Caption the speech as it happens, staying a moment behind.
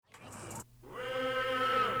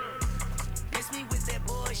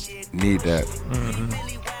Need that.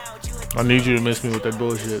 Mm-hmm. I need you to miss me with that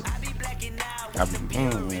bullshit. I've been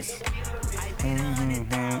doing this.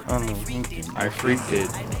 I freaked it.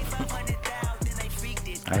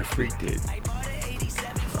 I freaked it.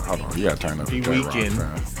 Hold on, you gotta turn up the Weekend.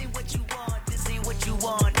 J-Rock.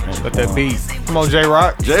 Let that beat. Come on,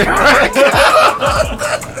 J-Rock. J-Rock.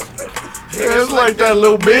 It's like that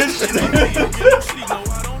little bitch.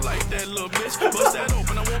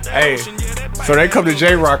 Hey, so they come to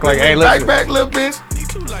J-Rock like, hey, listen, back, little bitch.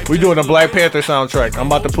 we doing a Black Panther soundtrack. I'm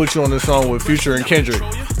about to put you on this song with Future and Kendrick.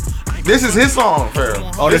 This is his song,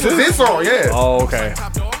 fam. Oh, this is his song, yeah. Oh, okay.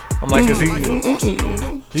 I'm like, cause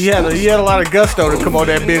he had a lot of gusto to come on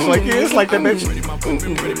that bitch. Like, yeah, it's like that bitch.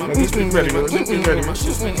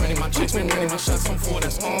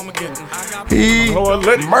 He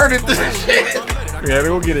murdered this shit. I gotta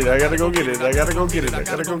go get it. I gotta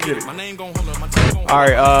go get it. All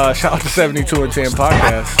right, shout out to 72 and 10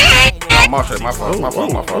 podcast. My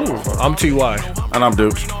fault. I'm TY. And I'm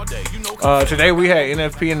Dukes. Today we had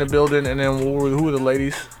NFP in the building, and then who were the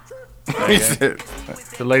ladies?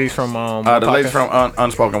 The ladies from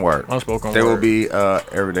Unspoken Word. Unspoken They Word. will be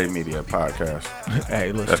Everyday Media podcast.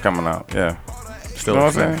 Hey, listen. That's coming out. Yeah. Still You know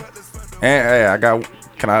what I'm saying? And hey,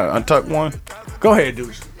 can I untuck one? Go ahead,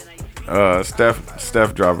 dude.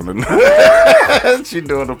 Steph dropping it. She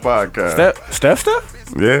doing the podcast. Steph?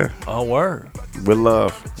 Yeah. Oh, word. With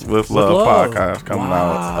Love podcast coming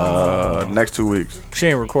out next 2 weeks. She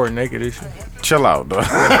ain't recording naked, is she? Chill out, though.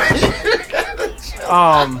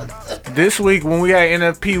 This week when we had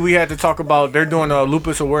NFP, we had to talk about they're doing a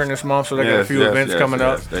Lupus Awareness Month, so they got a few events coming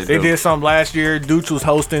up. They did something last year. Dooch was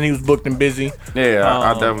hosting; he was booked and busy. Yeah,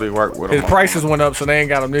 I definitely worked with him. His prices went up, so they ain't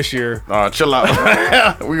got him this year. Chill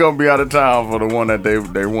out. We gonna be out of town for the one that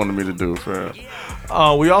they wanted me to do. Fam.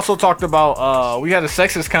 We also talked about we had a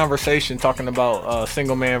sexist conversation talking about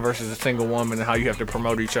single man versus a single woman and how you have to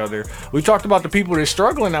promote each other. We talked about the people that's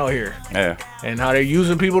struggling out here, and how they're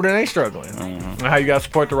using people that ain't struggling, and how you gotta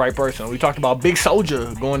support the right person. We talked about Big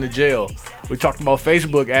Soulja going to jail. We talked about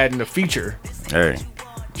Facebook adding a feature. Hey, you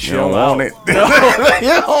Chill don't out. want it. You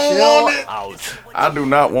don't want it. Out. I do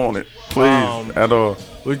not want it. Please, at all.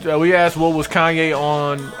 We asked what was Kanye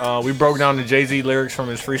on. We broke down the Jay-Z lyrics from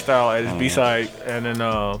his freestyle at his B-side, and then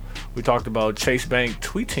we talked about Chase Bank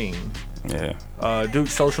tweeting. Yeah. Duke,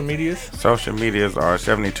 social medias? Social medias are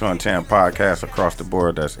 72 and 10 podcasts across the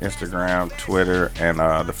board. That's Instagram, Twitter, and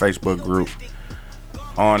the Facebook group.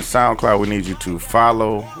 On SoundCloud, we need you to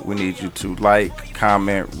follow. We need you to like,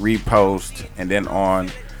 comment, repost. And then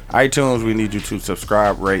on iTunes, we need you to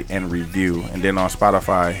subscribe, rate, and review. And then on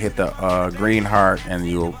Spotify, hit the green heart, and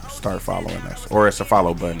you'll start following us. Or it's a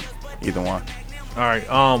follow button. Either one. All right.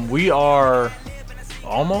 We are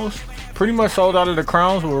almost pretty much sold out of the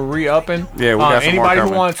crowns. We're re-upping. Yeah, we got some more anybody who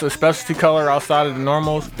coming. wants a specialty color outside of the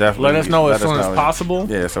normals, Definitely let us know as let us soon as know. possible.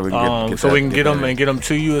 Yeah, so we can get get them and get them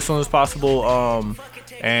to you as soon as possible.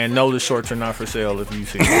 And no, the shorts are not for sale if you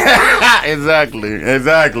see them.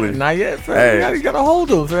 Exactly. Not yet, fam. Hey. You gotta hold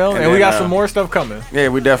them, fam. And we got some more stuff coming. Yeah,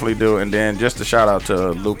 we definitely do. And then just a shout out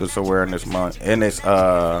to Lupus Awareness Month. And it's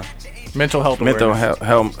mental health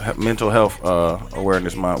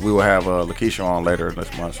awareness month. We will have Lakeisha on later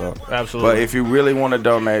this month. So absolutely. But if you really want to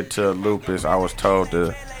donate to Lupus, I was told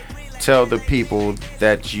to tell the people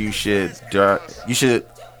that you should.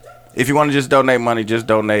 If you want to just donate money, just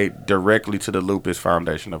donate directly to the Lupus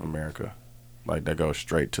Foundation of America. Like that goes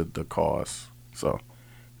straight to the cause. So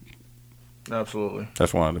absolutely,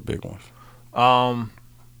 that's one of the big ones.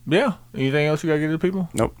 Yeah. Anything else you gotta get to the people?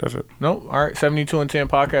 Nope, that's it. Nope. All right. 72 and 10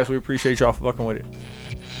 podcast. We appreciate y'all for fucking with it.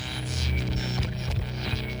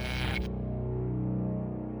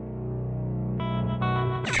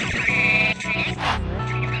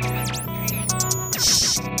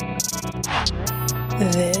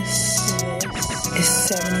 This is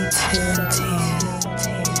 72 and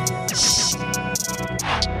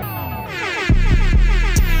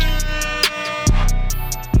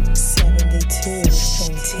 10. 72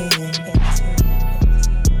 and 10.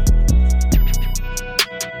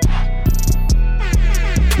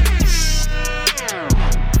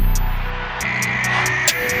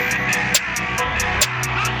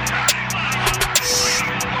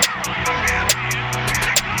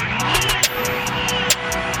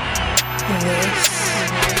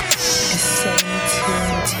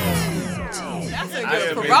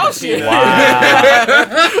 Shit.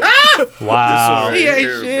 Wow. He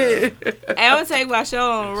ain't shit. Hey, I'm gonna take my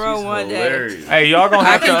show on the road one day. Hey, y'all gonna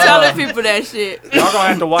I have keep to telling people that shit. Y'all gonna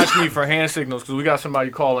have to watch me for hand signals because we got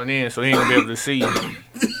somebody calling in, so he ain't gonna be able to see you.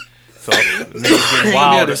 So niggas getting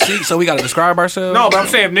wild. So we gotta describe ourselves. No, but I'm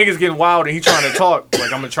saying if niggas getting wild and he trying to talk, like I'm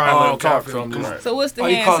gonna try and let him talk. So what's the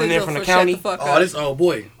you hand calling in signal from the for county? shut the fuck Oh, up? this old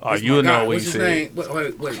boy. Oh, you know what What's he his said. name?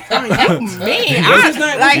 Wait. Man, What's his like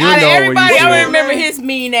name? out You of know what he everybody, said. I remember his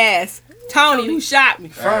mean ass. Tony, who shot me.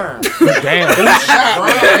 Firm. Damn. Out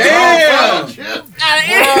of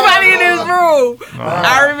everybody in this room,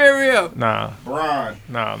 I remember him. Nah, Brian.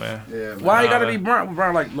 nah, man. Yeah, man. Why you gotta be Brian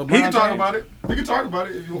like LeBron? He can talk James? about it. We can talk about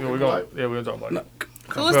it if you Yeah, want. we're gonna talk about it.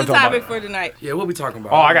 So what's the topic for tonight? Yeah, what we talking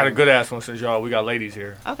about? Oh, I got a good ass one since y'all. We got ladies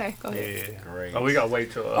here. Okay, go ahead. Yeah. Great. Oh, we gotta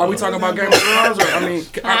wait till. Are we talking about Game of Thrones? Or, I mean,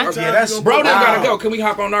 Huh? yeah, that's bro. Now gotta go. Can we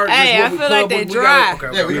hop on our? Hey, just I what we feel like club, they what we dry.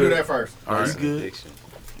 gotta- Yeah, we can do that first. All right, good.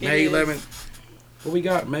 May It is. 11th. What we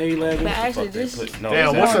got? May 11th. But actually, this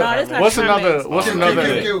Damn, it's what's not another?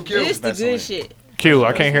 Kill. This the good shit. Q,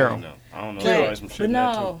 I can't hear him. I don't know. But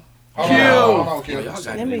no. Hold on, Y'all Kill. got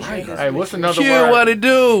Let me show you. Hey, what's another Chill, word? what it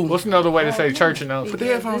do? What's another way to say church announcement? the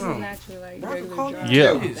headphones This is on. not your like regular drive.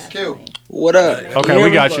 Yeah. Kill. What up? Okay, we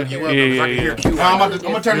got you. You're Yeah, welcome. yeah, yeah. I'm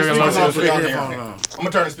gonna turn the You're speakers gonna on so y'all can hear headphones me. on. I'm gonna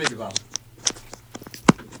turn the speakers on.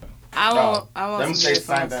 I want Them some say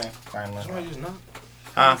same headphones. thing. Same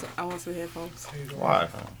thing. I want some headphones. Why?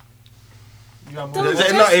 Dude,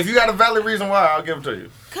 No, if you got a valid reason why, I'll give it to you.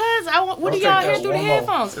 Cause I want. What do y'all hear through the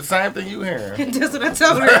headphones? It's the same thing you hearing. That's what I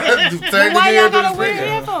told her. Same thing Why you y'all hear through gotta the wear speaker.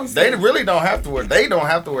 headphones? They really don't have to wear. They don't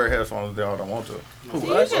have to wear headphones if they don't want to. You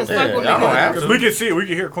just fuck Yeah, with y'all don't me. have Cause to. we can see it. We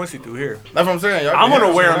can hear Quincy through here. That's what I'm saying. Y'all I'm can gonna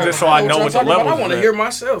hear wear them them. just so I know what the level I want to is. hear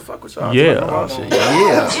myself. Fuck with y'all. Yeah. Yeah, I want to.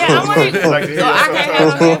 So I can't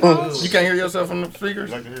have no headphones. You can't hear yourself from the speakers.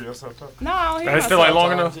 Like to hear yourself talk? No, I don't hear That still ain't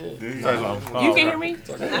myself. long enough. That's You can hear me? I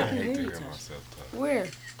can hear myself talk. Where?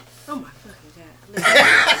 Oh my fucking god.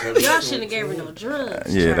 Y'all shouldn't have gave her no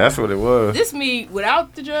drugs. Yeah, that's what it was. This me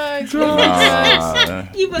without the drugs. Nah,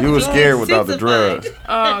 you was scared without the drugs.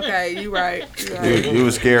 Oh, okay. You right. You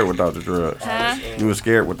was scared without the drugs. Huh? You was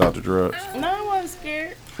scared without the drugs. No, I wasn't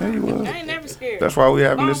scared. Yeah, you was. I ain't never scared. That's why we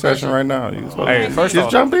having this session right now. You supposed Hey, to first just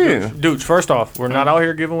off, jump in. dudes. First off, we're not out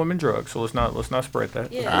here giving women drugs, so let's not spread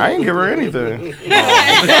that. Yeah. I ain't give her anything.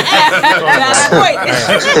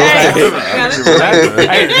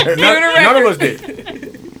 Hey, none of us did.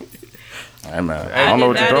 Hey man, I don't know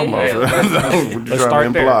what you're talking about. What you Let's trying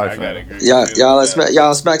start to imply? there. fam? Y'all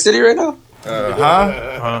in Smack City right now?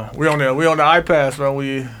 Huh? We on the iPass, man.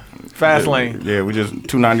 We fast lane Yeah, we just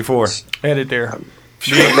 294. headed there.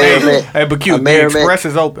 I But Q, may the or may- express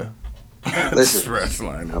is open. Listen,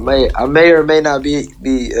 Wrestling. I may or may not be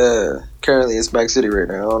currently in Smack City right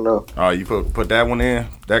now. I don't know. Oh, you put that one in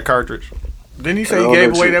that cartridge? Didn't he say I he don't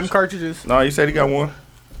gave know away shit. them cartridges? No, he said he got one.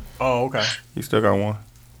 Oh, okay. He still got one.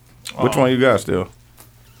 Which one you got still?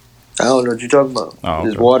 I don't know what you're talking about. Oh,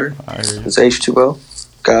 It's okay. water. I hear you. It's H2O.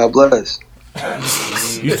 God bless.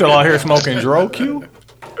 You still out here smoking dro, Q?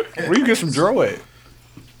 Where you get some dro at?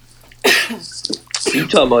 You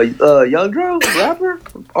talking about Young Dro, rapper?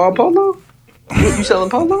 Or Polo? You selling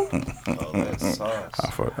Polo? Oh, that's sauce.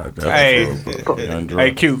 I fuck that. Hey. Young Dro.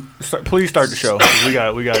 Hey, Q, please start the show. We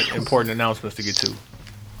got important announcements to get to.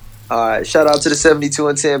 All right. Shout out to the 72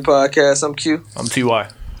 and 10 podcast. I'm Q. I'm Ty.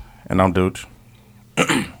 And I'm Dooch.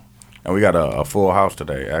 And we got a full house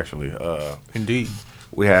today, actually. Indeed.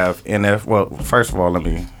 We have NF. Well, first of all, let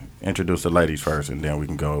me introduce the ladies first, and then we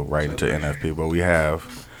can go right into NFP. But we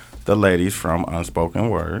have the ladies from Unspoken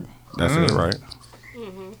Word. That's it, right?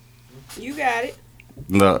 You got it.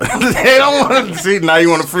 No, they don't want to see. Now you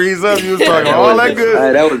want to freeze up. You was talking all that good, All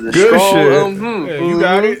right, that was a good strong, shit. Yeah, you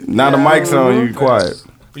got it. Now the mic's on. You quiet.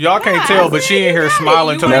 Y'all can't tell, but she in here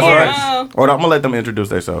smiling to the That's mic. right. Or I'm gonna let them introduce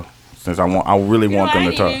themselves, since I really want them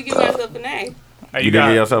to talk. Give myself a name. Hey, You didn't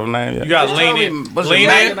give yourself a name yet? You got lean in. Lean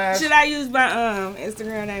in. Should I use my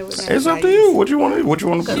Instagram name? What name It's should up I to use? you. What you want to use?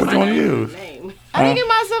 Name. I didn't give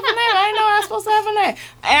myself a name. I didn't know I was supposed to have a name.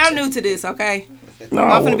 Hey, I'm new to this, okay? No,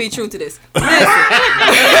 I'm gonna be true to this. Listen.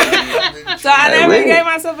 So I never gave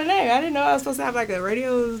myself a name. I didn't know I was supposed to have like a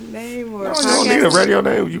radio name or a No, you podcast don't need a name. radio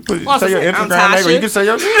name. You Well, say your I'm Instagram name, or you Tasha. can say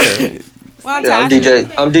your yeah. Well, I'm Yeah, I'm Tasha. DJ.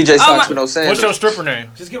 I'm DJ Oh, Socks my- with no What's sandals. your stripper name?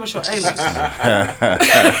 Just give us your alias.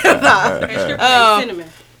 Cinnamon.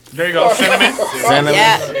 There you go, cinnamon. Cinnamon.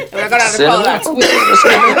 Yeah. When I go down to the Cinnamon?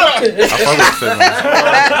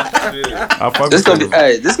 I fuck This with gonna be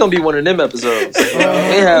cinnamon. this gonna be one of them episodes. We Nah, but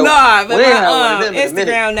ain't had one of my them in a minute.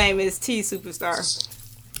 Instagram name is T Superstar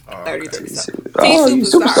 32. Oh, you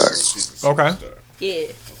Superstar. superstar. Okay. Yeah.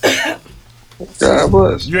 God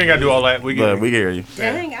bless. You ain't gotta do all that. We But get we hear you.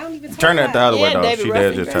 Dang, I don't even Turn that the other way, though. David She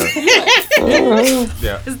did Ruffin, just turn.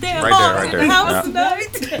 Yeah. Is there Right there, right there. House Yeah. tonight?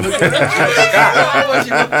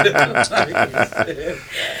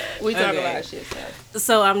 We talk about shit, so.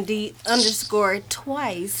 So I'm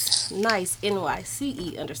D_twice nice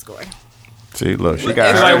NYCE_. See, look, she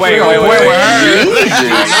got her. Like, wait.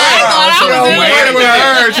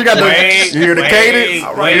 She got the. You hear the cadence?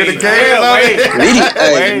 You hear the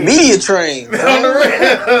cadence? Media train.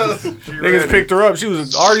 Niggas picked her up. She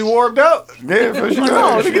was already warmed up. Yeah, for sure.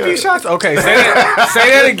 Look at these shots. Okay, say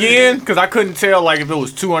that again, because I couldn't tell like if it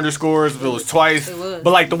was 2 underscores, if it was twice.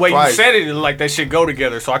 But like the way you said it, like that shit go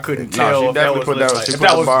together. So I couldn't tell if that was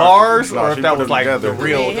bars or if that was like the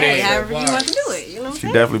real thing. However you want to do it. You know what I'm She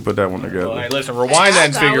saying? definitely put that one together. All right, listen, rewind that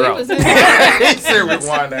and figure out.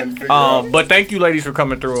 But thank you, ladies, for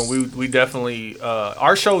coming through, and we definitely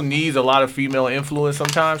our show needs a lot of female influence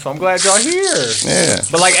sometimes. So I'm glad y'all here. Yeah.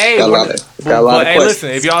 But like, hey, hey, listen,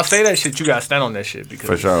 if y'all say that shit, you gotta stand on that shit because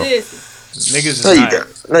For sure. niggas is No, you not.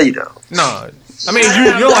 don't. No, you don't. No, I mean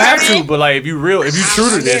you don't have to, but like if you true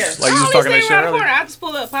to this, like you was talking that shit earlier. I just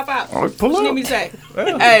pull up, pop out. Oh, pull What you up. need me to say?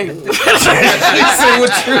 Yeah. Hey, Say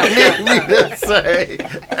what you need me to say.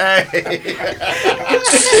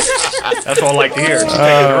 That's what I like to hear. Just take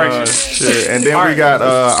a direction. Shit. And then we got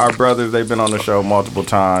our brothers. They've been on the show multiple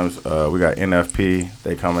times. We got NFP.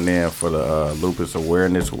 They coming in for the Lupus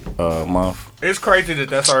Awareness Month. It's crazy that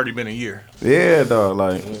that's already been a year. Yeah, dog.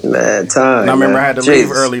 Like, Man, time. and I remember I had to leave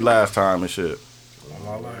Jesus. early last time and shit.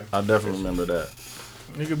 I definitely remember that.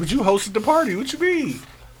 Nigga, but you hosted the party. What you mean?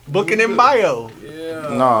 Booking in bio.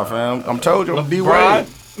 Nah, fam. I'm told you, I'm Brian?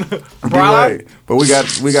 D-Wade. But we got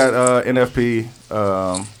NFP.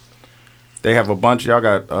 They have a bunch. Y'all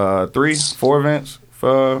got 3-4 events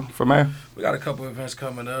for May. We got a couple events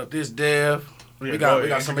coming up. This Dev. Yeah, We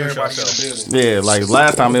got some everybody in the building. Yeah, like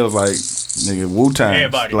last time it was like nigga Wu-Tang.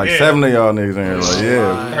 Everybody, Like yeah. 7 of y'all niggas in here. Like,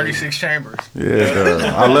 yeah. 36 chambers. Yeah, dog.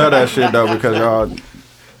 I love that shit though because y'all.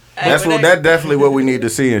 That's definitely what we need to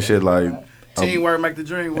see and shit. Like Teamwork make the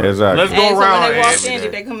dream work. exactly. Let's hey, go so around. when they walked in,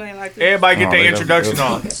 did they come in like this? Everybody get Oh, their they introduction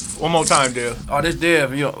on. definitely- One more time, Dale. Oh, this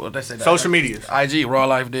Dev. You know, what they say that. Social medias. IG, Raw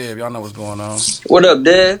Life Dev. Y'all know what's going on. What up,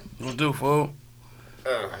 Dad? What's do, fool?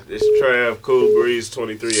 This Trav Cool Breeze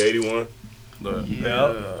 2381. The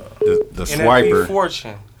NFP swiper.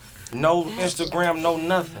 Fortune. No Instagram, no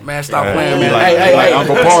nothing. Man, stop Hey, playing, man. like- Hey, like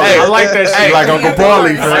Uncle Paulie. Hey, I like that shit. Like Uncle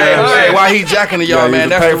Paulie, fam. Hey, why he jacking to y'all, Yeah, man?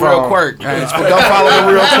 use That's the the real payphone. quirk. Hey, go follow the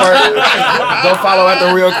real quirk. Go follow at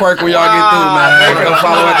the real quirk when y'all get through, man. Go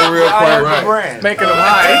follow at the real quirk. Making them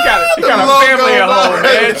high. He got a family at home,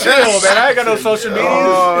 man. Chill, man. I ain't got no social media.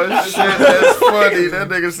 Oh shit, that's funny. That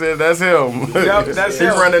nigga said that's him. Yep, that's He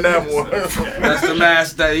him. running that one. That's the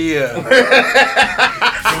master, yeah.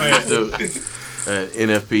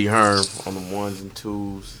 NFP Herm on the 1s and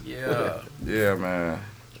 2s. Yeah. Yeah, man.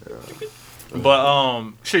 But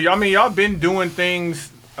shit, y'all mean y'all been doing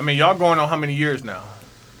things. I mean y'all going on how many years now?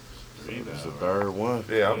 It's the 3rd one.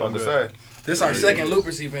 Yeah, I'm about to say. This our second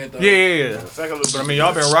Lupus event, though. Yeah. But I mean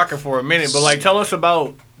y'all been rocking for a minute. But like tell us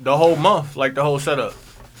about the whole month, like the whole setup.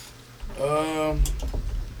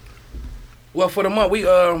 Well, for the month, we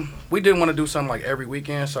didn't want to do something like every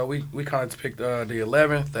weekend, so we kind of picked the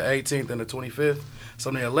 11th, the 18th, and the 25th. So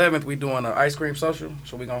on the 11th, we doing an ice cream social.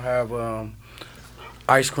 So we gonna have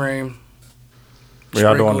ice cream. We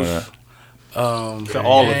all doing sprinkles, that. So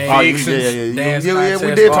all the games, fixings. dance We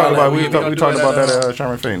contest, did all talk that. about We gonna we do talked it about at, that at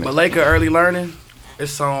Sherman Phoenix. Malika Early Learning.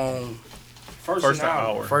 It's on First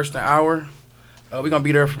hour. first an hour. We're gonna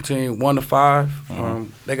be there between 1 to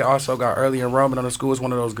 5. They also got early enrollment on the school. It's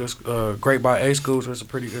one of those good, great by A schools. It's a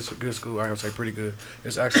good school. I ain't gonna say pretty good.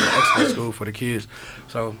 It's actually an excellent school for the kids.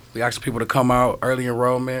 So we ask people to come out early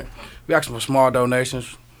enrollment. We ask for small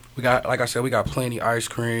donations. We got, like I said, we got plenty ice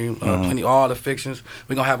cream, plenty all the fixings.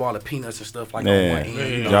 We gonna have all the peanuts and stuff like on one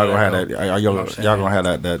end. Y'all gonna have that. Y'all gonna have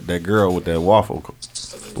that girl with that waffle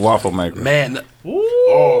maker. Man,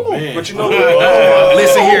 Oh, man. but you know what?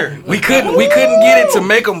 Listen here, we couldn't get it to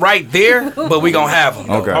make them right there, but we gonna have them.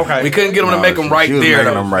 Okay. We couldn't get them to make them right she was there.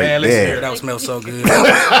 making though. them right Man, listen there. here, that smell so good.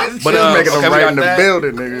 But making them we right got in the that.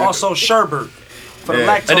 building, nigga. Also, sherbet. For the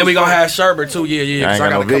lactose. And then we gonna have sherbet too. Yeah. I ain't 'cause got I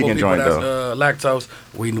got no a couple vegan people joint, that's lactose.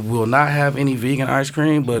 We will not have any vegan ice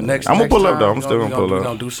cream, but next. I'm gonna next pull up time, though. I'm we still gonna pull We up.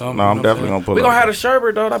 gonna do something. No, I'm you know what definitely gonna pull We up. gonna have the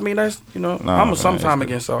sherbet though. I mean, that's Nah, I'm a sometime man,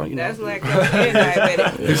 against all. That's like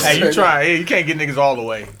diabetic. Hey, you try. Hey, you can't get niggas all the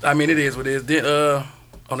way. I mean, it is what it is. Then,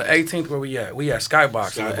 on the 18th, where we at? We at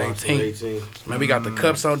Skybox on the 18th. Man, we got the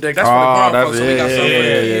cups on deck. That's for the grown folks. So we got something for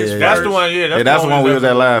the kids That's first. the one. Yeah, That's the one we was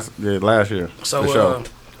at last year. So for sure.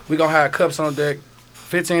 we gonna have cups on deck.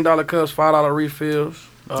 $15 cups, $5 refills.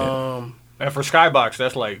 And for Skybox,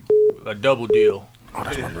 that's like a double deal.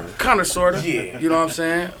 Kind of, sort of. Yeah. You know what I'm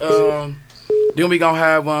saying? Then we gonna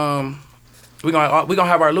have we gonna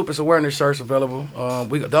have our lupus awareness shirts available.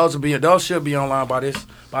 Those should be online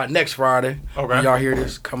by next Friday. Okay. When y'all hear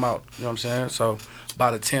this come out, you know what I'm saying? So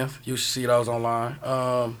by the 10th, you should see those online.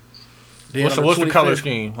 What's the color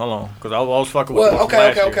scheme? Hold on, because I was fucking with. Well,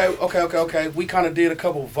 okay. We kind of did a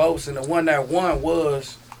couple votes, and the one that won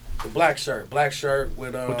was the black shirt. Black shirt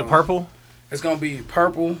with the purple. It's gonna be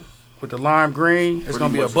purple with the lime green. It's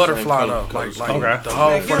gonna be a butterfly though, like the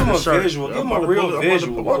whole front of the shirt. Give them a real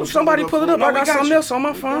visual. Well, somebody pull it up. I got something else on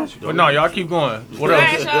my phone. But no, y'all keep going. What Can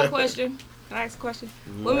I else? ask y'all a question? Can I ask a question?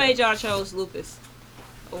 What made y'all chose lupus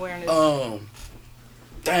awareness?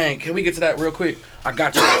 Dang, can we get to that real quick? I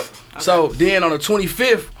got you. Okay. So then on the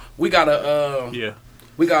 25th, we got a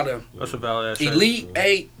that's a valid ass Elite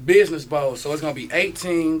 8 business bowl. So it's gonna be 8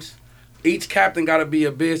 teams. Each captain gotta be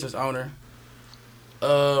a business owner.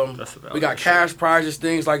 We got cash prizes,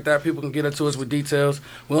 things like that. People can get into us with details.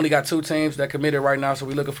 We only got 2 teams that committed right now, so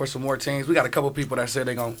we're looking for some more teams. We got a couple people that said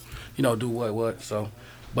they're gonna, do what. So,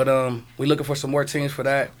 but we're looking for some more teams for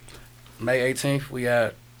that. May 18th, we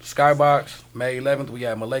had Skybox. May 11th, we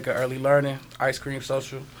had Maleka Early Learning, Ice Cream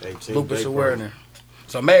Social, Lupus Awareness.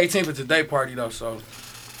 So May 18th is a day party though. So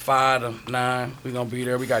 5 to 9, we gonna be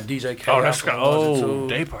there. We got DJ K.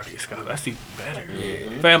 Day party, Scott. That's even better.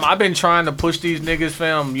 Yeah. Fam, I've been trying to push these niggas,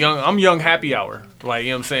 fam. I'm young happy hour. Like, you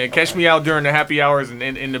know what I'm saying? Catch me out during the happy hours and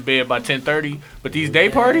in the bed by 10:30. But these day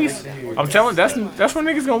parties, I'm telling you, that's when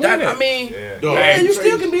niggas gonna win it. I mean, you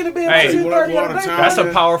still can be in the bed by 10:30 on a day. That's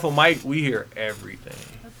a powerful mic. We hear everything.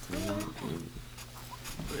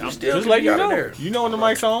 Just let you know. You know when the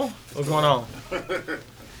mic's on? What's going on?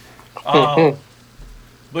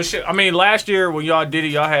 But shit, I mean, last year when y'all did it,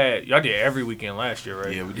 y'all did every weekend last year,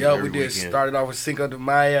 right? Yeah, we did. Started off with Cinco de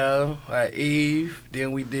Mayo, Eve.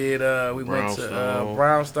 Then we did. We went to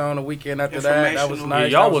Brownstone the weekend after that. That was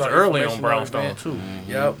nice. Yeah, y'all was early on Brownstone too.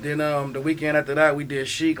 Yep. Then the weekend after that, we did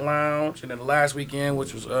Chic Lounge, and then the last weekend,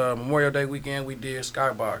 which was Memorial Day weekend, we did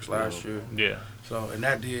Skybox last year. Yeah. So and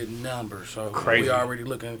that did numbers. So crazy. We already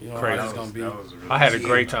looking. How it's gonna be. I had a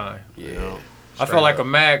great time. Yeah. I felt like a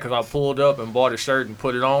mad because I pulled up and bought a shirt and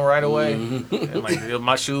put it on right away. And like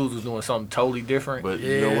my shoes was doing something totally different. But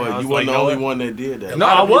you know what? You wasn't the only one that did that. No,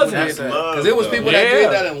 I wasn't. Because it was people that did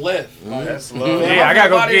that and left. That's love. Yeah, I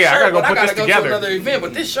gotta go put this together. Go to another event,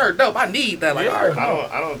 but this shirt dope. I need that. Like,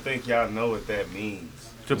 I don't think y'all know what that means.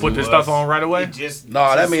 To put this stuff on right away?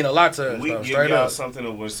 That mean a lot to us. We give y'all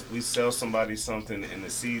something, we sell somebody something, and to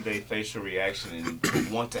see their facial reaction and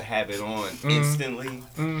to want to have it on instantly,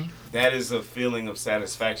 that is a feeling of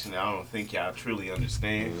satisfaction that I don't think y'all truly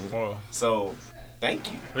understand. So,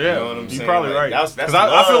 thank you. Yeah, you know what I'm saying? You're probably right. Because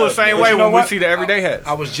I feel the same way when we see the everyday hats.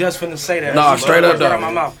 I was just finna say that. Nah, straight up, out of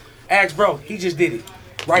my mouth. Ask bro, he just did it.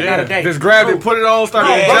 Right now today. Just grabbed it, put it on,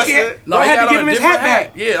 started adjusting it. No, I had to give him his hat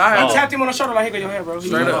back. Yeah, I tapped him on the shoulder like, here go your hat, bro.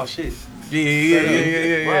 Straight up. Shit.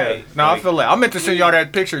 Yeah. Right. No, I feel like I meant to send y'all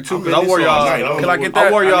that picture too because I wore y'all. Can I get that?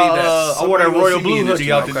 I wore that royal blue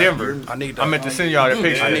hoodie out to Denver. I need that. I meant to send y'all that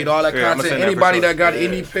picture. I need all that content. Anybody that got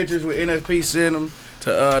any pictures with NFP, send them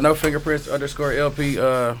to no fingerprints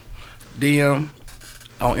 _LP DM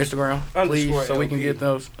on Instagram, please, so we can get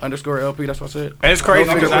those _LP. That's what I said. And it's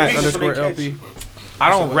crazy because _LP. I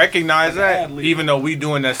don't recognize that, even though we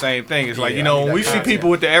doing that same thing. It's like, when we see people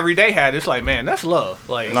with the everyday hat, it's like, man, that's love.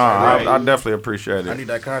 Like, I definitely appreciate it. I need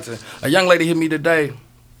that content. A young lady hit me today,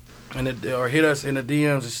 or hit us in the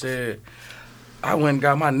DMs and said, I went and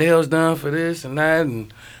got my nails done for this and that,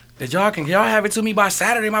 and can y'all have it to me by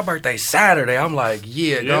Saturday? My birthday's Saturday. I'm like,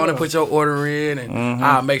 go on and put your order in, and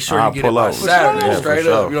I'll make sure you get it by Saturday. Straight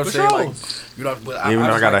up. You know what I'm saying? But even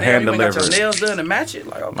though I got a hand delivered. Got your nails done to match it?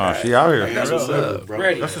 Like, okay. She out here. Like, that's what's up.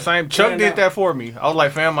 That's the same. Chuck did that for me. I was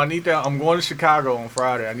like, fam, I need that. I'm going to Chicago on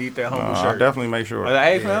Friday. I need that humble shirt. I'll definitely make sure. Like,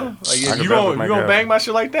 hey, fam, you gonna bang my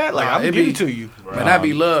shit like that? Like, I'm gonna give it to you. Man, that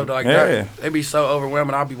be loved. Like, that. It be so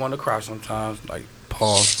overwhelming. I'll be wanting to cry sometimes. Like,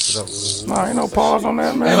 pause. No, ain't no pause on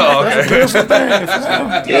that, man. That's a beautiful thing.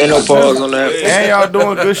 Ain't no pause on that. And y'all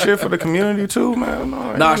doing good shit for the community too, man.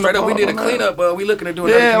 Nah, straight up, we did a cleanup. We looking at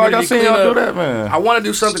doing like I seen y'all do that, man. I want to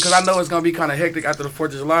do something because I know it's gonna be kind of hectic after the 4th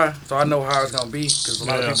of July, so I know how it's gonna be because a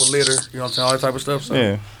lot of people litter, you know what I'm saying, all that type of stuff.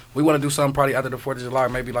 So we want to do something probably after the 4th of July,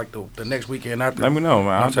 maybe like the next weekend after. Let me know,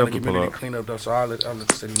 man. I'll definitely pull up. Clean up though, so I'll let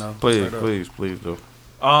the city know. Please do.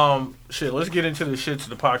 Let's get into the shit to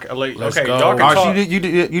the podcast. Let's okay, go. y'all can talk. You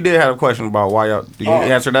did have a question about why y'all. Did you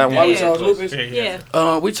answer that one? Why we chose lupus?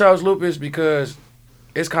 Yeah. We chose lupus because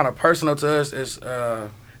it's kind of personal to us. It's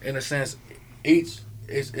in a sense, each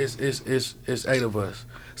is 8 of us.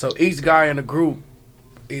 So each guy in the group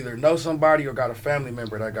either know somebody or got a family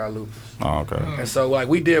member that got lupus. Oh, okay. And so like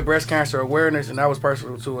we did breast cancer awareness, and that was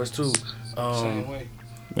personal to us too. Same way.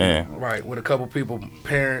 Yeah. Right, with a couple people,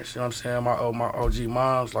 parents, you know what I'm saying? My OG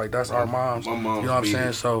moms, like that's our moms. My mom you know what I'm beat saying?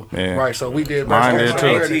 it. So, Yeah. right, so we did Mine did too.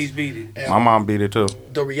 Aunties beat it. And My mom beat it too.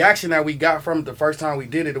 the reaction that we got from it the first time we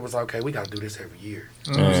did it, it was like, okay, we got to do this every year.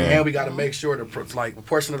 You know what I'm saying? And we got to make sure like a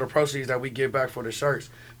portion of the proceeds that we give back for the shirts,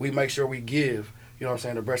 we make sure we give. You know what I'm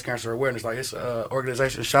saying? The breast cancer awareness. Like it's an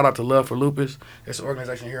organization. Shout out to Love for Lupus. It's an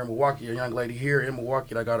organization here in Milwaukee. A young lady here in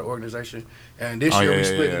Milwaukee that got an organization. And this year we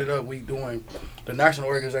split it up. We doing the national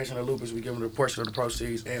organization of lupus. We giving a portion of the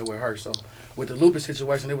proceeds and with her. So with the lupus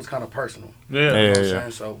situation, it was kind of personal. Yeah. You know what I'm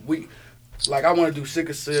saying? So we, like I want to do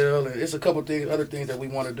sickle cell and it's a couple things, other things that we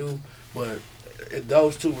want to do, but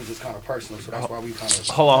those two was just kind of personal. So that's why we kind of.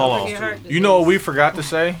 Hold on. You know what we forgot to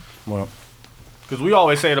say? Well. Because we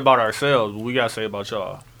always say it about ourselves, but we got to say it about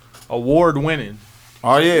y'all. Award winning.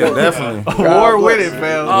 Oh, yeah, definitely. Award winning,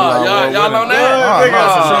 fam. Y'all on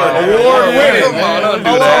that? Award winning.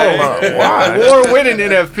 Why? Award winning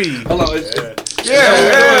NFP. Hello.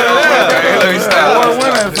 Award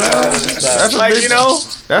winning, fam. That's like, you know.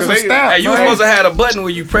 That's a stamp. Hey, you was supposed to have a button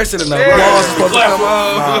where you press it and the applause was supposed to come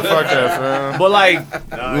on. Nah, fuck that, fam. But like,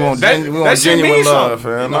 We want that shit genuine means love,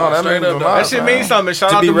 something. fam. No, that straight means up, a lot, that shit fam. means something. Shout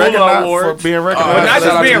To out be to Moolah recognized Award. for being But recognized. not Shout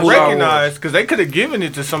just out being to Moolah recognized, because they could have given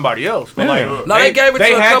it to somebody else. But like, No, they gave it to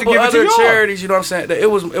a had couple give it to other y'all. charities. You know what I'm saying? It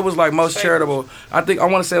was like most charitable. I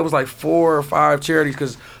want to say it was like 4 or 5 charities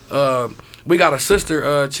because we got a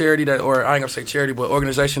sister charity that, or I ain't gonna say charity, but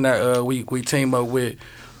organization that we team up with,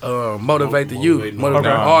 motivate the youth,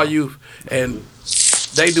 motivate all youth, and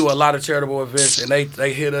they do a lot of charitable events, and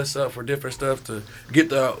they hit us up for different stuff to get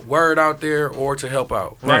the word out there or to help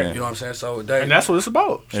out. Right. You know what I'm saying? So and that's what it's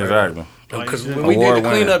about. Exactly. because when we did the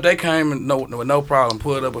cleanup, they came and with no problem,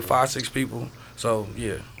 pulled up with 5-6 people. So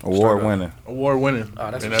yeah, award winning. Oh,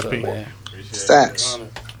 that's what's up, man. Facts.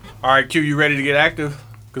 All right, Q, you ready to get active?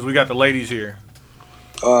 Because we got the ladies here.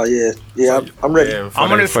 Oh yeah, I'm ready. Yeah, I'm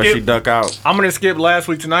gonna before she skip. duck out. I'm gonna skip last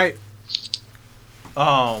week tonight.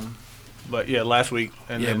 But yeah, last week.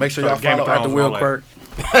 And Yeah, then make sure start y'all Game of follow at the Thrones Will all Quirk.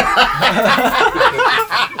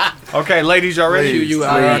 Okay, ladies, y'all ready? You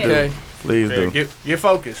okay? Please Yeah, do. get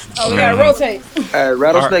focused. Oh, we gotta rotate. Hey,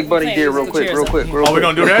 Rattlesnake Bunny did real quick. Oh, we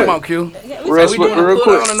gonna do that? Come on, Q. Real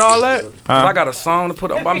quick. And all that. I got a song to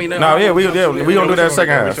put up. I mean, We gonna do that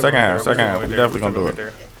second half. Second half. We definitely gonna do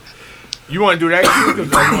it. You want to do that? Q? 'Cause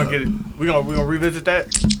we gonna get it. We gonna revisit that.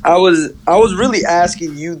 I was really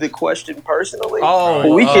asking you the question personally.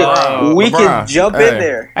 Oh, we can jump in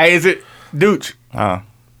there. Hey, is it Dooch? Huh?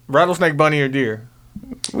 Rattlesnake bunny or deer?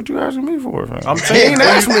 What you asking me for, fam? I'm He saying ain't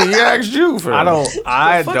asked me. He asked you, fam. I don't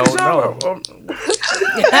know.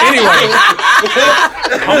 Anyway,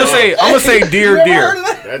 I'm gonna say deer.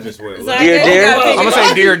 That just went. Deer. I'm gonna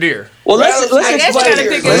say deer. Well, let's explain it.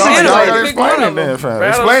 Y'all gotta explain it then, fam.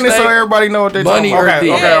 Explain it so everybody know what they're talking about.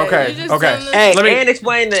 Okay. Hey, and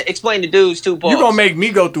explain the dudes too, Paul. You gonna make me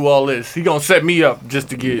go through all this? He gonna set me up just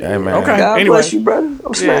to get. Hey, man. Okay. God Anyway, bless you, brother.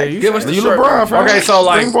 I'm smacked. Give us the You short LeBron, fam. okay. So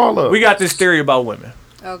like, Bring ball up. we got this theory about women,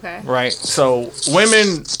 Okay. right? So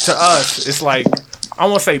women to us, it's like I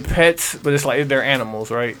won't say pets, but it's like they're animals,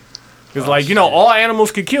 right? Because like all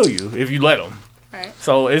animals could kill you if you let them. Right.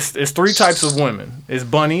 So it's 3 types of women. It's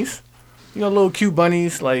bunnies. Little cute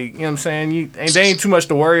bunnies, like, you know what I'm saying? They ain't too much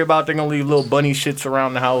to worry about. They're going to leave little bunny shits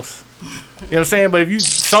around the house. You know what I'm saying? But if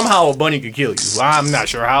somehow a bunny could kill you. Well, I'm not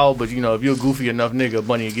sure how, but, if you're a goofy enough nigga, a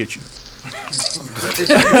bunny will get you.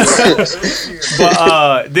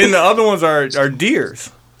 But then the other ones are deers.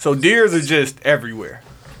 So deers are just everywhere.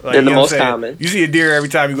 Like, They're the you know what most I'm saying? common. You see a deer every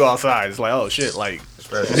time you go outside. It's like, oh, shit, like,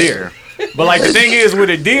 deer. But, like, the thing is with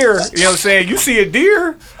a deer, you know what I'm saying? You see a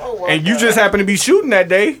deer, and you just happen to be shooting that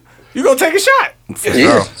day, you gonna take a shot.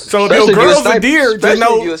 Yeah. So if your girl's a deer, just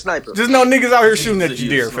know niggas out here shooting at your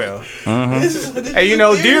deer, fam. Hey,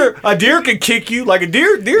 a deer can kick you. Like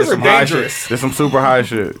deers are dangerous. There's some super high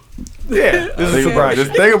shit. Yeah, this is super high.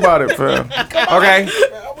 Just think about it, fam. Okay,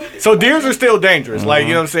 so deers are still dangerous. Like,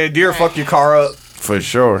 you know what I'm saying? Deer fuck your car up. For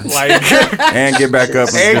sure. Like, and get back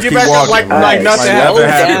up and get keep back up walking. like nothing happened.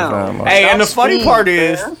 happened. Hey, and the funny part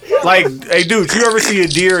is, like, hey, dude, you ever see a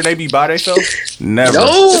deer and they be by themselves? Never.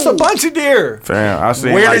 It's a bunch of deer. Fam, I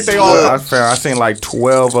seen Where did they all? I seen like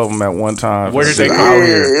 12 of them at one time. Where did they out come?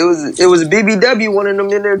 here? It was a BBW, one of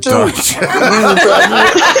them in there too.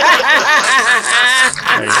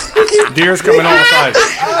 Deer's coming on sides.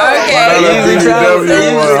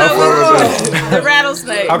 The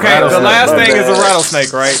rattlesnake. Okay, the last thing is a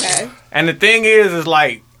rattlesnake, right? Okay. And the thing is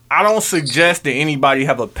like, I don't suggest that anybody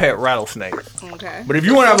have a pet rattlesnake. Okay. But if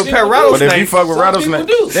you want to have a pet rattlesnake, but if you fuck with rattlesnake,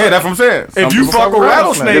 yeah, that's what I'm saying. If you fuck with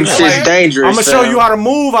rattlesnake, shit's dangerous. I'm gonna show you how to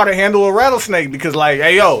move, how to handle a rattlesnake. Because like,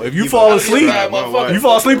 hey yo, if you fall asleep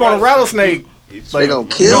on a rattlesnake. They gonna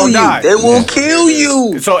kill you. Die. They will kill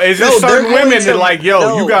you. So it's just certain women that like,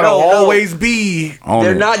 yo, you gotta always be.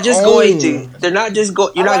 They're not just going to. They're not just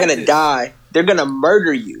going. You're not gonna die. They're gonna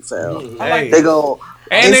murder you, fam. They go.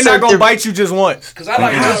 And they're not gonna bite you just once. Cause I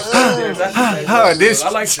like this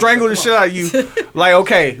strangle the shit out of you. Like,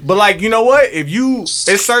 okay, but like, you know what?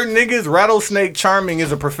 It's certain niggas, rattlesnake charming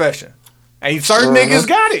is a profession, and certain niggas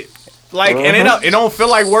got it. Like, and it don't feel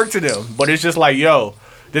like work to them, but it's just like, yo.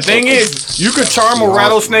 The thing is, you could charm a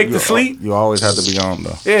rattlesnake to sleep. You always have to be on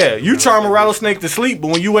though. Yeah, you charm a rattlesnake to sleep, but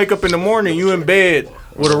when you wake up in the morning, you in bed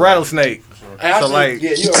with a rattlesnake. So like,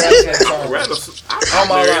 yeah, you're a rattlesnake.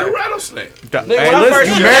 I'm a rattlesnake. Hey,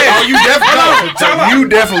 listen, you married? You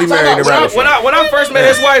definitely married a rattlesnake. When I first met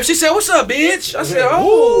his wife, she said, "What's up, bitch?" I said,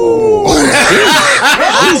 "Oh."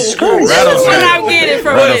 This is what I'm getting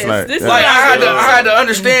from this. This is like I had to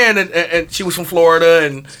understand, and she was from Florida,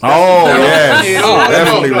 and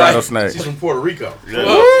definitely rattlesnake. She's from Puerto Rico. You know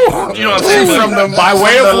what I'm saying? She's from by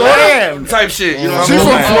way of Florida type shit. You know what I'm She's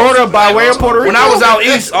saying? from Florida by way of Puerto Rico. When I was out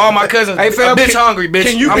east, all my cousins, hey, fam, bitch hungry, bitch.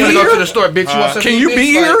 Can you I'm be gonna here? go to the store, bitch. You want something? Can you be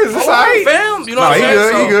here? Is this alright, fam? You know what I'm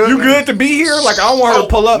saying? He good. You good to be here? Like I don't want her to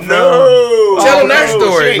pull up. No. Tell them that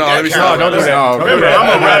story. No, don't do that. Remember,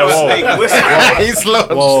 I'm a rattlesnake whisperer. He's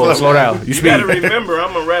slow. Slow down. You gotta remember,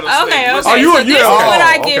 I'm a rattlesnake Okay. whisperer. Oh, you? So this is what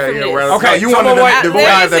I get from this. Okay, you want to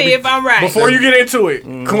Let me see if I'm right. Before you get into it,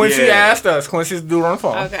 Quincy asked us. Quincy's the dude on the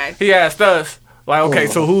phone. Okay. He asked us, like, okay,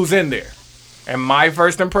 so who's in there? And my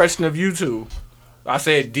first impression of you two, I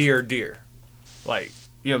said deer. Like,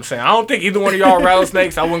 you know what I'm saying? I don't think either one of y'all are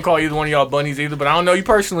rattlesnakes. I wouldn't call either one of y'all bunnies either, but I don't know you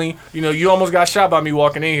personally. You know, you almost got shot by me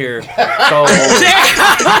walking in here. So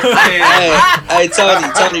hey,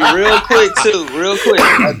 Tony, real quick.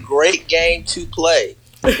 A great game to play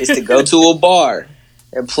is to go to a bar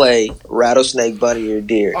and play rattlesnake, bunny, or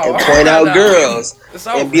deer, and point out girls,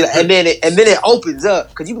 and be like, and then it opens up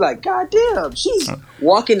because you be like, God damn, she's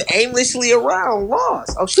walking aimlessly around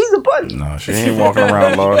lost. Oh, she's a bunny. No, she ain't walking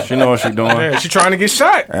around lost. She know what she doing. Yeah, she trying to get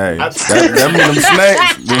shot. Hey, that mean them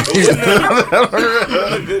snakes.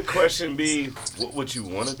 Wouldn't a good question be, what would you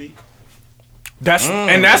want to be?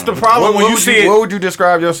 And that's the problem when you see it. What would you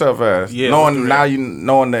describe yourself as? Yeah,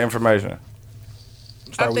 knowing the information.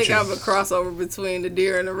 I think I'm a crossover between the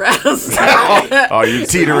deer and the rattlesnake. Oh, you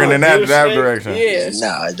teetering in that direction? Yeah. You're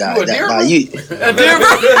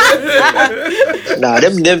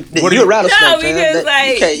a rattlesnake. No, because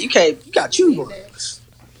like you got choose one.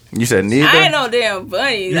 You said neither. I ain't no damn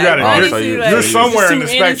bunny. You like, got honestly, you're somewhere in the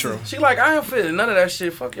spectrum. She like, I ain't feeling none of that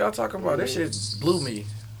shit. Fuck y'all talking about. That shit blew me.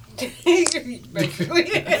 I get it,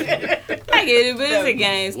 but it's a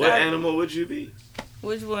game. What animal would you be?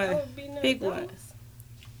 Which one? Pick one.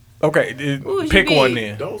 Okay, pick one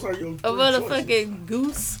then. Those are your A motherfucking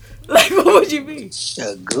goose. Like, what would you be?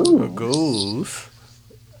 A goose. A goose.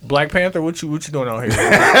 Black Panther, what you doing out here?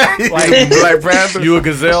 Like Black Panther. You a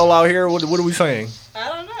gazelle out here? What are we saying? I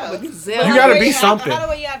don't know. You gotta be something. How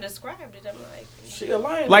the way y'all described it, I'm like, she a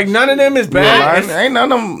lion. Like none of them is bad. Ain't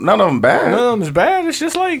none of them bad. None of them is bad. It's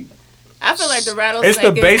just like I feel like the rattlesnake it's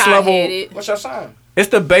the base is level. hot-headed. What's your sign? It's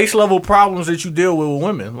the base level problems that you deal with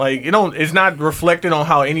women. Like it's not reflected on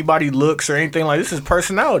how anybody looks or anything. Like this is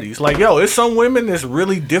personalities. Like it's some women that's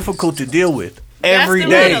really difficult to deal with every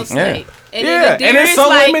day. Yeah. And there's some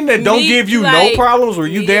women that don't give you no problems where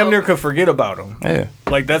you damn near Leo. could forget about them. Yeah,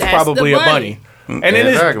 like that's That's probably the a bunny. And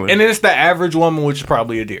then it's the average woman, which is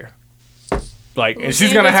probably a deer. Like, and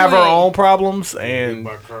she's gonna have her own problems and.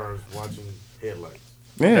 By cars watching headlights.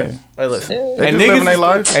 Yeah. Hey, listen. They And just living their niggas,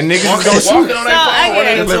 life. and niggas is gonna shoot.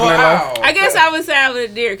 I guess I would say I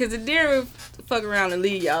was a deer because the deer would fuck around and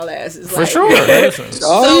leave y'all asses. For like, sure. Listen.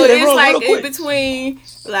 So it's like in between,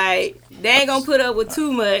 like they ain't gonna put up with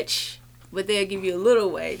too much, but they'll give you a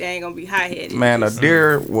little way. They ain't gonna be high headed. Man, a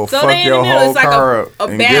deer will So fuck they in your the middle, whole it's like car a up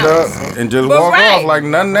and get balance. up and just But walk right. off like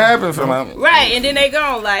nothing happened. So Right, and then they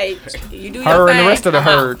gone like you do your Her thing. and the rest of the I'm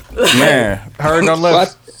out. herd. man, Her and the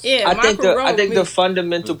left. Yeah, I think the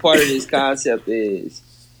fundamental part of this concept is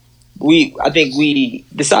we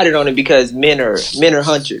decided on it because men are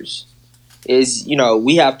hunters. Is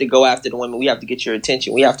we have to go after the women, we have to get your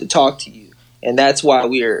attention, we have to talk to you, and that's why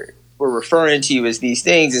we're referring to you as these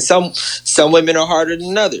things. And some women are harder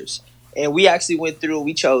than others, and we actually went through and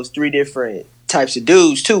we chose 3 different types of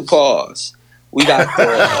dudes too. Pause. We got the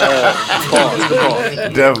pause.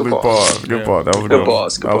 definitely pause. Good pause. That was a good Good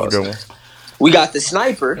pause. Good That was a pause. good one. We got the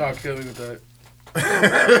sniper. Y'all kill me with that.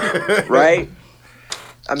 right?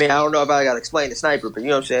 I mean, I don't know if I gotta explain the sniper, but you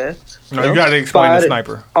know what I'm saying? No, you gotta explain the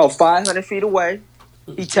sniper. 500 feet away.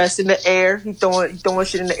 He testing the air. He throwing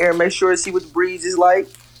shit in the air. Make sure to see what the breeze is like.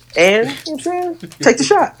 And, you know what I'm saying? Take the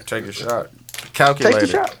shot. Take the shot. Calculated. Take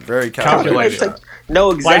the shot. Very calculated.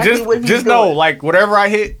 Know exactly what he's just doing. know, like, whatever I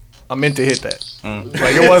hit, I meant to hit that.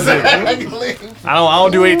 Like, it wasn't. I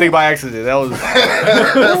don't do anything by accident. That was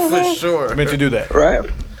for sure. I meant to do that. Right.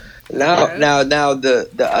 Now,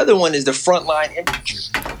 the other one is the frontline infantry.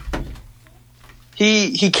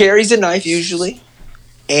 He carries a knife usually,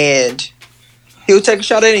 and he'll take a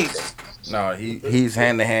shot at anything. No, he's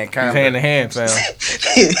hand-to-hand combat. He's hand-to-hand, fam.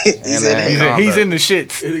 He's in the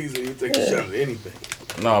shits. He take a shot at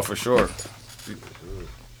anything. No, for sure.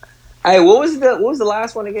 Hey, what was the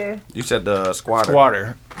last one again? You said the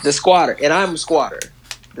squatter. The squatter, and I'm a squatter.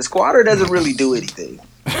 The squatter doesn't really do anything.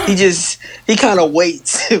 He kind of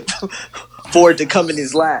waits for it to come in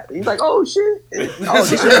his lap. He's like, oh shit. Oh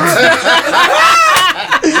shit.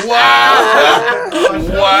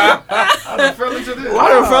 Wow. I done fell into this.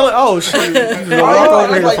 Oh shit. You gonna walk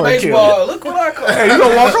over here for the kill. Look what I call it. Hey, you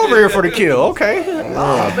gonna walk over here for the kill? Okay.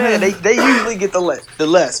 Oh man, they usually get the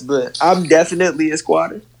less, but I'm definitely a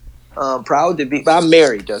squatter. Proud to be, but I'm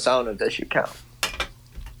married though, so I don't know if that should count.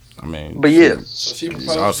 I mean, but yeah.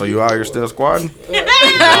 So you out here still squatting?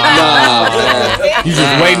 Nah, you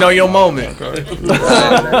just waiting on your moment.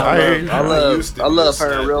 I love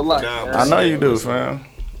her in real life. I know you do, fam.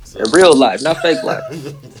 In real life, not fake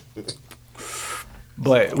life.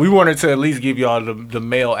 But we wanted to at least give y'all the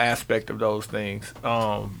male aspect of those things.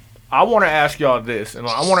 I want to ask y'all this, and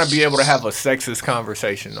I want to be able to have a sexist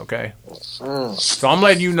conversation, okay? So I'm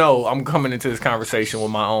letting you know I'm coming into this conversation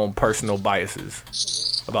with my own personal biases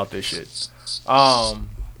about this shit.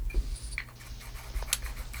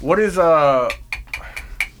 What is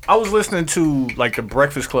I was listening to like the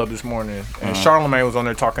Breakfast Club this morning, and Charlamagne was on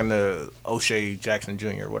there talking to O'Shea Jackson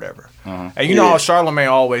Jr. or whatever. And you know how Charlamagne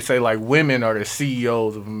always say like women are the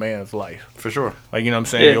CEOs of a man's life. For sure. Like, you know what I'm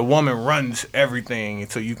saying? A woman runs everything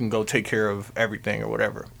so you can go take care of everything or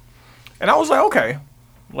whatever. And I was like, okay,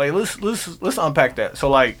 like let's unpack that. So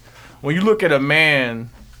like when you look at a man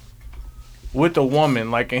with a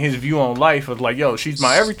woman, like in his view on life of like, yo, she's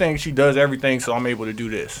my everything, she does everything, so I'm able to do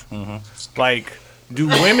this. Like, do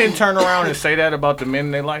women turn around and say that about the men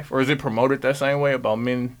in their life? Or is it promoted that same way about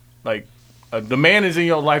men? Like, the man is in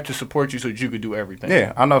your life to support you so that you could do everything.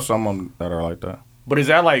 Yeah, I know someone that are like that. But is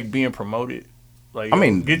that like being promoted? Like, I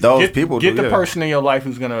mean, get people get do, the person in your life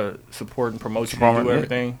who's going to support and promote you to do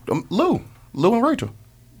everything. Lou and Rachel.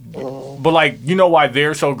 But, like, you know why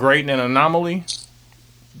they're so great in an anomaly?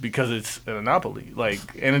 Because it's an anomaly, like,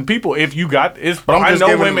 and people, if you got, it's. But I'm just I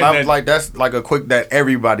know women that, like that's like a quick that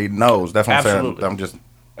everybody knows. That's what I'm saying. I'm just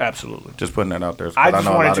just putting that out there. I just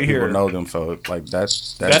know wanted a lot to of hear people know them, so like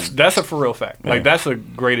that's a for real fact. Like that's a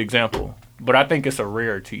great example, but I think it's a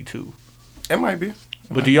rarity too. It might be.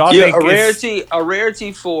 But do y'all think a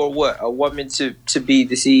rarity for what, a woman to be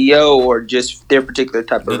the CEO or just their particular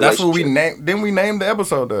type of relationship? That's what we named. Didn't we name the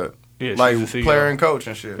episode that? Yeah, like player and coach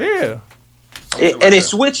and shit. Yeah. And it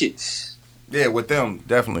switches. Yeah, with them,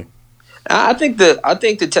 definitely. I think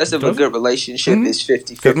the test of a good relationship is 50-50.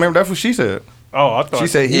 Because remember, that's what she said. Oh, I thought she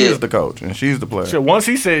said he is the coach and she's the player. So once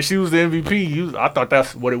he said she was the MVP, I thought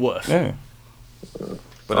that's what it was. Yeah.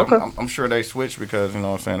 But I'm sure they switched because, you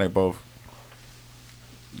know what I'm saying,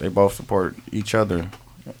 they both support each other.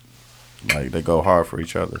 Like, they go hard for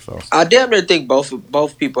each other. So I damn near think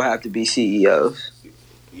both people have to be CEOs.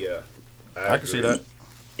 Yeah. I can see that.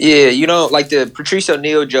 Yeah, you know, like the Patrice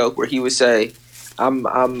O'Neal joke where he would say, I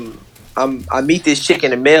meet this chick in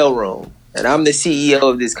the mailroom and I'm the CEO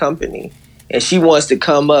of this company and she wants to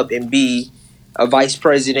come up and be a vice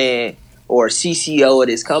president or CCO of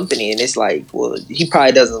this company, and it's like, well, he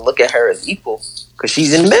probably doesn't look at her as equal because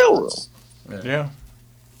she's in the mailroom. Yeah.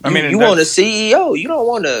 I mean, you want a CEO. You don't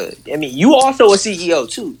want to. I mean, you also a CEO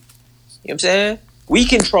too. You know what I'm saying? We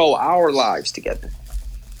control our lives together.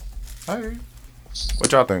 I hear you.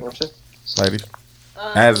 What y'all think, ladies?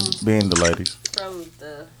 As being the ladies. From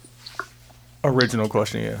the original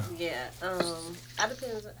question, yeah. Yeah. I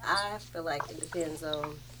feel like it depends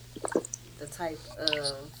on the type of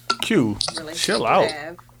relationship chill out. you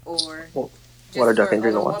have, or Water duck and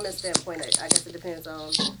from drink a water. woman's standpoint, I guess it depends on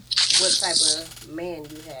what type of man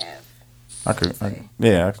you have.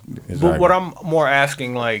 Yeah. Exactly. But what I'm more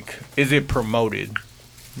asking, like, is it promoted?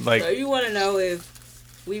 Like, so you want to know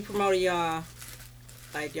if we promote y'all,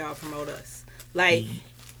 like y'all promote us, like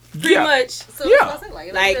pretty much. So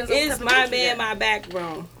like is my man my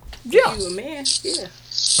backbone? Yeah, you a man? Yeah,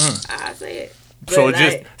 I say it. So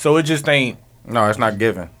but it just ain't No, it's not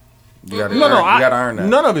given. You gotta you gotta earn that.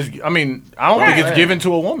 None of it's. I mean, I don't think it's given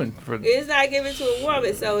to a woman. It's not given to a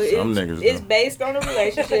woman, so it's based on a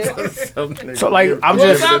relationship. So like,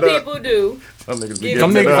 some people do. Some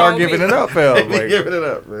niggas are giving it up, fam. Like, giving it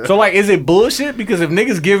up, man. So like, is it bullshit? Because if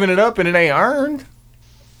niggas giving it up and it ain't earned,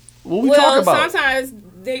 what we talking about? Sometimes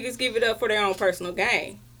niggas give it up for their own personal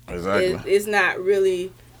gain. Exactly. It's not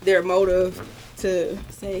really their motive to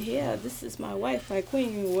say, yeah, this is my wife, my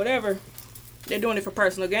queen, or whatever. They're doing it for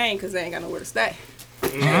personal gain because they ain't got nowhere to stay.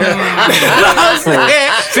 See, and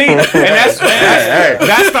that's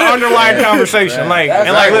the underlying conversation. Like,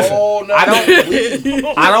 listen,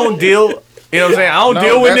 I don't deal. You know what I'm saying? I don't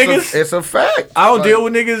deal with niggas. It's a fact. I don't deal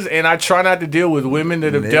with niggas, and I try not to deal with women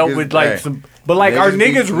that have dealt with like some. But like, are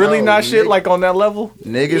niggas really not shit like on that level?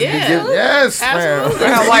 Niggas be giving, yes, man.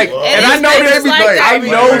 Like, and I know this. I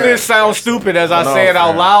know this sounds stupid as I say it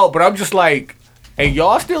out loud, but I'm just like. And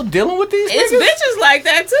y'all still dealing with these It's niggas? bitches like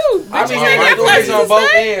that too. I mean, it's on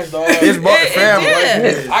both ends, dog. It's both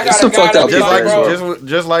family. I got a guy that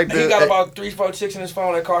just like he got about 3-4 chicks in his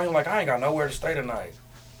phone that call him like, I ain't got nowhere to stay tonight.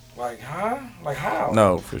 Like, huh? Like how?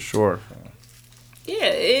 No, for sure. Yeah,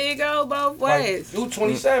 it go both ways. Like, you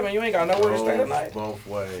 27, you ain't got nowhere to stay tonight. Both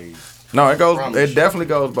ways. No, it goes. It definitely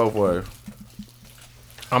goes both ways.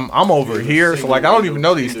 I'm over here, so like I don't even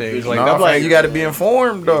know these things. Like I'm like, you got to be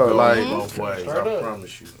informed though. Like both ways. I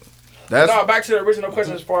promise you. No, back to the original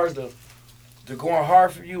question as far as the going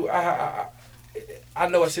hard for you. I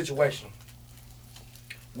know a situation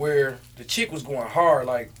where the chick was going hard,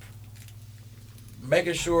 like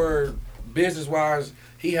making sure business wise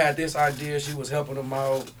he had this idea. She was helping him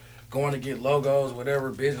out, going to get logos,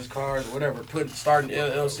 whatever, business cards, whatever, starting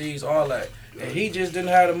LLCs, all that, and he just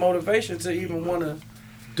didn't have the motivation to even want to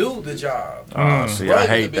do the job. See, I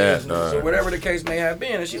hate that. So whatever the case may have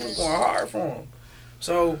been, and she was going hard for him.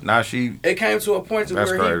 So now it came to a point to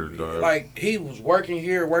where he was working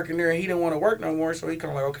here, working there, and he didn't want to work no more. So he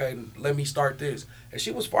kind of like, okay, let me start this. And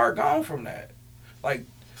she was far gone from that. Like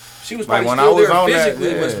she was probably still there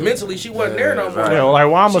physically, but mentally she wasn't there no more. Yeah,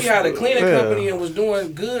 like she had a cleaning company and was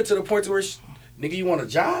doing good to the point to where, nigga, you want a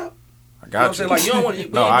job? I got you know what I'm saying? Like, you don't want to be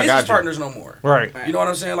business partners no more. Right. You know what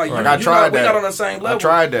I'm saying? Like, I tried that. We're not on the same level. I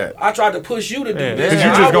tried that. I tried to push you to do this. Because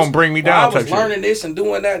you just going to bring me down. I was learning this and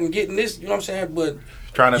doing that and getting this, you know what I'm saying? But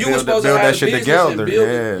trying to you build that shit together.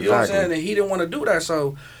 Yeah, you know what I'm saying? And he didn't want to do that.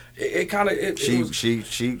 So it kind of... She was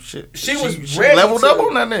leveled up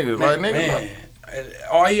on that nigga. Like, nigga.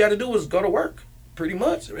 All he had to do was go to work, pretty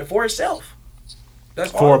much, for himself.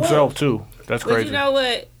 That's all for himself, too. That's crazy. But you know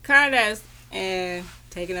what? Kind of that's... And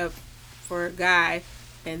taking up... for a guy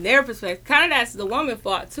and their perspective, kind of that's the woman's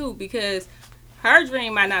fault too, because her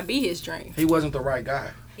dream might not be his dream. He wasn't the right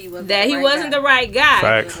guy. He wasn't the right guy.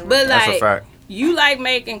 Facts. But that's a fact. You like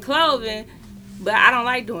making clothing, but I don't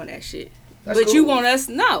like doing that shit. That's but cool. you want us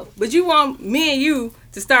but you want me and you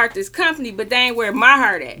to start this company, but they ain't where my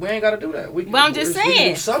heart at. We ain't got to do that. But I'm just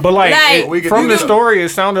saying. But like from the story, it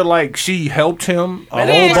sounded like she helped him a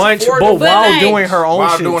whole bunch, but while doing her own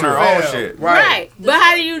shit. Right. But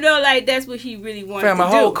how do you know like that's what he really wanted to do? Fam, a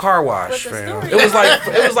whole car wash, fam. It was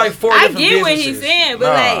like 4 different businesses. I get what he's saying,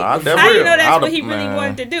 but how do you know that's what he really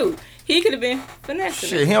wanted to do? He could have been finessing.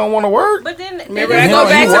 Shit, he don't want to work. But then maybe I go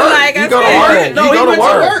back to like I said. No, he went to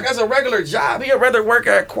work as a regular job. He'd rather work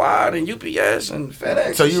at Quad and UPS and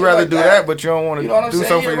FedEx. So you rather do that, but you don't want to do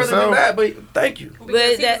something for yourself. That, but thank you.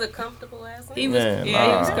 Because he was a comfortable ass nigga. He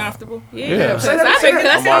was comfortable. Yeah.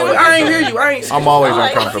 I ain't hear you. I'm always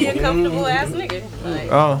uncomfortable. He a comfortable ass nigga.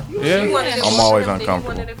 I'm always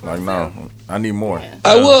uncomfortable. Like no. I need more.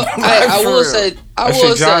 I will say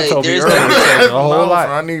there's a whole lot.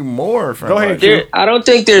 I need more. Go ahead. I don't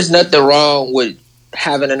think there's nothing wrong with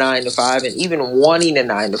having a 9 to 5 and even wanting a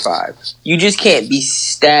 9 to 5. You just can't be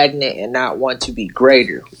stagnant and not want to be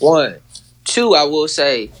greater. 1, 2. I will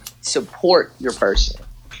say support your person.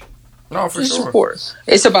 No, for sure. Support.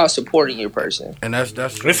 It's about supporting your person, and that's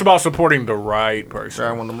it's about supporting the right person.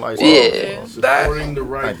 Supporting the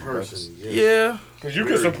right person. Yeah. Because you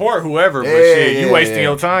can support whoever, but you wasting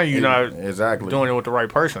your time. You're not doing it with the right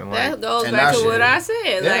person. Like, that goes back to what I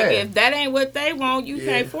said. Like, if that ain't what they want, you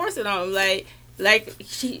can't force it on them. Like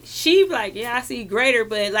she like, yeah, I see greater,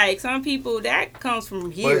 but like some people that comes from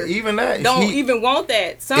here. But even that don't even want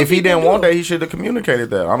that. If he didn't want that, he should have communicated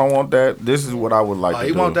that. I don't want that. This is what I would like to do.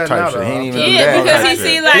 He want that now, shit. He ain't even do that. Because he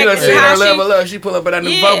see like he done seen her level up. She pull up at that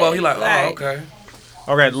new Volvo. He like, okay.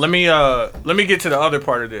 Okay, let me get to the other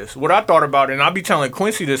part of this. What I thought about it, and I be telling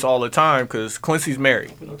Quincy this all the time because Quincy's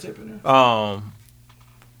married.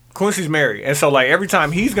 Quincy's married, and so like every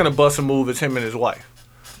time he's gonna bust a move, it's him and his wife.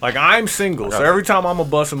 Like, I'm single, so every time I'm a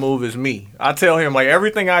bust a move, it's me. I tell him, like,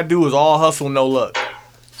 everything I do is all hustle, no luck.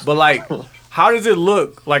 But, like, how does it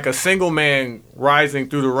look like a single man rising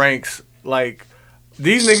through the ranks? Like,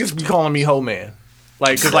 these niggas be calling me hoe man.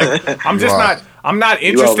 Like, cause, like, I'm just I'm not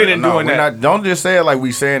interested in doing that. Don't just say it like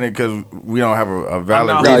we saying it because we don't have a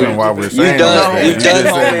valid reason why we're saying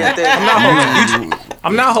it.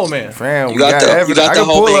 I'm not hoe man. Fam, we got evidence. I can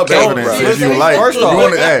pull up evidence if you like. First off, you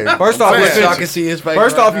snitching.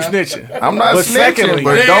 First off, you snitching. I'm not snitching,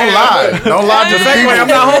 but don't lie. Don't lie to the people. I'm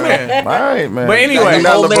not hoe man. All right, man. But anyway, you're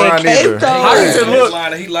not LeBron either. How does it look?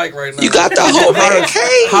 He like right now. You got the hoe man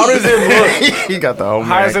cave. How does it look? He got the hoe man.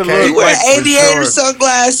 How does it look? You wear aviator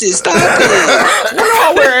sunglasses. Stop it. What do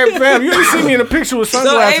I wear, fam? You ain't see me in a picture with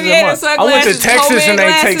sunglasses. I went to Texas and they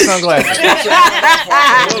take sunglasses.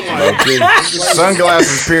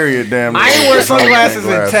 Sunglasses, period. Damn. I ain't wear sunglasses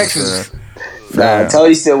in Texas. Nah,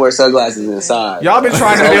 Tony still wears sunglasses inside. Y'all been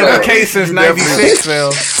trying to build a case since '96,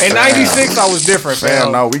 fam. In '96, I was different,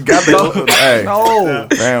 fam. No, we got the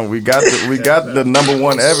fam. We got the number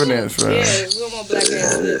one evidence, fam. Yeah, we don't want black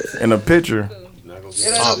ass. In a picture.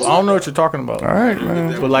 I don't know what you're talking about. All right,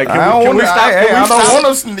 man. But like, can we stop? I don't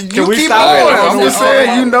want to. You keep going. I'm just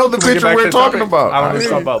saying, you know the picture we're talking about. I don't know what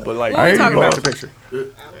you're talking about, but like, I talking about the picture.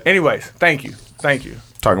 Anyways, thank you.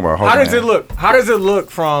 Talking about how does it look? How does it look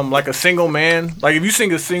from like a single man? Like if you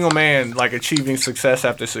sing a single man like achieving success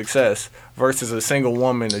after success versus a single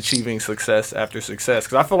woman achieving success after success.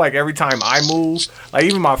 Because I feel like every time I move, like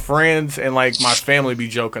even my friends and like my family be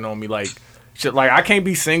joking on me like, shit, like I can't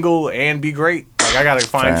be single and be great. Like I gotta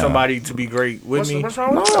find somebody to be great with me. What's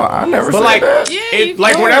wrong with No, I never said like, that.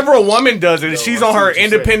 like whenever a woman does it, she's on her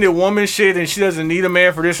independent woman shit, and she doesn't need a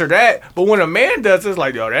man for this or that. But when a man does it, it's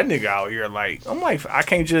like, yo, that nigga out here, like, I'm like, I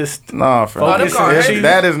can't just. No,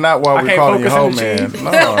 that is not why we call you hoe man.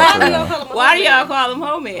 No, why do y'all call him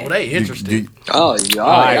hoe man? Well, they interested. Oh, y'all,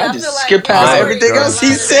 I just skip past everything else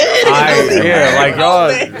he said. Yeah, like y'all,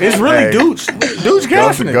 it's really dudes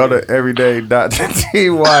gassing it. Go to everyday.ty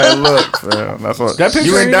and look, fam. That's what that picture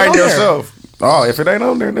you indict yourself. Oh, if it ain't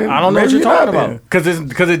on there, then I don't know what you're talking about.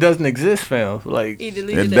 Because it doesn't exist, fam. Like it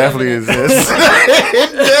definitely exists.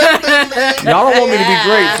 Y'all don't want me to be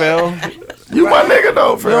great, fam. You my nigga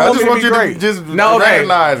though, fam. I just want you to just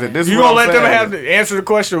recognize it. You gonna let them have to answer the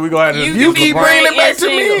question? Or we gonna have to. You keep bringing it back to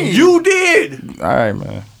me. You did. All right,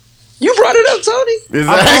 man. You brought it up, Tony.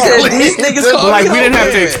 Exactly. These niggas like we didn't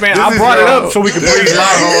have to expand. I brought it up so we could breathe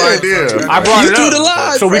by it. I brought it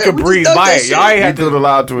up so we could breathe by it. Y'all ain't had to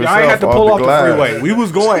loud to y'all ain't had to pull off the freeway. We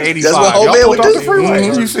was going 85. Y'all pulled off the freeway.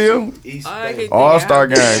 You see him? All-Star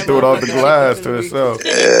game. Threw it off the glass to itself.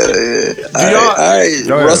 All right.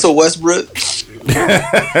 Russell Westbrook. Go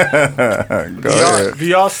ahead. Do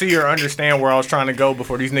y'all see or understand where I was trying to go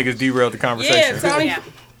before these niggas derailed the conversation? Yeah, Tony.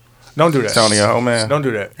 Don't do that. Tony, a hoe man. Don't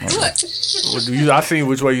do that. What? I seen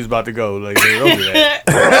which way you was about to go. Like, don't do that.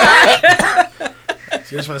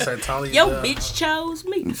 She just want to say Tony. Yo, bitch chose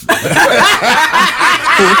me. Hey,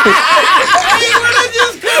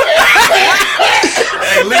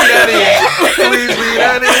 leave that in. Please leave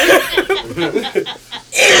that in.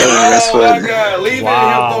 That's funny. Oh my God! Leave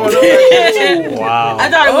wow. it. Wow! I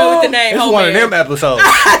thought it went with the name. It's one of them episodes.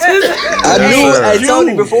 I knew. I told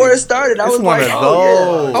you before it started. I was like,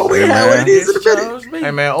 oh we had what it is in the minute.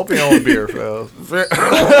 Hey man, open your own beer, Phil. What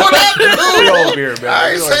I do? Beer, man.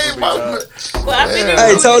 I ain't saying my.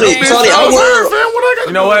 Hey Tony, I will.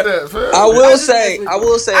 You know what? I will say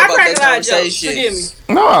about that conversation. Forgive me.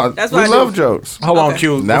 No, That's we what I love do. jokes. Hold on,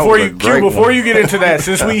 Q. Before you get into that,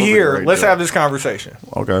 since we here, let's have this conversation.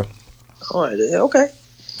 Okay. All right. Okay.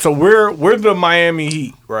 So we're the Miami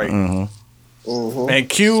Heat, right? Mm-hmm. And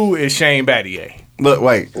Q is Shane Battier. Look,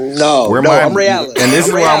 wait. No, I'm Ray Allen. And this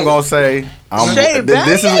is what I'm gonna say.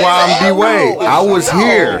 This is why I'm D-Wade. I was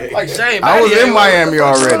here. I was in Miami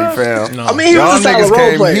already, fam. I mean, he was a solid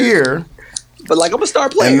role player. Here. But like I'm a star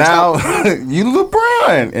player. And now you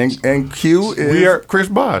LeBron and Q is Chris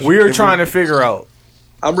Bosh. We are trying to figure out.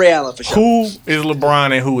 I'm Ray Allen for sure. Who is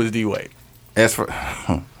LeBron and who is D-Wade? As for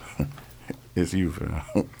it's you, fam.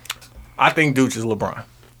 I think Dooch is LeBron.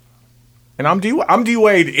 And I'm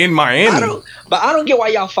D-Wade in Miami. I don't get why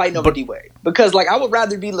y'all fighting over D-Wade. Because like I would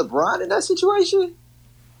rather be LeBron in that situation.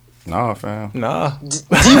 Nah, fam. Nah. D-Wade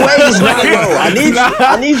is not low.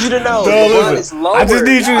 I need you to know. LeBron is lower. I just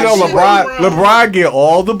need you to know LeBron get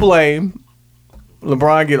all the blame.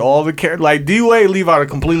 LeBron get all the care. Like D-Wade leave out a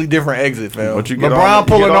completely different exit, fam. LeBron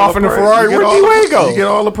pulling off in the Ferrari. Where D-Wade go? You get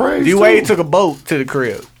all the praise. D-Wade took a boat to the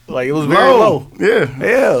crib. Like it was very low.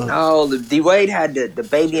 Yeah. No, D Wade had the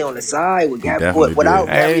baby on the side with definitely without.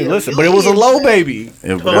 Hey, listen, but it was a low baby.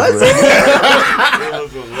 It Was It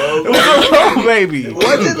was a low baby.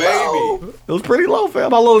 Was it low? It was pretty low,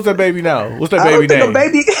 fam. How low is that baby now? What's that I baby don't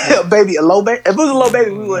name? think a low baby. If it was a low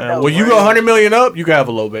baby, we wouldn't know. When you go 100 million up, you can have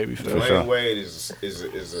a low baby. Fam. Dwayne Wade is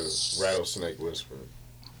a rattlesnake whisperer.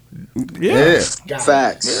 Yeah.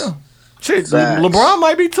 Facts. Yeah. Shit, Facts. LeBron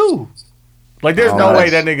might be too. Like, there's no Oh, way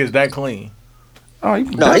that nigga's that clean. Oh, he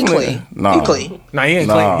No, he clean. No. He clean. Nah, he ain't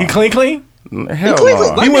Nah. clean. He clean? Hell clean,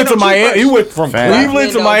 no. clean. He went to Miami. He went from Fam.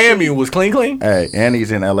 Cleveland to Miami and was clean? Hey, and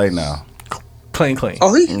he's in LA now. Clean.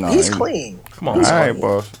 Oh, No, he's he- clean. Come on. All right,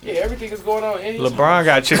 boss. Yeah, everything is going on in his LeBron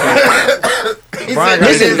got chicken.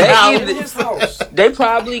 Listen, they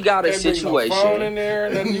probably got a They bring no phone in situation. there,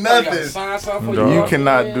 and then you Nothing. gotta sign something for You you.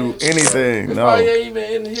 cannot do anything. It's No. probably ain't even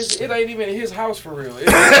in his. It ain't even in his house for real.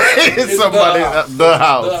 It's somebody the house. the The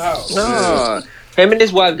house. house. No. Him and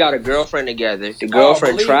his wife got a girlfriend together. The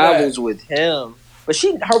girlfriend believe travels with him. But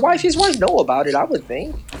his wife know about it, I would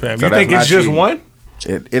think. Fam, So you think that's it's not just cheating. one?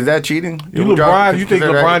 Is that cheating? You Would y'all LeBron, you think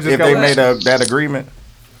consider that LeBron just if got they let- made that agreement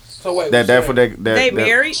So wait, that for that They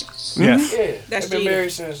married. Yes. Yeah, That's they've been cheating.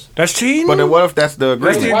 married since. That's cheating? But then what if that's the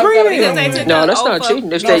That's agreement? the Wife gotta agreement. get Because they took No, the that's not oath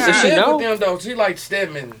cheating. If of- they She if she live know. with them though. She like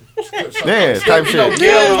Stedman. Yeah, type shit.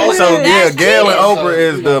 Gail, So yeah, That's Gail and cheating. Oprah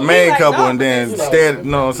is the main like, couple, no, and then you know. Stead,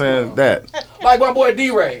 you know what I'm saying? That. Like my boy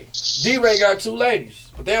D-Ray. D-Ray got two ladies,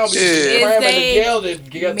 but they don't be Is cramming they the Gail that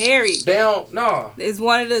get married? They don't. No. It's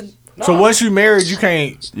one of the. So once you married, you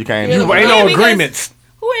can't. You can't. Yeah, You ain't Yeah, no because- agreements.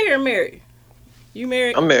 Who in here married? You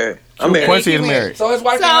married? I'm married. I'm married. Quincy is You married. So his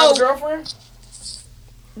wife So- didn't have a girlfriend.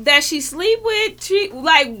 That she sleep with? She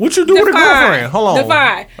like What you do with a define. girlfriend? Hold on.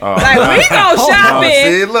 Define. Oh. Like we go shopping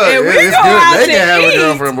See, look, and we it's go good. out They to can have eat. a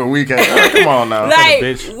girlfriend, but we can't. Come on now. Like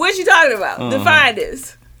bitch. what you talking about? Define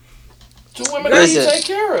this. Two women that you Listen. take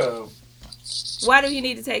care of. Why do you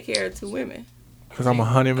need to take care of two women? Because I'm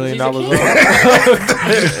 $100 million He's a off. kid.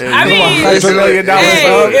 I mean, $100 million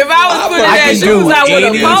hey, if I was putting I that can shoes, do I would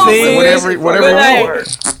have posed anything, with. whatever But you like,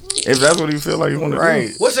 want. If that's what you feel like you want to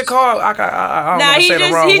do. What's it called? I don't Nah, want to he say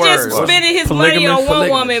the wrong just word. spending his Polygamous? money on one Polygamous.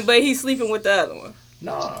 woman, but he's sleeping with the other one.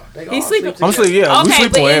 Nah, they He's all sleeping. sleep I'm together. sleeping, yeah. We Okay,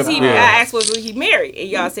 sleep but with is he? him. I Yeah. asked was he married, and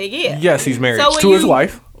y'all said yeah. Yes, he's married So when to his you-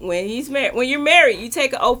 wife. When he's married, when you're married, you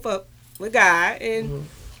take an oath up with God and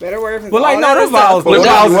better words. But like, no, all the that stuff. vows, the What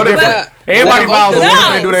vows are if different. that- Everybody vows are What if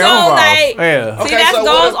different. they do No, their so own vows? like, Yeah. see, Okay, that so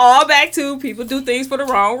goes what- all back to people do things for the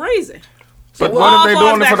wrong reason. But It what all if they falls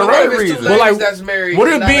doing it back for the on right If it's two reason? Well, like, ladies that's married, What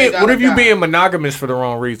and if now they being got what a if you guy. being monogamous for the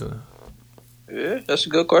wrong reason? Yeah, that's a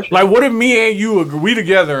good question. Like, what if me and you agree, we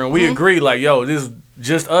together and we Mm-hmm. agree, like, yo, this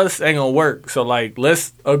just us ain't gonna work. So like,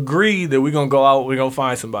 let's agree that we gonna go out, we gonna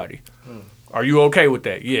find somebody. Are you okay with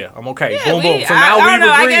that? Yeah, I'm okay. Yeah, boom, boom. So I now don't we've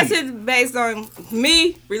know. I agreed. guess it's based on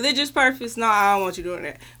me, religious purpose. No, I don't want you doing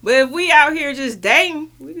that. But if we out here just dating,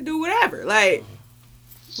 we can do whatever. Like,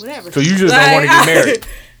 whatever. So you just don't want to get married.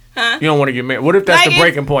 Huh? You don't want to get married. What if that's Like the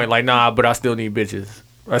breaking point? Like, nah, but I still need bitches.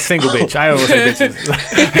 A single bitch. I don't want to say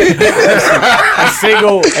bitches.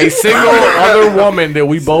 a single other woman that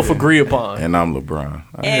we both agree upon. And I'm LeBron.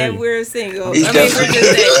 And we're single. He's I mean, we're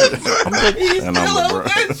just dating. And I'm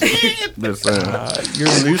LeBron. Just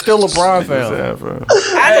saying. You still LeBron Just fan. saying, bro.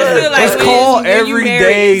 I just feel like It's when called when you married,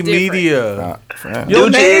 everyday it's different. media. Nah, fam. Your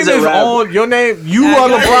Dude name is a is rapper. on. Your name. You Nah, are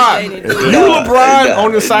y'all LeBron. ain't You dating. LeBron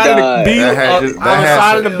on the side of Nah. the That hat on just- the that hat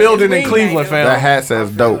side of the said- building in Cleveland, fam. That hat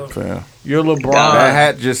says dope, fam. You're LeBron. That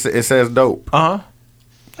hat just it says dope. Uh huh.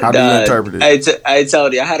 How do you interpret it? I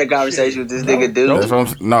told you, I had a conversation with this nigga, dude. That's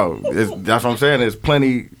what that's what I'm saying. There's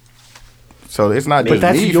plenty. So it's not But just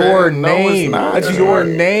that's me, your fam. No, it's name. not. That's your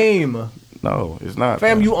name. No, it's not.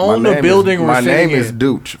 Fam, you My own the name building is, we're my sitting name is in.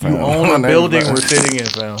 Dooch. Fam. You own My the name building is- we're sitting in,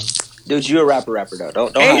 fam. Dude, you're a rapper though.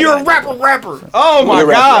 Don't. And hide you're a that. rapper. Oh my You're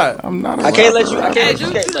a rapper. God. I'm not. I can't let you. I Hey, can't let you.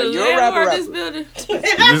 dude, Can't, you like, the you're a rapper. landlord of Rapper. this building?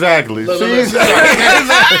 Exactly.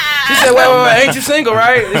 She said, wait, ain't you single,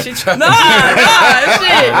 right? And she tried. Nah,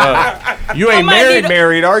 shit. You ain't I might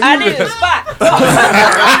married, are you? I need a spot.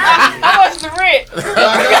 How much the rent?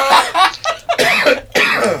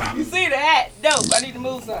 You see the hat? Dope. I need to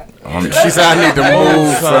move something. She said I need to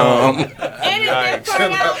move some. And it's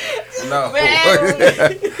turn out. No. Man,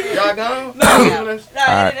 Y'all gone? no, Alright.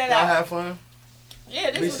 that Y'all out. have fun.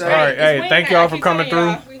 Yeah, this is All right, great. hey, It's thank winter. y'all I for keep coming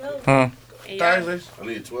telling through. y'all. Huh? And y'all- Thursdays. I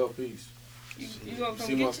need a 12 piece. You gonna come See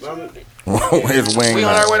get my your stomach? His wing. We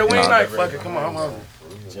on our way to wing Nah, night. Fuck it, come on, I'm hungry.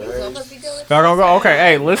 Y'all gonna go? Okay,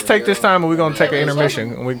 hey, let's take this time and we're gonna take an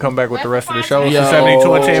intermission and we can come back with the rest of the show. It's the Yo.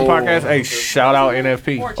 72 and 10 podcast. Hey, shout out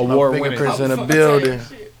NFP. Award winning. Fingerprints in the building.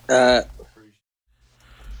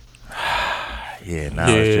 Yeah, no,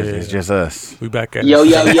 it's just us. We back at Yo.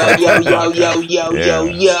 We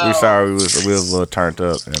sorry we was a little turned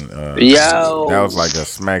up, and that was like a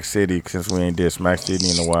Smack City since we ain't did Smack City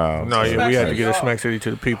in a while. No, yeah, we had to get a Smack City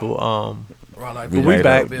to the people. We made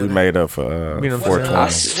up for 420.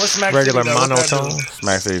 What's Smack Regular City, monotone.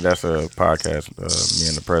 Smack City, that's a podcast me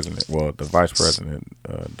and the president, the vice president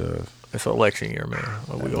does. It's election year, man.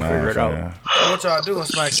 We gonna figure it out. So what y'all do in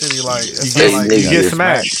Smack City? Like you get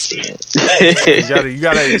smacked. you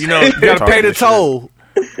gotta pay the toll.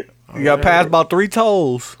 You gotta pass about 3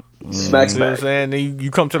 tolls. Smack. You know what I'm saying? Then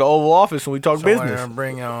you come to the Oval Office and we talk business.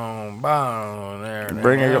 Bring your own bond there.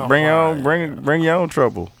 Bring your own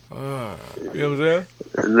trouble. You know what I'm saying?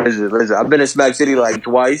 Listen. I've been in Smack City like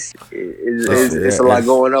twice. It's a lot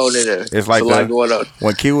going on in there. It's like a lot going on.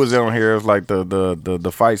 When Q was on here, it was like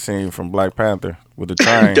the fight scene from Black Panther with the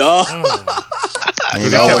train. He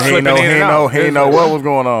know what was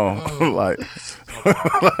going on. like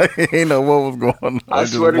he know what was going on. I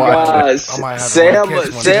swear to God,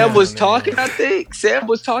 Sam was talking. I think Sam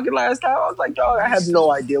was talking last time. I was like, dog, I have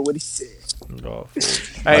no idea what he said.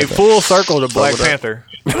 Hey, full circle to Black Panther.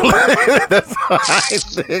 That's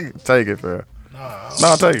take it, fam.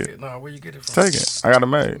 No, take it. No, where you get it from? Take it. I got it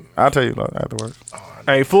made. I'll tell you afterwards.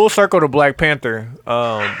 Hey, full circle to Black Panther.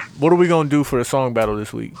 What are we gonna do for the song battle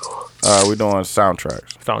this week? We're doing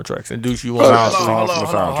soundtracks. And Deuce, you want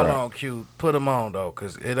hold on, Q. Put them on though,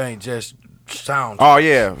 cause it ain't just soundtracks. Oh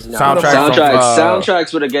yeah,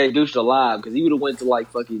 soundtracks would have gave Deuce the live, because he would have went to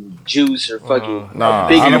like fucking Juice or fucking. Nah, I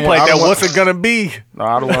didn't play that. What's it gonna be? No,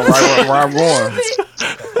 I don't want where I'm going.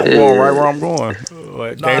 I'm going right where I'm going.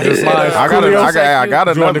 Dangerous Minds. I got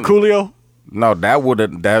another. You want the Coolio? No,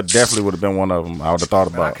 that definitely would have been one of them. I would have thought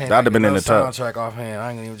about. That'd have been in the top. Soundtrack offhand. I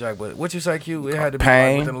ain't gonna even jack. But what you say, Q? It had to be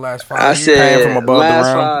Pain. like within the last 5 I years. said Pain from Above last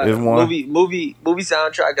the Rim 5 is one. movie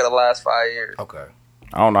soundtrack of the last 5 years. Okay.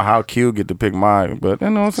 I don't know how Q get to pick mine, but you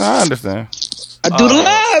know what I'm saying. I understand. I do the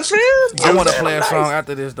live, fam. I want to play a song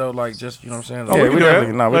after this though, like just you know what I'm saying. Oh, Like, we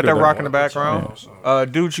definitely let that do rock in the background.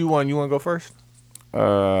 Dude, you want to go first?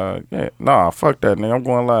 Yeah, nah, fuck that nigga. I'm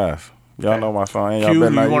going last. Y'all know my song. Y'all Q,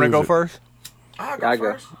 better not you want to use go it. first? I go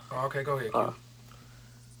first. Oh, okay, go ahead, Q.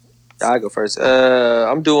 I go first.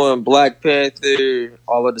 I'm doing Black Panther,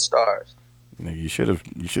 All of the Stars. Nigga, you should have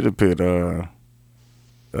picked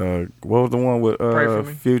what was the one with Pray For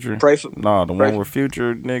Me? Future? Pray one with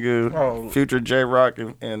Future, nigga. Future, J-Rock,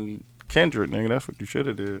 and Kendrick, nigga. That's what you should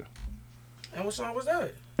have did. And what song was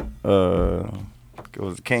that? It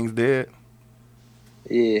was King's Dead.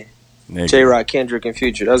 Yeah. Nigga. J-Rock, Kendrick, and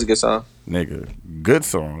Future. That was a good song. Nigga, good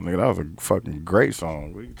song. Nigga, that was a fucking great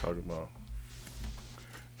song. What are you talking about?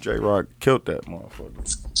 J-Rock killed that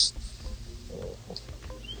motherfucker.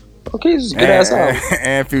 Okay, this is a good ass song.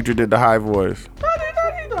 And Future did the high voice.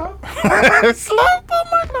 I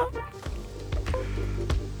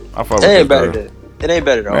fuck with It ain't this, better. It ain't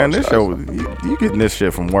better though. Man, this show, you getting this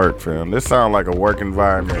shit from work, fam. This sound like a work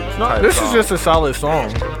environment. This is just a solid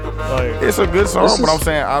song. Like, it's a good song, but I'm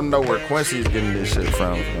saying I know where Quincy's getting this shit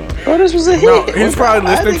from. Oh, this was a hit. No, he's probably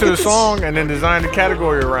listening to the song and then designed a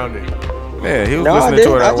category around it. Yeah, he was listening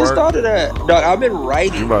to it at I just work. thought of that. Dog, I've been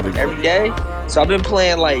writing every day, so I've been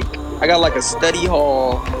playing I got like a study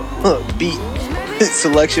hall beat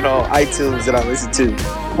selection on iTunes that I listen to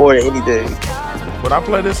more than anything. Would I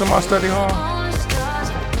play this in my study hall?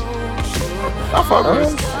 I fuck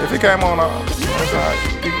with it. If it came on, that's all right.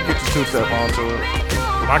 You can get your 2-step onto it.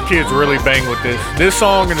 My kids really bang with this. This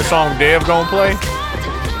song and the song Dev gonna play.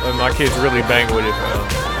 My kids really bang with it,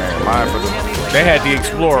 man. They had the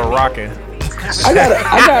Explorer rocking. I got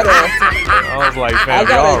I was like, fam,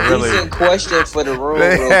 y'all really. Decent question for the room.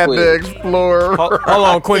 They real had quick. the Explorer. Hold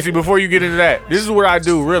on, Quincy. Before you get into that, this is what I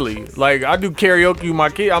do really. Like I do karaoke with my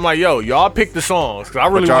kid. I'm like, yo, y'all pick the songs because I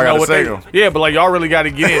really want to know what they. Yeah, but like y'all really got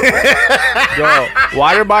to get in. Yo,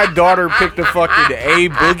 why did my daughter pick the fucking A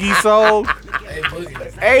Boogie song?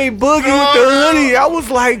 A Boogie with the hoodie. I was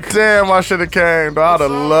like, damn, I should have came. I'd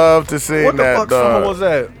have loved to see what the that. Fuck dog. song was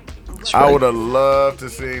that? I would have loved to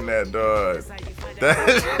see that, dog.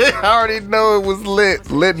 I already know it was lit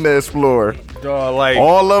in the Explorer. Like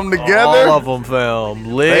all of them together. All of them,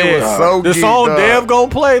 fam. Lit. They was so the geeked song up. Dev gonna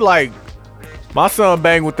play, like my son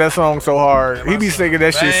bang with that song so hard. He be singing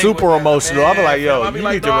that shit super emotional. I be like, yo, you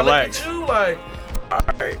need to relax. Like, all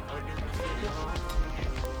right.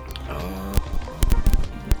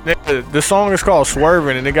 The song is called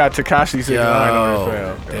Swerving, and it got Tekashi 69 on it,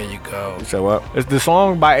 fam. There you go. You said what? It's the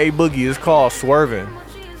song by A Boogie. It's called Swerving.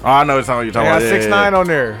 Oh, I know the song you're talking about. Got 6ix9ine on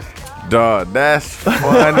there. Dog, that's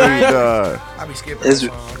funny, dog. I be skipping that song.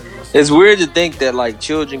 It's weird to think that like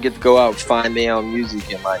children get to go out and find their own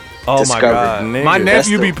music and like discover. My God, my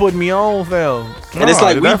nephew be putting me on, fam. And it's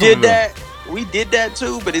like we did that. We did that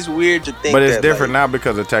too, but it's weird to think. But it's that, different now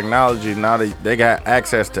because of technology. Now they got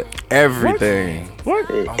access to everything. What?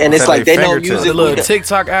 And it's like they know music. The little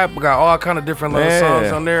TikTok app got all kind of different little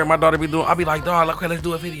songs on there. My daughter be doing. I be like, dog, okay, let's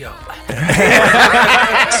do a video.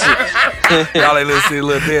 Y'all ain't listen to a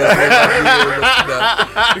little dance.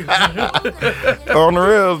 On the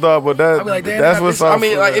reels, dog. But I be like, that's what's up. I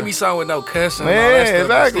mean, like it be song with no cussing. Yeah, and all that stuff,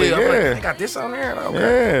 exactly. Still, Yeah, like, I got this on there.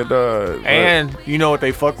 Okay. Yeah, dog. And you know what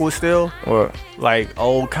they fuck with still? What? Like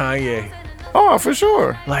old Kanye. Oh, for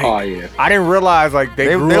sure. Like, I didn't realize like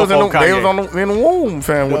they grew up on Kanye. They was in the womb,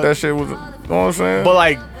 fam. What that shit was. You know what I'm saying? But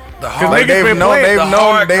like, like they've known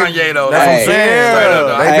Kanye though. That's what I'm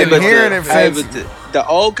saying. They've been hearing it since. The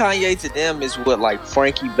old Kanye to them is what like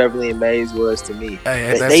Frankie Beverly and Maze was to me.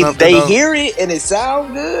 Hey, they hear it and it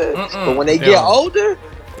sounds good, but when they get older,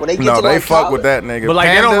 when they get to they like fuck college, with that nigga. But like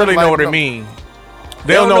they don't really know what it means.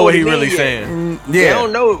 They don't know what he really saying. Yeah, they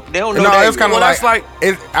don't know. They don't know. No, that it's kind of like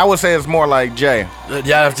I would say it's more like Jay.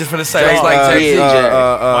 Yeah, I was just gonna say it's like Jay.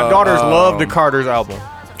 My daughters love the Carter's album.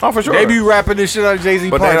 Oh, for sure. They be rapping this shit on Jay-Z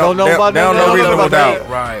But part. they don't know about that. They don't know Reasonable Doubt.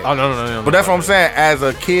 Right. Oh no. But that's what I'm saying. As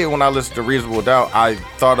a kid, when I listened to Reasonable Doubt, I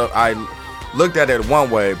looked at it one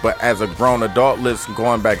way, but as a grown adult,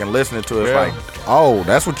 going back and listening to it, it's like, oh,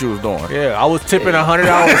 that's what you was doing. Yeah, I was tipping $100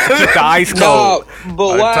 to keep the ice cold. No,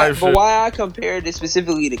 but why I compared it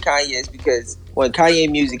specifically to Kanye is because when Kanye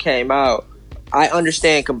music came out, I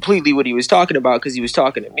understand completely what he was talking about because he was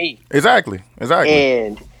talking to me. Exactly.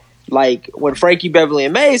 And like when Frankie Beverly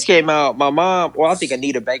and Maze came out, my mom, I think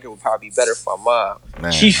Anita Baker would probably be better for my mom.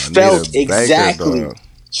 Man, she felt Baker,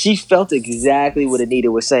 she felt exactly what Anita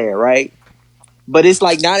was saying, right? But it's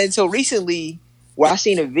like not until recently where I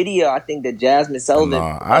seen a video, I think that Jasmine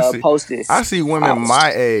Sullivan posted. I see women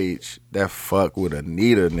my age that fuck with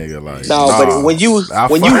Anita, nigga. Like, but when you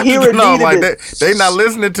hear Anita, like they not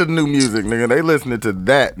listening to new music, nigga. They listening to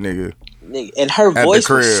that, nigga. And her voice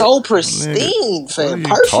was so pristine, fam.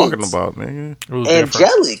 Perfect. Talking about, nigga.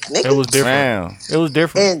 Angelic, nigga. It was different. It was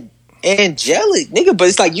different. And angelic, nigga. But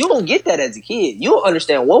it's like you don't get that as a kid. You don't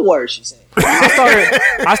understand one word she's saying.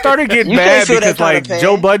 I started getting mad because like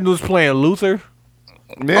Joe Budden was playing Luther.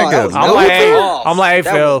 Yeah, I'm like, hey,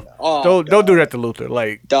 Phil, don't do that to Luther.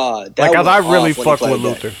 Like, dog, like, cause I really fuck with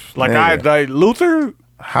Luther. Like, I Luther.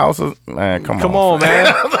 House of man, come on, man.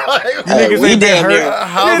 You niggas ain't damn near.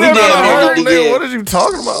 What are you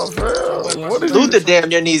talking about, fam? What is Luther damn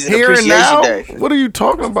near needs an Here and appreciation now? day. What are you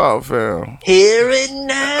talking about, fam? Here and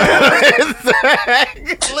now.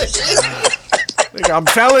 Nigga, I'm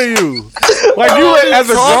telling you. Like, you as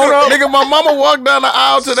a grown up. Nigga, my mama walked down the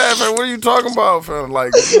aisle to that, fam. What are you talking about, fam?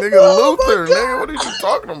 Like, nigga, Luther, nigga, what are you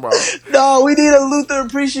talking about? No, we need a Luther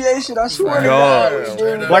appreciation. I swear to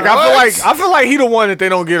God. Like, I feel like he the one that they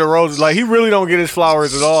don't get a rose. Like, he really don't get his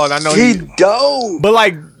flowers at all. And I know he don't. But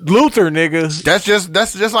like Luther, nigga. That's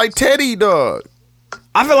just like Teddy, dog.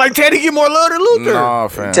 I feel like Teddy get more love than Luther. Nah,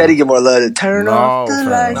 fam. Teddy get more love than turn off the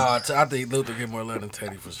lights. Nah, I think Luther get more love than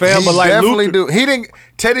Teddy for sure. Fam, but like definitely Luther, do.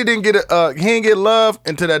 Teddy didn't get he didn't get love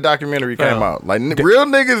until that documentary came out. Like real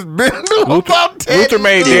niggas been about Teddy. Luther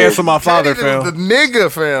made Dance with My Father, fam. The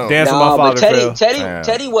nigga, fam. Dance with My Father, fam.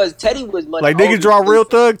 Teddy was much like niggas draw real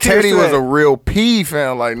thug. Teddy was a real P,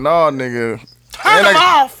 fam. Like nah, nigga. And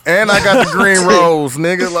I got the green rose,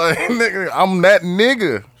 nigga. Like nigga, I'm that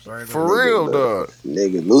nigga. For real, dog.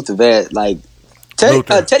 Nigga, Luther Van, like Teddy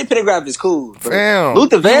Pendergraft is cool. Fam.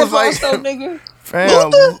 Luther Van like, though, nigga.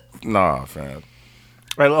 Fam. Nah, fam.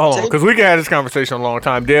 Right, hold on, because we can have this conversation a long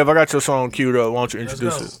time. Dev, I got your song queued up. Why don't you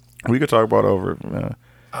introduce it? We could talk about it over, man.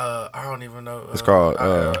 I don't even know. It's called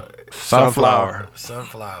Sunflower.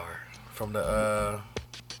 Sunflower from the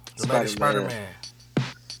latest Spider-Man.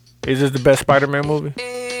 Is this the best Spider-Man movie?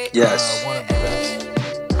 Yes. One of the best.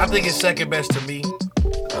 I think it's second best to me.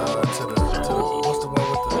 What's the one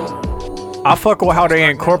with the? I fuck with how they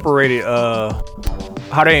incorporated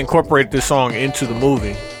this song into the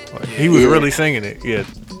movie. Like, he was really singing it. Yeah.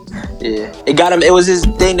 Yeah. It got him. It was his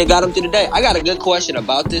thing that got him through the day. I got a good question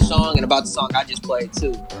about this song and about the song I just played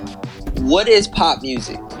too. What is pop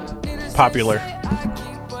music? Popular.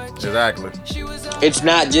 Exactly. It's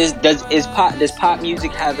not just does pop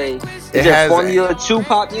music have is there a formula to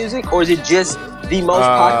pop music, or is it just the most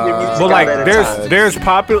popular music? But like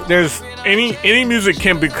there's any music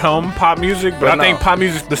can become pop music, but I think pop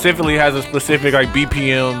music specifically has a specific like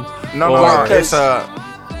BPM. No,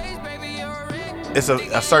 it's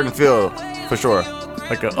a certain feel for sure.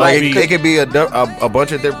 Like it could be a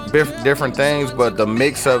bunch of different things, but the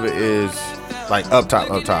mix of it is Like up top.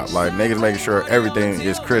 Like niggas making sure everything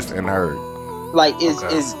is crisp and heard. Like is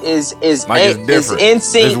Like it's different.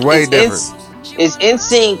 NSYNC, It's way different. Is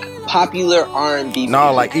NSYNC popular R&B?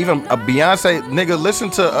 No, like even a Beyonce, nigga, listen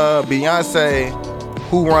to Beyonce,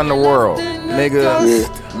 Who Run the World,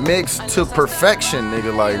 nigga, mixed to perfection,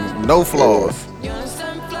 nigga, like no flaws.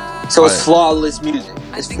 So it's flawless music.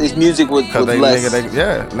 It's music with less.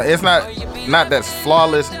 Nigga, it's not that's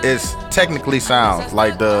flawless. It's technically sound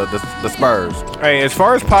like the Spurs. Hey, as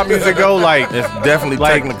far as pop music go, like it's definitely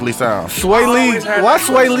like, technically sound. Sway Lee, why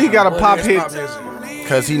Sway Lee got a pop hit?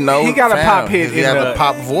 Cause he knows he got a pop hit. He has a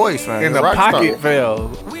pop voice, man. In the pocket, fell.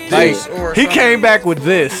 Like he came back with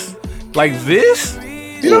this, like this.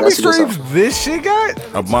 You know how many streams this shit got?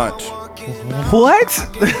 A bunch. What?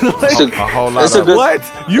 Like, a whole lot of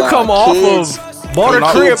what? You come off of bought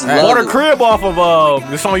a crib off of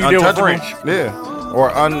the song you did with French. Yeah.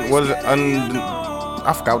 Or what is it?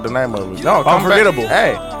 I forgot what the name of it. No, Unforgettable.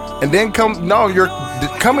 Hey. And then you're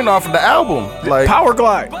coming off of the album. Like Power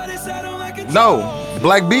Glide. No.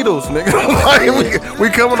 Black Beatles, nigga. Like, we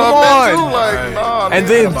coming off that too. Like, nah, and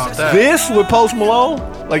then this with Post Malone.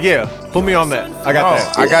 Like, yeah, put me on that. I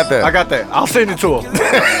got that. I got that. I'll send it to him.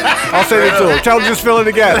 Tell him just fill in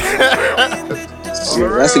the gaps.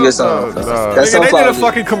 That's a good song. They did a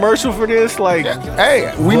fucking commercial for this. Like,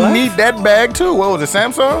 hey, we need that bag too. What was it,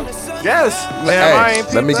 Samsung? Yes. Man,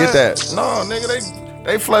 let me get that. No, nigga,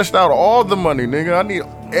 they fleshed out all the money, nigga. I need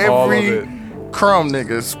every crumb,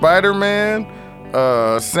 nigga. Spider-Man,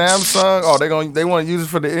 Samsung. Oh, they want to use it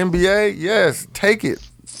for the NBA? Yes, take it.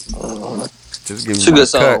 Just give me it's a good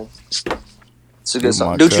song. It's a good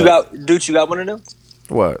song. Dude, you got one of them?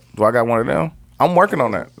 What? Do I got one of them? I'm working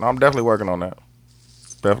on that. I'm definitely working on that.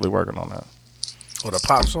 What, a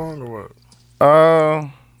pop song or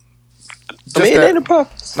what? It ain't a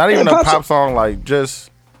pop. Not even a pop song. Like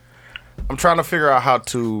just, I'm trying to figure out how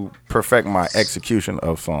to perfect my execution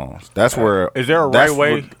of songs. That's where. Is there a right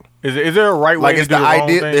way? Is there a right way? Like it's the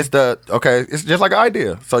idea. It's It's just like an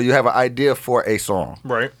idea. So you have an idea for a song.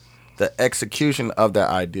 Right. The execution of that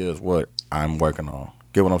idea is what I'm working on.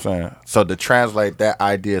 Get what I'm saying? So to translate that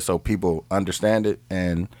idea so people understand it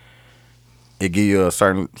and it give you a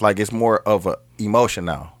certain, like it's more of a emotion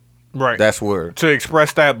now. Right. That's where. To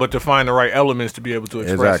express that, but to find the right elements to be able to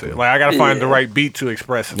express it. Like I got to find the right beat to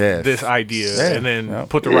express this idea and then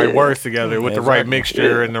put the right words together with the right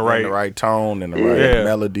mixture and the right tone and the right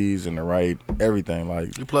melodies and the right everything.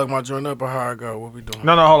 Like you plug my joint up or how I go? What we doing?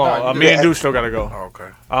 No, hold on. Me and Dude still got to go. Oh,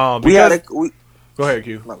 okay. Go ahead,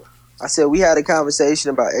 Q. I said we had a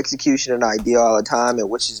conversation about execution and idea all the time and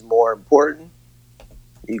which is more important.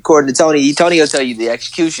 According to Tony will tell you the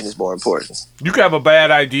execution is more important. You can have a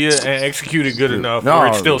bad idea and execute it good enough where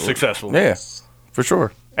it's still successful. Yeah, for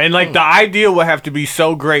sure. And like the idea would have to be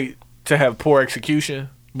so great to have poor execution,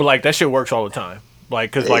 but like that shit works all the time.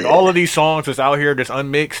 Like because like all of these songs that's out here that's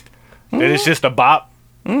unmixed and it's just a bop.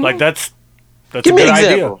 Like that's a good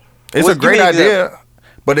idea. It's a great idea,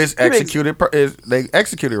 but it's executed. They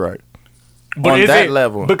executed right. But on that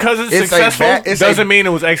level, because it's successful, doesn't mean it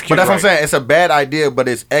was executed. But that's what I'm saying. It's a bad idea, but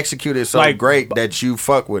it's executed so great that you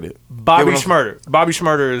fuck with it. Bobby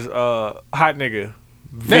Shmurda's Hot Nigga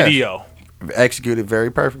video executed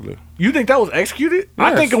very perfectly. You think that was executed?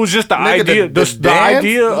 Yes. I think it was just the idea. The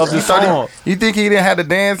idea of the song. You think he didn't have the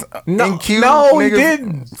dance in cue? No, he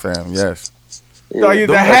didn't. Fam, yes. No,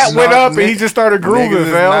 the hat went up and he just started grooving,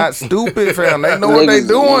 fam. Not stupid, fam. They know what they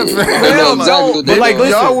doing, fam. But like,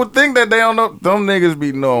 y'all would think that they don't know. Them niggas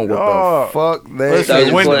be knowing what the fuck they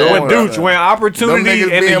doing. When opportunity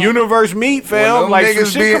and the universe meet, fam, like some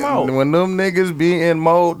shit come out. When them niggas be in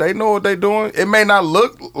mode, they know what they doing. It may not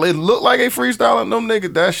look like a freestyle. Them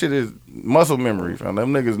niggas, that shit is muscle memory, fam.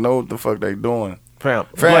 Them niggas know what the fuck they doing. Fam,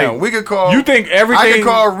 like, we could call. You think everything? I could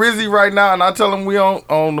call Rizzy right now, and I tell him we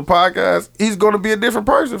on the podcast. He's gonna be a different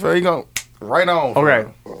person. Fam. He gonna right on. Okay,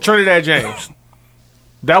 Trinidad James.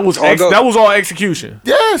 That was all execution.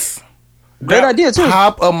 Yes, great idea too.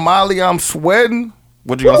 Pop a Molly, I'm sweating.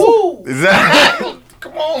 What you gonna say? Is that?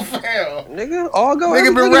 Come on, fam. Nigga, all go.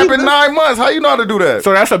 Nigga been rapping 9 months. How you know how to do that?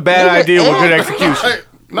 So that's a bad idea with good execution.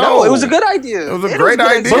 No, it was a good idea. It was a great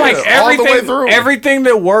idea. But like everything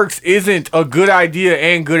that works isn't a good idea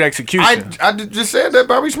and good execution. I just said that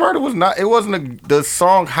Bobby Shmurda was not. It wasn't the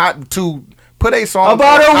song hot to put a song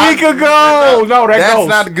about a week ago. No, that's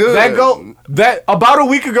not good. That about a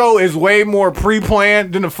week ago is way more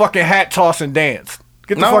pre-planned than the fucking hat toss and dance.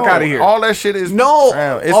 Get the fuck out of here. All that shit is a lot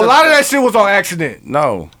of that shit was on accident.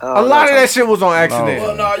 No, a lot of that shit was on accident.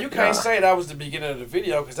 Well, no, you can't say that was the beginning of the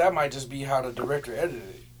video because that might just be how the director edited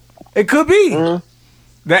it. It could be.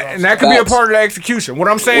 That could be a part of the execution. What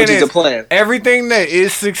I'm saying is everything that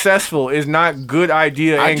is successful is not good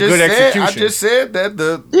idea and good execution. I just said that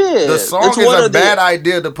the song is a bad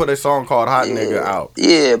idea to put a song called Hot Nigga out.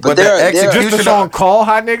 Yeah, but the execution just a song called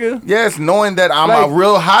Hot Nigga? Yes, knowing that I'm a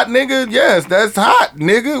real hot nigga, yes, that's hot,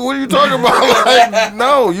 nigga. What are you talking about? Like,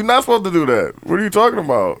 no, you're not supposed to do that. What are you talking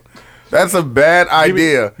about? That's a bad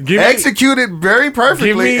idea. Executed very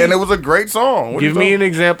perfectly, and it was a great song. Give me an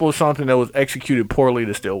example of something that was executed poorly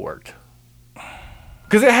that still worked.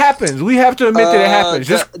 Because it happens. We have to admit that it happens.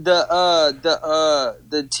 The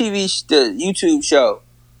YouTube show.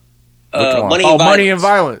 Money and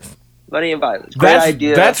Violence. Money and Violence. Great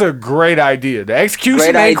idea. That's a great idea. The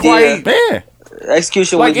execution ain't quite. Man.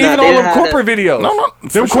 Execution was even all them corporate videos.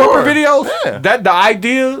 Them corporate videos. Yeah. That the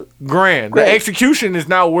idea, grand. The execution is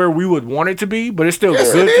not where we would want it to be, but it's still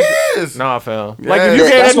good. It is. Nah, fam. Like if you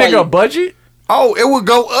gave that nigga a budget. Oh, it would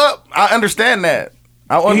go up. I understand that.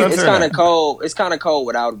 It's kind of cold. It's kind of cold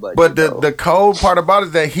without a budget. But the cold part about it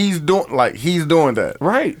is that he's doing that.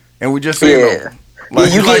 Right. And we just seen him. Like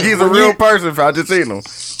he's a real person. I just seen him.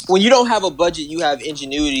 When you don't have a budget, you have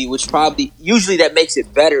ingenuity, which usually that makes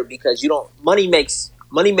it better because money makes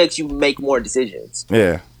you make more decisions.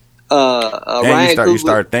 Yeah. And you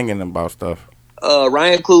start thinking about stuff.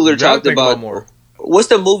 Ryan Coogler talked about what's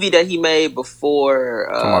the movie that he made before?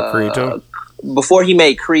 Talking about Creed 2? Before he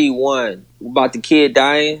made Creed 1 about the kid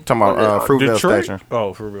dying. Talking about Fruitvale Station.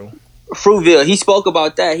 Oh, Fruitvale. Fruitvale. He spoke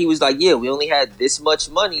about that. He was like, "Yeah, we only had this much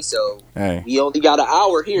money, so we only got an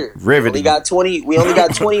hour here. Riveting. We only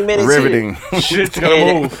got 20 minutes. Riveting. Shit's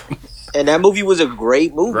gonna move." And that movie was a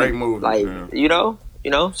great movie. Great movie. Like you know.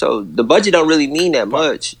 So the budget don't really mean that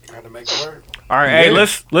much. Had to make it work. All right, hey,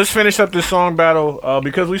 let's finish up this song battle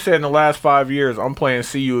because we said in the last 5 years I'm playing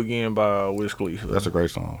 "See You Again" by Wiz Khalifa. That's a great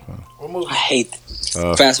song. I hate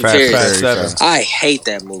Fast and Furious 7. I hate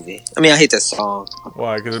that movie. I mean, I hate that song.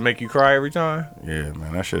 Why? Because it make you cry every time? Yeah,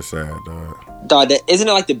 man, that shit's sad, dog. Dog, isn't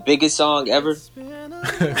it like the biggest song ever?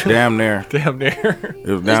 Damn near. Damn near. It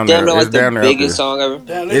was down there. Like it's down the there. Biggest song ever.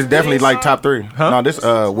 It's definitely like top 3. Huh? No, this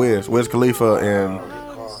Wiz Khalifa and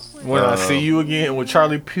When I See You Again with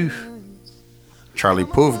Charlie Puth. Charlie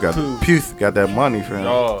Puth got that money for him,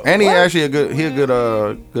 and he actually a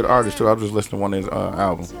good artist too. I was just listening to one of his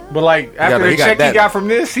albums. But like after the check he got from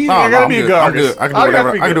this, he gotta be a good artist. I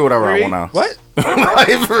can do whatever I want now. What?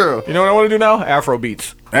 Like, for real. You know what I want to do now? Afro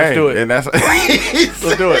beats. Let's do it. And that's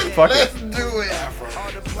let's do it. Fuck it. Let's do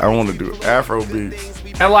it. I want to do Afro beats.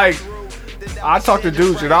 And like, I talk to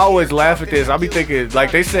dudes and I always laugh at this. I be thinking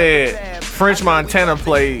like they said French Montana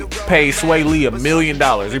paid Sway Lee $1 million.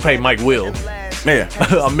 He paid Mike Will. Yeah.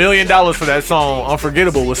 $1 million for that song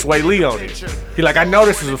Unforgettable with Sway Lee on it. He like, I know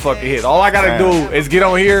this is a fucking hit. All I gotta do is get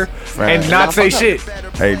on here and not say shit.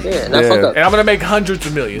 Hey, and I'm gonna make hundreds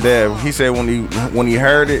of millions. Yeah, he said when he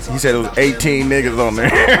heard it, he said it was 18 niggas on there.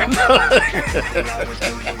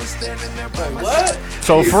 What?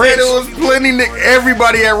 So he French, said it was plenty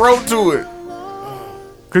everybody had wrote to it.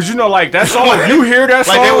 Cause you know, like that song, you hear that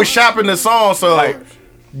song, like they was shopping the song, so like,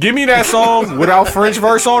 give me that song without French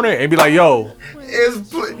verse on it, and be like, yo.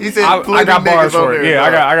 He said I got bars for it. Yeah,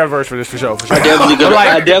 I got a verse for this for sure. I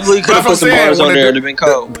definitely could have put some bars on there. It'd have been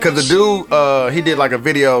cold. Because the dude, he did like a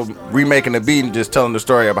video remaking the beat and just telling the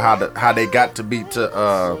story about how they got to beat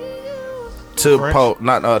to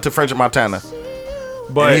French Montana.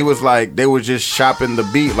 But and he was like, they was just shopping the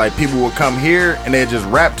beat. Like people would come here and they'd just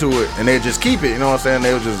rap to it and they'd just keep it. You know what I'm saying?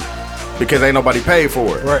 They was just because ain't nobody paid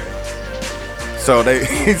for it. Right. So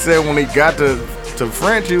he said when he got to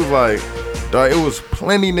French, he was like, dog, it was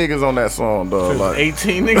plenty niggas on that song, dog. Like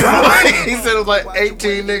 18 niggas. He said it was like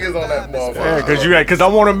 18 niggas on that motherfucker. Yeah, because I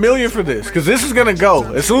want $1 million for this. Because this is gonna go.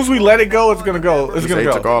 As soon as we let it go, it's gonna go. It's gonna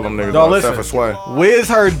go. Took all them niggas. No, listen. For Sway. Wiz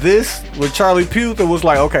heard this with Charlie Puth and was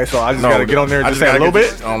like, okay, so I just gotta get on there and just say a little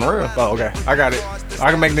bit on the real. Oh, okay, I got it.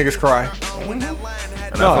 I can make niggas cry.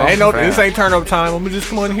 No, this ain't turn up time. I'm gonna just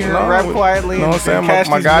come on here and rap quietly. You know what I'm saying?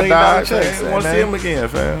 My guy died. I want to see him again,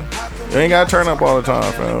 fam. You ain't gotta turn up all the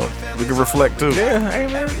time, fam. We can reflect too. Yeah, hey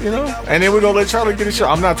man, you know. And then we're gonna let Charlie get his shot.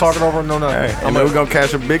 I'm not talking over him, no nothing. Hey, and then we're gonna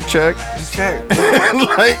cash a big check.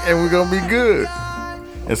 And we're gonna be good.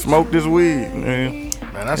 And smoke this weed, man.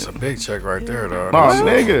 Man, that's a big check right there, though. No,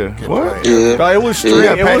 nigga. What? Yeah. No, it was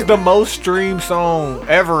it was the most streamed song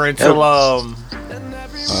ever until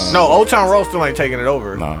no, Old Town Road still ain't taking it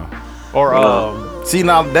over. Nah. Or see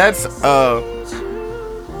now that's damn.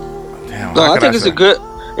 No, I think it's a good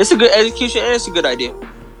execution and it's a good idea.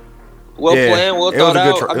 Well planned, well thought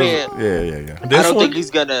out. I mean, yeah. I don't think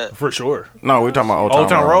he's gonna for sure. No, we're talking about Old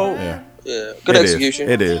Town Road. Yeah. Yeah, good execution.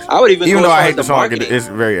 It is. I would even though as I far hate as the the song, marketing. it's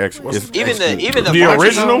very Even the The marketing-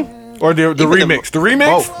 original or the remix? The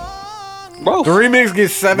remix. Both. The remix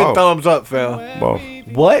gets 7 Both. thumbs up, fam. Both.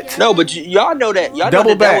 What? No, but y'all know that. Y'all Double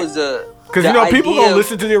know that back. that was a. Because you know people gonna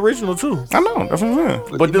listen to the original too. I know. That's what I'm saying.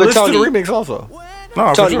 But they But listen to Tony- the remix also.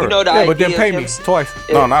 No, Tony, for sure. you know the Yeah, but then idea pay of me them- twice.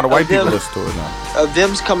 No, not the white of them- people listen to it now. Of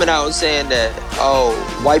them's coming out and saying that, oh,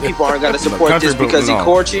 white people aren't gonna support country this because people, he no.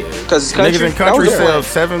 court you, because it's country. Niggas in That country was the sell point.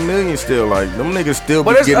 7 million still. Like them niggas still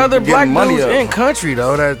But be there's getting, other black getting money dudes up. in country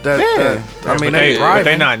though. That I mean, they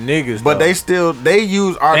driving. not niggas. But though. they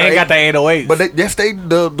use our. They ain't got the 808s. But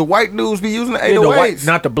the white dudes be using the Yeah, the 808s. white,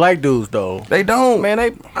 not the black dudes though. They don't. Man,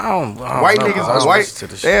 I don't White know, 'cause I niggas, don't white. listen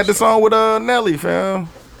to the They had the shit. song with Nelly, fam.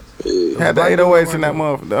 Had the 808s in that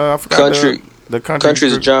motherfucker. I forgot Country. The country.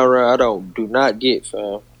 Country's a genre I do not get,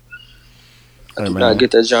 fam. I do not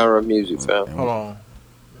get that genre of music, fam. Hold on.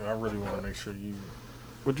 I really want to make sure you.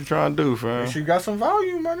 What you trying to do, fam? Make sure you got some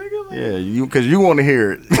volume, my nigga. Like, Yeah, cause you want to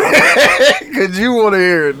hear it. Cause you want to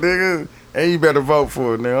hear it, nigga. And you better vote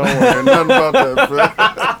for it, nigga. I don't want to hear nothing about that,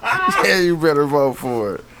 fam. Yeah, you better vote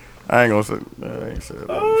for it. I ain't gonna say. I ain't say that.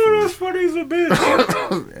 Oh, that's funny as a bitch.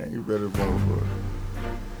 Yeah, you better vote for it.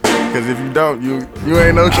 Cause if you don't, you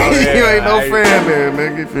ain't no you ain't no fan there,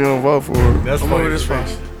 nigga. If you don't vote for it. That's funny. This from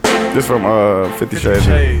This from 50 Shades.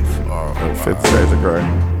 50 Shades of Grey.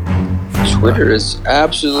 Twitter is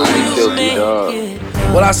absolutely filthy, dog.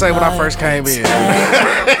 What I say when I first came in?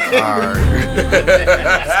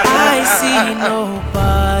 I see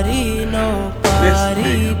nobody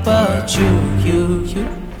but you.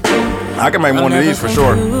 I can make one of these for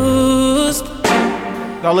sure. Now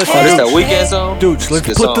listen, Oh, this that weekend song? Dudes, let's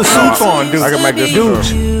Good put the song. suits on, dude. I can make this for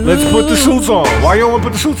sure. Let's put the suits on. Why you don't want to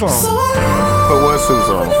put the suits on? Put what suits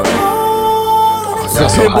on, fam? The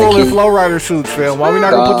Pitbull and Flowrider suits, fam. Why we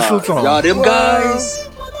not gonna put the suits on? Y'all them guys.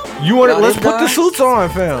 You want it? Y'all Let's them put the guys? suits on,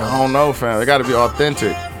 fam. I don't know, fam. It got to be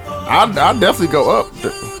authentic. I definitely go up.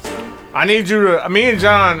 I need you to. Me and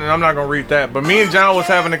John, and I'm not gonna read that, but me and John was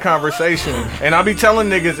having a conversation, and I be telling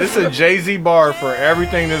niggas it's a Jay-Z bar for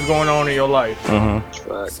everything that's going on in your life.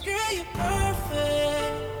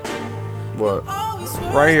 What?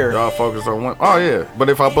 Right here. Y'all focus on one. Oh yeah, but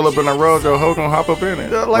if I pull up in the road, your hoe gonna hop up in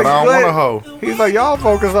it. Yeah, But I don't want a hoe. He's like, y'all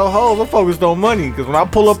focus on hoes. I'm focused on money. Because when I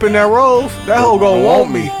pull up in that rose, that hoe gonna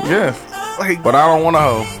want me. Yes. Like, But I don't want a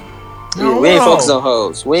hoe. Yeah, we ain't focused on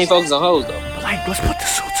hoes. We ain't focused on hoes though. like, let's put the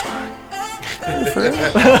suits on.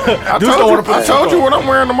 I told you what I'm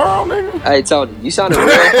wearing tomorrow, nigga. Hey Tony, you sounded real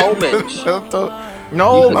homage.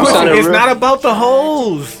 No, You listen, sounded it's real- not about the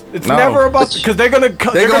hoes. It's No. never about because they're gonna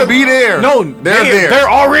They're gonna be there. No, They're there. They're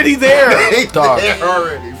already there. Dog.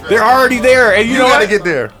 They're already there, and you know gotta what? get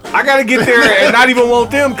there. I gotta get there and not even want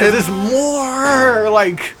them because it's more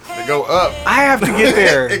like They go up. I have to get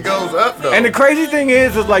there. It goes up though. And the crazy thing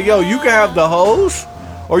is like, yo, you can have the hoes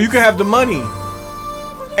or you can have the money.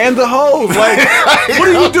 And the hoes, like, what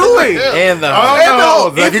are you doing? And the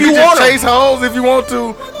hoes. Like, If you you can want just 'em. chase hoes if you want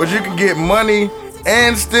to, but you can get money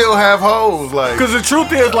and still have hoes. Like, Because the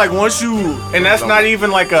truth is, like, once you, and that's not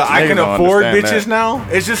even like a I Niggas can don't afford understand bitches that. now.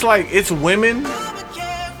 It's just like it's women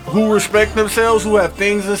who respect themselves, who have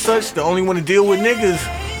things and such. They only want to deal with niggas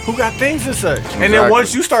who got things and such. And then Exactly.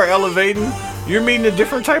 once you start elevating, you're meeting a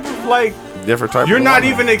different type of like. different type. You're of not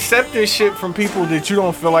woman. even accepting shit from people that you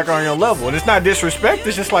don't feel like are on your level. And it's not disrespect.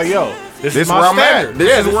 It's just like, yo, this This is is my where I'm standard. at.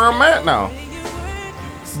 This is where I'm at now.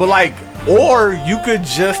 But like, or you could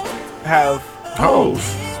just have hoes.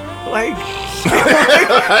 Like,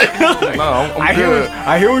 No, I'm good.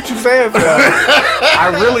 I hear what you're saying, fam.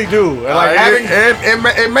 I really do. And like having,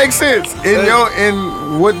 it makes sense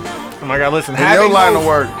in what oh my god, listen, in your having line hoes, of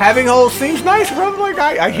work. having hoes seems nice, bro. Like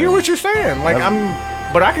I hear what you're saying. Like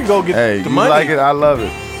but I could go get Hey, the you money. like it? I love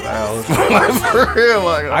it. For real,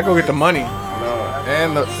 like I go get the money.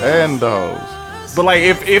 and the hoes. But like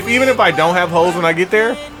if even if I don't have hoes when I get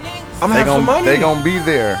there, I'm gonna have some money. They gonna be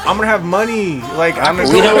there. I'm gonna have money. Like I'm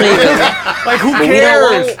We don't need like who But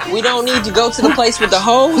cares? we don't need to go to the place with the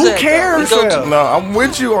hoes. Who at, though. cares, We go to- fam? No, I'm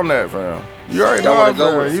with you on that, fam. You already Y'all know wanna how, go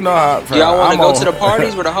fam. with- You know how, fam. Y'all want to I'm go on- to the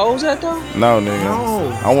parties where the hoes at though? No, nigga.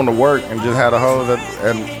 No. I want to work and just have the hoes at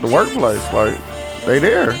the workplace. Like, they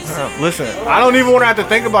there. Listen, I don't even want to have to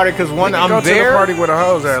think about it because one, go I'm to the there. party with the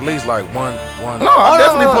hoes at least like one. No, I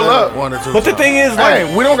definitely pull up. One or two. But the thing is, like,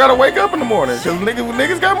 Hey, we don't gotta wake up in the morning because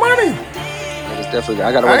niggas got money. It's definitely.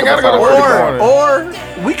 I gotta I wake ain't up gotta at go to 5:30. work.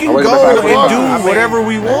 or we can I wake go up at and 5 o'clock. do I mean, whatever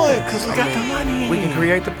we want because we got the money. we can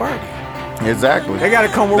create the party. Exactly. They gotta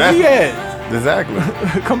come where we at. Exactly.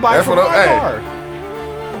 Come by That's from what my hey. car.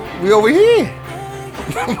 We over here.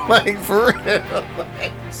 Like, for real.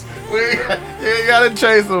 You gotta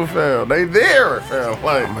chase them, fam. They there, fam.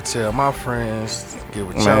 Like, I'm gonna tell my friends, get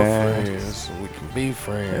with your friends, so we can be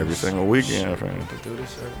friends. Every single weekend, fam. To do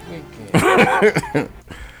this every weekend.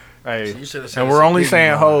 Hey, and we're only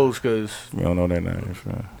saying hoes because we don't know their names,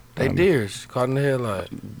 fam. They deers, caught in the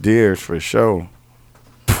headlight. Deers for sure.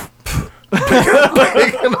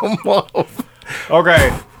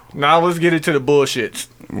 Okay, now let's get into the bullshits.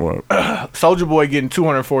 What? Soulja Boy getting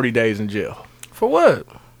 240 days in jail. For what?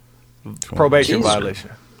 Probation violation.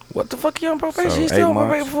 What the fuck you on probation? So, He's still 8 on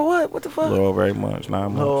probation months. for what? What the A fuck? little over 8 months, 9 A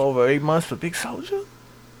months. little over 8 months for Big Soulja.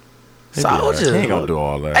 Soulja. He ain't gonna do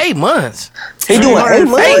all that. 8 months. He doing 8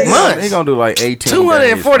 months. 8 months. He gonna do like 18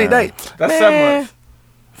 240 days. days. That's Man. 7 months.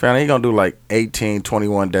 Fam, he gonna do like 18,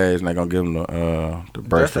 21 days, and they gonna give him the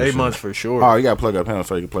birth. That's 8 months for sure. Oh, you gotta plug up him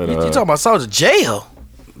so you can play the. You talking about Soulja jail?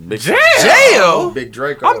 Big Jail? Big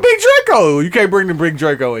Draco. I'm Big Draco. You can't bring the Big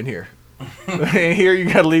Draco in here. In here, you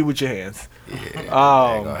gotta lead with your hands. Yeah, ain't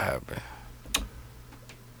gonna happen.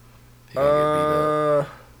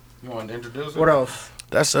 You want to introduce What else?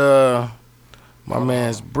 That's my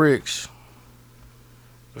man's Bricks.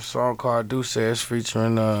 The song called Deuce is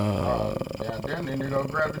featuring Then you gonna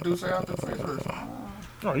grab the Deuce out the freezer.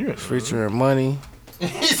 Oh, you featuring Money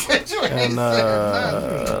He said you ain't and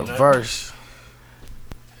said nothing. Verse.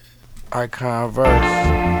 Icon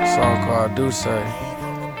Verse. Song called Deuce.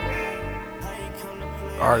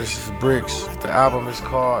 Artist is Bricks. The album is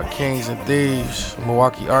called Kings and Thieves.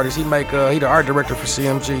 Milwaukee artist. He the art director for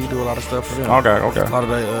CMG. He do a lot of stuff for them. Okay. A lot of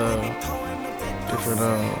they different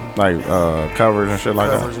Like covers and shit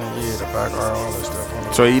like covers that. and the background, all that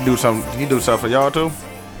stuff. So he do stuff for y'all too?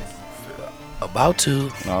 About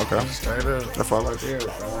to. Oh, okay. Straight up. That's all I like to hear,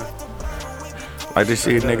 fam. Like to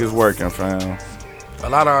see niggas working, fam. A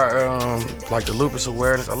lot of our, like the Lupus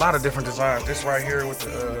Awareness, a lot of different designs. This right here with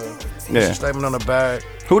the mission statement on the bag.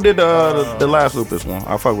 Who did the last Lupus one?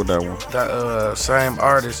 I fuck with that one. That same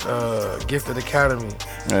artist, Gifted Academy.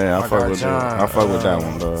 Yeah, I fuck with that. I fuck with that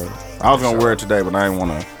one, dog. I was gonna wear it today, but I didn't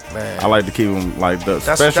wanna. Man. I like to keep them like the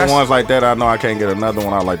special ones like that. I know I can't get another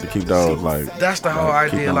one. I like to keep those like. That's the whole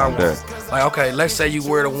like, idea I want. Like, okay, let's say you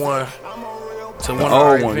wear the one to one of old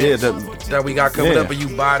our one, events that we got coming up, and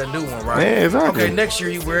you buy the new one, right? Yeah, exactly. Okay, next year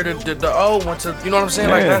you wear the old one to, you know what I'm saying?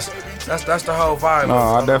 Like that's the whole vibe. No,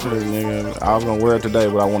 I definitely, nigga. I was gonna wear it today,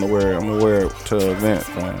 but I want to wear it. I'm gonna wear it to an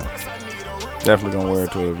event, man. Definitely gonna wear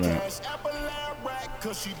it to an event.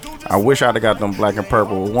 I wish I'd have got them black and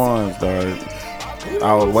purple ones, dog.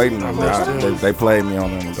 I was waiting. They played me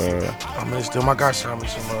on them, dog. I missed them. I got some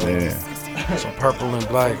some purple and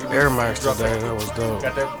black Air Max today. That was dope. You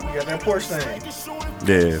got that Porsche thing.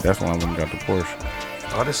 Yeah, that's why I went and got the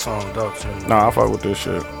Porsche. Oh, this song dope too. Nah, I fuck with this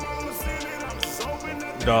shit.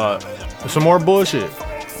 Dog, some more bullshit.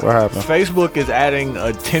 What happened? Facebook is adding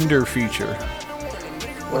a Tinder feature.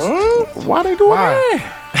 Why they doing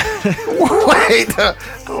that? Wait,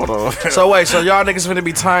 hold on. So y'all niggas finna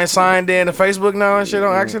be signed in to Facebook now and shit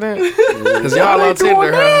on accident? Cause y'all on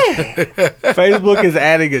Tinder, huh? Facebook is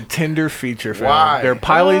adding a Tinder feature. Fam. Why? They're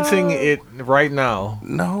piloting it right now.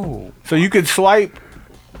 No. So you could swipe,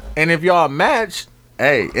 and if y'all match,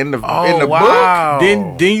 hey, in the wow.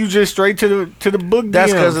 book, then you just straight to the book.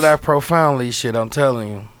 That's DMs. because of that profoundly shit. I'm telling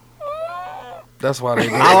you. That's why they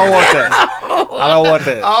do. I don't want that. I don't want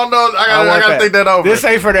that. I don't know. I gotta think that over. This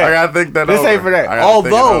ain't for that. I gotta think that over. This ain't for that. I gotta think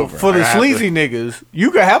it Although over. for the I have sleazy to. niggas, you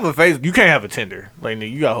can have a Facebook. You can't have a Tinder. Like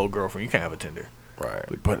nigga, you got a whole girlfriend. You can't have a Tinder. Right.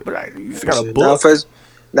 But you just got a Now, book.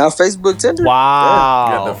 now Facebook Tinder.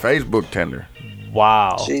 Wow. Yeah, the Facebook Tinder.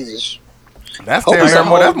 Wow. Jesus. That's Hope it's a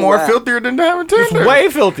more. That's whole more app. filthier than having It's Tinder. way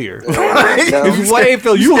filthier. No. It's way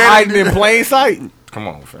filthier. You hiding in plain sight. Come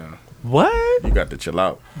on, fam. What? You got to chill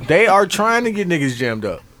out. They are trying to get niggas jammed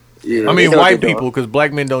up. Yeah, I mean, they know what white they're people, because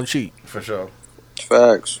black men don't cheat. For sure.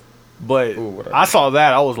 Facts. But Ooh, I saw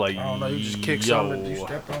that. I was like, I don't know. You just kicked something. You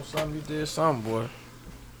stepped on something. You did something, boy.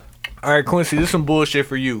 All right, Quincy, this is some bullshit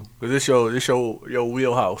for you, because this your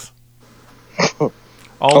wheelhouse.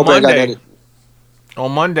 On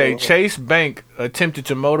Monday, Chase Bank attempted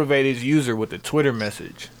to motivate his user with a Twitter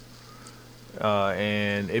message.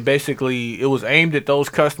 And it was aimed at those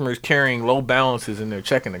customers carrying low balances in their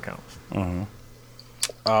checking accounts.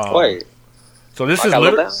 Wait. So this I is got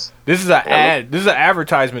literally low this is an ad. This is an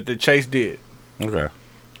advertisement that Chase did. Okay.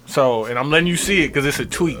 So, and I'm letting you see it because it's a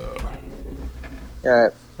tweet.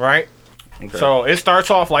 Alright. Right? Okay. So it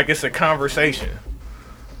starts off like it's a conversation.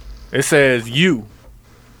 It says you.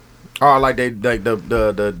 Oh, like they like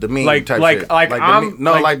the meme Like- type like- shit. like the I'm- meme,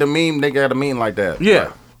 no, like- like the meme. They got a meme like that. Yeah.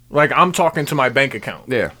 Right. Like I'm talking to my bank account.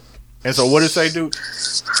 Yeah. And so what does it say, dude?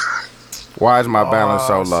 Why is my balance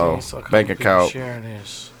so see, low? so Bank people account sharing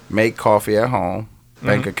this. make coffee at home.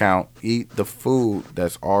 Bank account, eat the food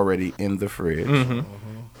that's already in the fridge.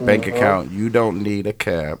 Bank account, you don't need a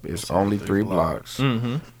cab. It's only 3 blocks.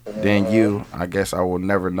 Then you, I guess I will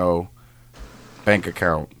never know. Bank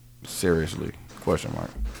account, seriously? Question mark.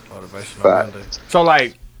 Motivational. So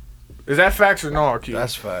like, is that facts or no, Q?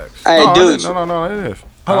 That's facts. Hey, dude. No, it is.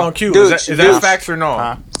 Hold on, Q. Dude, Is that facts or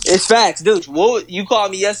no? It's facts, dude. What you called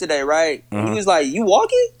me yesterday, right? He was like, "You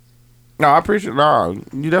walking?" No, I appreciate. No,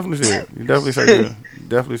 you definitely said. You definitely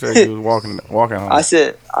said you was walking home. I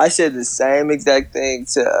said the same exact thing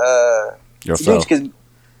to yourself.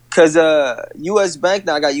 Because U.S. Bank,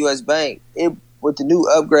 now I got U.S. Bank with the new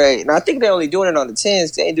upgrade, and I think they're only doing it on the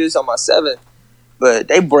 10s. They ain't do this on my 7, but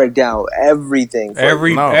they break down everything.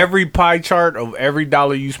 Every pie chart of every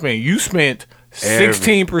dollar you spent. You spent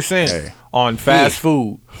 16% on fast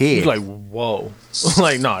food. He's like, whoa.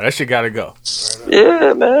 Like, no, that shit gotta go.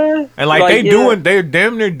 Yeah, man. And like they're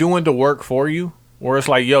damn near doing the work for you. Where it's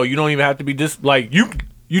like, yo, you don't even have to be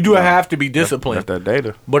you do have to be disciplined. That's that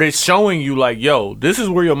data. But it's showing you like, yo, this is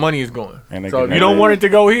where your money is going. And so if you don't want it to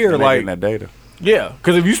go here, like that data. Yeah,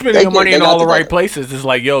 because if you spending your money in all the right places, it's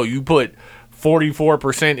like, yo, you put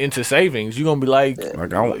 44% into savings, you're gonna be like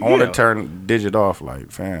I want to turn digit off.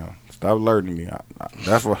 Like, fam, stop alerting me.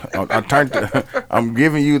 That's what I turned. I'm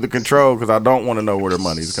giving you the control because I don't want to know where the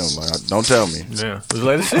money's coming. Like, don't tell me. Yeah, just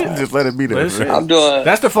let it sit. Just let it be there. I'm doing.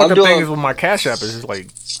 That's the fucking thing is with my Cash App is just like,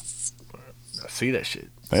 I see that shit.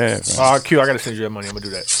 Yeah. Q, I gotta send you that money. I'm gonna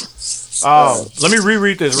do that. Let me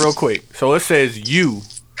reread this real quick. So it says,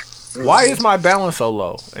 why is my balance so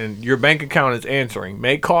low? And your bank account is answering,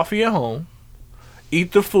 make coffee at home,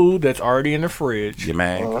 eat the food that's already in the fridge. Yeah,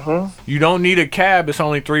 man. You don't need a cab. It's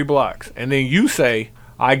only 3 blocks. And then you say,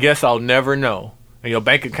 I guess I'll never know. And your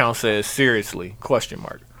bank account says, seriously, ?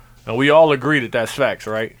 And we all agree that that's facts,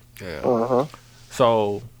 right? Yeah.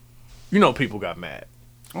 So, people got mad.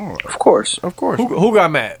 Oh, of course. Who got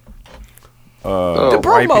mad? The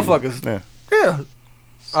broke motherfuckers. Yeah.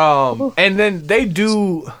 And then they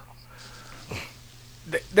do.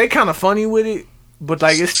 They kind of funny with it, but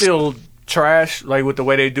like it's still trash. Like with the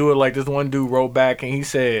way they do it. Like this one dude wrote back and he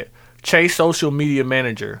said, "Chase social media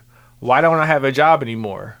manager. Why don't I have a job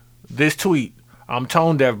anymore? This tweet. I'm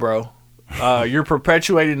tone deaf, bro. You're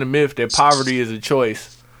perpetuating the myth that poverty is a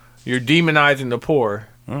choice. You're demonizing the poor.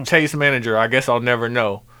 Chase manager. I guess I'll never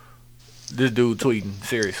know." This dude tweeting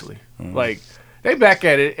seriously. Like they back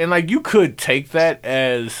at it, and like you could take that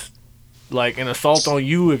as like an assault on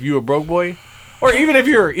you if you a broke boy. Or even if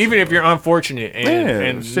you're unfortunate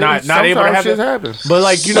and not able to have it happen. But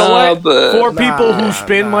like you know what? For people who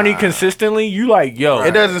spend money consistently, you like, yo, it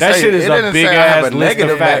doesn't that say, shit is a big ass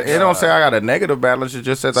negative balance. It don't say I got a negative balance. It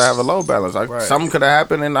just says I have a low balance. Something could have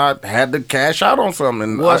happened and I had to cash out on something.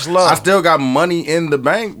 And I still got money in the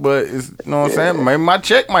bank, but it's, you know what I'm saying? Maybe my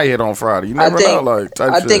check might hit on Friday. You never know. Like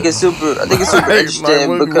I think it's super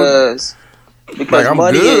interesting because like I'm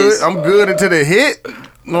money good. I'm good until the hit.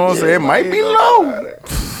 You know what I'm saying? It might be low,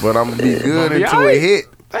 but I'm gonna be good until it hit.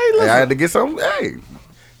 Hey, I had to get something. Hey,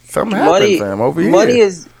 something happened, fam. Over here,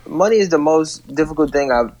 money is the most difficult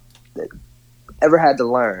thing I've ever had to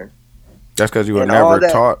learn. That's because you were never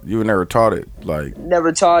taught. You were never taught it. Like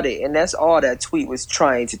never taught it, and that's all that tweet was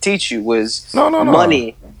trying to teach you was no.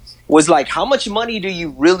 Money was like, how much money do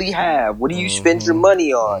you really have? What do you spend your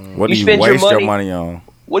money on? What do you waste your money on?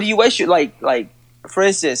 What do you waste your like? For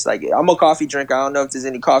instance, like I'm a coffee drinker. I don't know if there's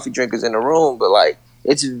any coffee drinkers in the room, but like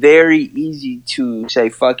it's very easy to say,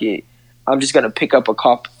 "Fuck it, I'm just gonna pick up a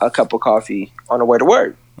cup of coffee on the way to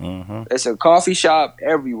work." It's a coffee shop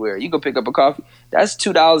everywhere. You can pick up a coffee. That's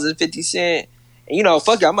 $2.50, and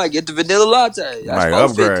fuck it, I might get the vanilla latte. That's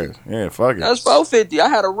upgrade. Yeah, fuck it. That's $4.50. I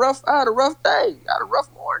had a rough day. I had a rough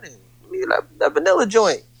morning. Give me that vanilla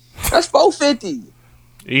joint. That's $4.50.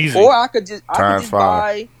 Easy. Or I could just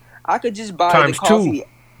buy. I could just buy times the coffee. 2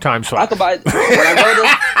 times 5. I could buy when I go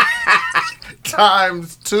to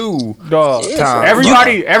times 2.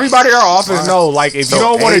 Everybody at our office know. Like if you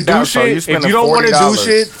don't want to do shit, if you don't want to do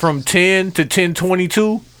shit from 10 to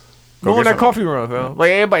 10:22, go on that coffee run, fam.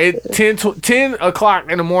 Like everybody, 10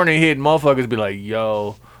 o'clock in the morning hit, motherfuckers be like,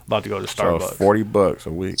 "Yo, about to go to Starbucks." So $40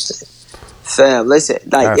 a week. Fam, listen,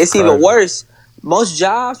 like it's even worse. Most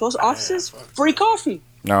jobs, most offices, free coffee.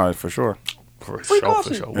 No, for sure. For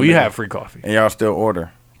sure. We have free coffee. And y'all still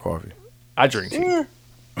order coffee. I drink tea. Yeah.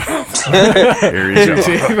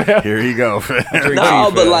 Here you go.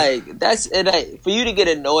 No, but like that's it. For you to get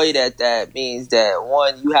annoyed at that means that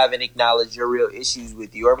one, you haven't acknowledged your real issues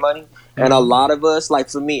with your money, and a lot of us, like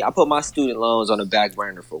for me, I put my student loans on the back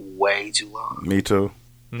burner for way too long. Me too.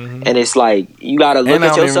 and it's like you gotta look and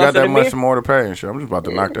at I don't even yourself got in the that much mirror. more to pay and shit. I'm just about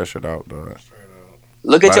to knock that shit out, dog.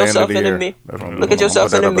 Look at By the end yourself of in the year, mirror. that's what I'm Look doing. at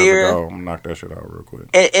yourself in the I'm about to mirror. go. I'm gonna knock that shit out real quick.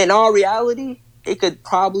 And in all reality, it could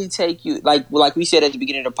probably take you like we said at the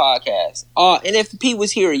beginning of the podcast. And if P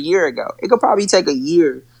was here a year ago, it could probably take a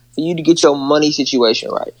year for you to get your money situation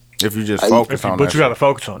right. If you just focus on that. But you got to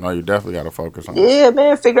focus on it. No, you definitely got to focus on it. Yeah,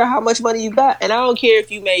 man. Figure out how much money you got, and I don't care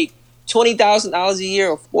if you make $20,000 a year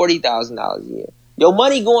or $40,000 a year. Your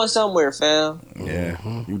money going somewhere, fam.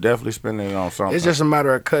 Yeah, you definitely spending it on something. It's just a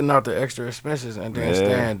matter of cutting out the extra expenses and then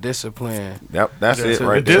staying disciplined. Yep, that's it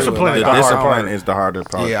right there. Discipline is the discipline is the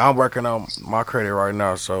hardest part. Yeah, I'm working on my credit right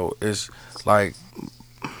now, so it's like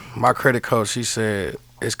my credit coach. She said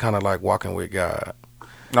it's kind of like walking with God.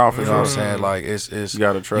 No, for you sure. know what I'm saying? Like it's you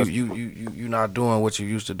gotta trust. You not doing what you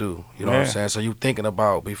used to do. You know what I'm saying? So you thinking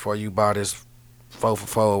about before you buy this 4 for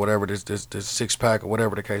 4 or whatever, this 6-pack or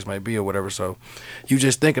whatever the case may be or whatever. So you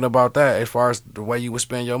just thinking about that as far as the way you would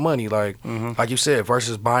spend your money, like like you said,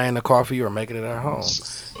 versus buying the coffee or making it at home.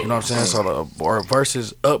 You know what I'm saying? So or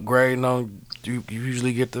versus upgrading on. You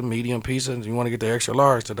usually get the medium pizza and you want to get the extra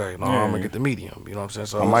large today. No, I'm going to get the medium. You know what I'm saying?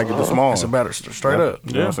 So I might get the small. It's a better straight up.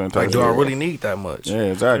 You know what I'm saying? Like, do I really need that much? Yeah,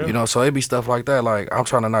 exactly. You know, so it be stuff like that. Like, I'm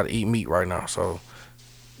trying to not eat meat right now. So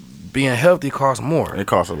being healthy costs more. It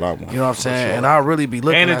costs a lot more. You know what I'm saying? Sure. And I really be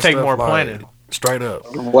looking at stuff. And it take more like, planning. Straight up.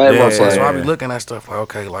 So I be looking at stuff like,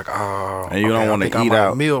 okay, like, and you don't want to eat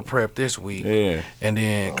out. Meal prep this week. Yeah. And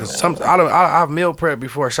then, because I've meal prep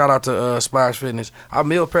before. Shout out to Splash Fitness. I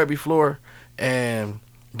meal prep before and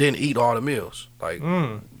didn't eat all the meals. Like, you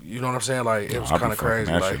know what I'm saying? Like, it was kind of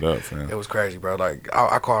crazy. Like, it was crazy, bro. Like,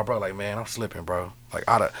 I called bro, like, man, I'm slipping, bro. Like,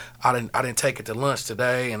 I didn't take it to lunch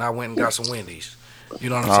today, and I went and got some Wendy's. You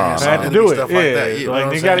know what I'm saying? I had to do it. Stuff like that. You like,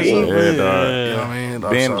 know they gotta eat. Yeah, dog. You know what I mean?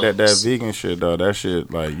 Being that vegan shit, though, that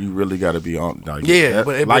shit, like, you really got to be on. Like,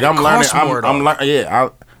 but like, I'm learning.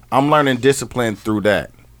 more, I'm learning discipline through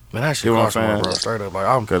that. Man, that shit costs more, bro. Straight up, like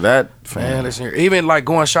I'm. Cause that man, listen here. Even like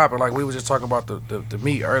going shopping, like we was just talking about the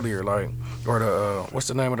meat earlier, like or the what's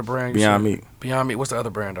the name of the brand? Beyond Meat. Beyond Meat. What's the other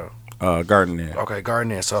brand though? Garden Inn. Okay,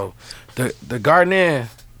 Garden Inn. So the Garden Inn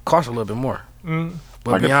costs a little bit more.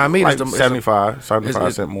 But like Beyond Meat is the 75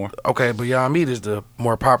 cents more. Okay, Beyond Meat is the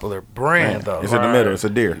more popular brand though. It's in the middle. It's a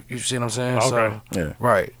deer. You see what I'm saying? Okay. So, yeah.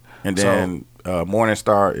 Right. And then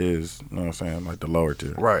Morningstar is, you know what I'm saying, like the lower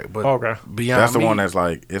tier. Right, but Beyond that's the Meat, one that's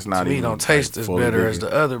like it's not even. don't taste like, as better as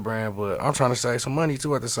the other brand, but I'm trying to save some money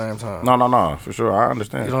too at the same time. No, for sure, I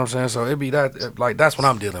understand. You know what I'm saying? So it be that like that's what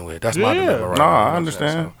I'm dealing with. That's my dilemma right no, now. I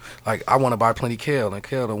understand. So, like I want to buy plenty kale, and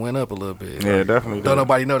kale done went up a little bit. Yeah, like, definitely. Don't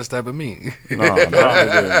nobody notice that but me. No,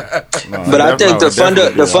 but I think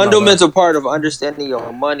the fundamental part of understanding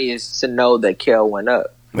your money is to know that kale went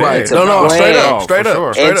up. Right. No, straight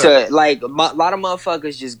up. And to like a lot of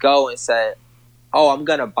motherfuckers just go and say, "Oh, I'm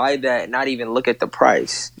gonna buy that," and not even look at the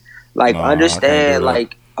price. Like understand,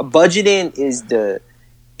 like budgeting is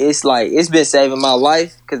it's like it's been saving my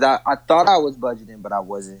life because I thought I was budgeting, but I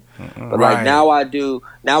wasn't. But like now I do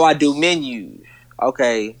menus.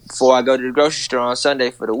 Okay, before I go to the grocery store on Sunday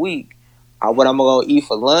for the week, what I'm gonna eat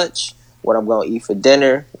for lunch, what I'm gonna eat for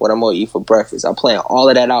dinner, what I'm gonna eat for breakfast. I plan all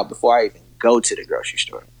of that out before I even go to the grocery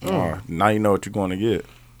store. Now you know what you're going to get.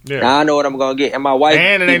 Yeah. Now I know what I'm going to get. And my wife...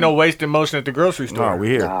 And it ain't no wasted motion at the grocery store. No, we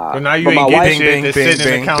here. But now you ain't getting shit that's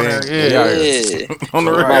sitting in the counter. Yeah. On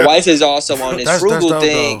the my wife is also on this frugal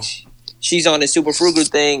thing. She's on this super frugal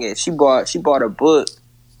thing, and she bought a book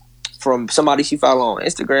from somebody she follow on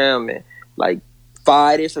Instagram, and like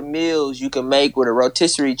 5 different meals you can make with a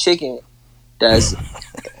rotisserie chicken. That's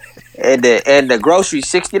and the grocery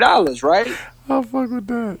 $60, right? I'll fuck with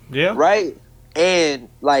that. Yeah. Right? And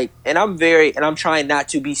I'm trying not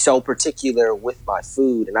to be so particular with my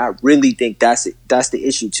food. And I really think that's the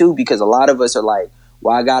issue too, because a lot of us are like,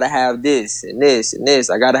 well, I gotta have this and this and this.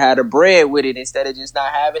 I gotta have the bread with it instead of just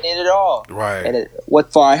not having it at all. Right. And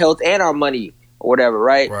what for our health and our money or whatever,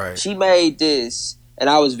 right? Right. She made this, and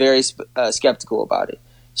I was very skeptical about it.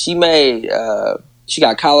 She made, she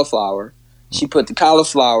got cauliflower. She put the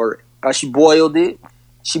cauliflower, she boiled it.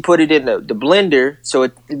 She put it in the blender, so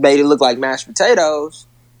it made it look like mashed potatoes.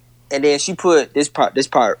 And then she put this part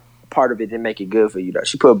of it didn't make it good for you though.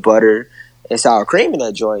 She put butter and sour cream in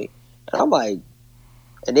that joint. And I'm like,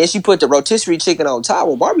 And then she put the rotisserie chicken on top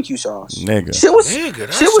with barbecue sauce. Nigga. Shit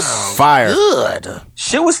was fire. Good.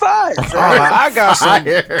 Shit was fire. I got some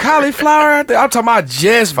cauliflower out there. I'm talking about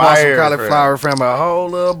just bought some cauliflower from a whole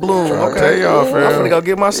little bloom. Okay, y'all, I'm finna go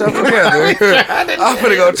get myself together. I'm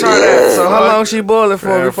finna go try that. So how long she boil it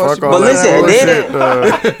for before she boil it? But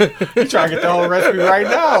listen, You trying to get the whole recipe right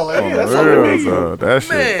now? Like, that's all we need. That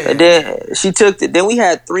shit. And then she took the. Then we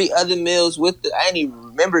had 3 other meals with the. I didn't even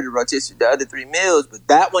remember the rotisserie, the other 3 meals, but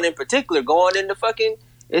that one in particular going in the fucking.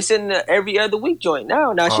 It's in the every other week joint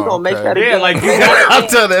now. Now she gonna make that again. Yeah, like you got. I'm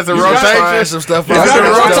telling you, that's a rotation. Some stuff.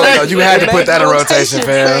 You had to put that in rotation,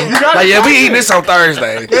 fam. Like, yeah, we eating this on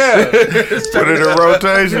Thursday. Yeah, put it in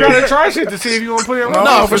rotation. You gotta try shit to see if you want to put it in rotation.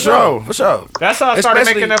 No, for sure. That's how I started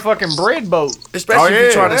making that fucking bread boat. Especially if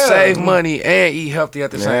you're trying to save money and eat healthy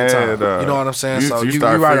at the same time. You know what I'm saying? So you you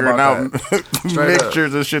start right figuring about out that.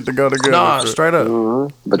 mixtures and shit to go together. No, straight up.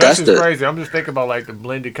 But that's that's just crazy. I'm just thinking about like the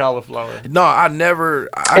blended cauliflower. No, I never.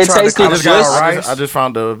 I It tried the tasted cauliflower just- rice. I just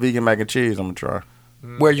found the vegan mac and cheese. I'm gonna try.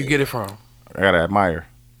 Where you get it from? I gotta admire.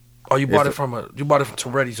 Oh, you bought it from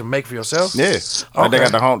ready to make for yourself? Yeah. Like they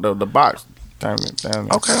got the box. Damn it.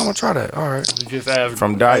 Okay, I'm gonna try that. All right. You just add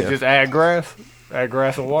From Daya. Just add grass. Add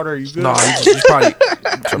grass and water. You good? No, you probably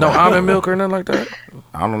no almond milk or nothing like that.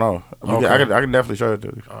 I don't know. Okay. I can definitely show it to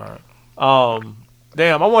you. All right.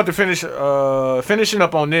 Damn, I want to finish finishing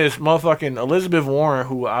up on this motherfucking Elizabeth Warren,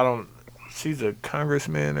 who she's a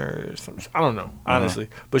congressman or something. I don't know, honestly.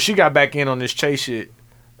 But she got back in on this Chase shit.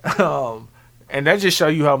 And that just show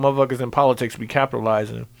you how motherfuckers in politics be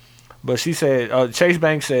capitalizing. But she said, Chase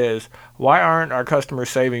Bank says, why aren't our customers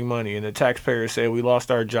saving money? And the taxpayers said, we lost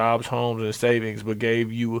our jobs, homes, and savings, but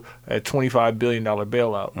gave you a $25 billion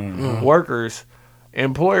bailout. Workers,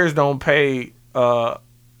 employers don't pay a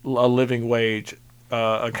living wage.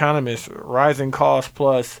 Economists, rising costs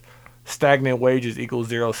plus stagnant wages equals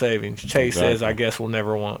zero savings. Chase says, I guess we'll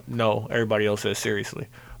never want. No, everybody else says seriously.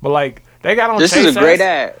 But like, they got on This Chase is a great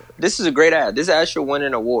ad. This is a great ad. This ad should win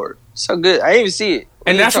an award. So good. I didn't even see it.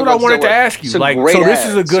 And that's what I wanted to ask you. Like, so this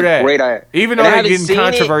is a good ad. Great ad. Even though they're getting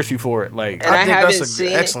controversy for it. Like, And I think haven't that's seen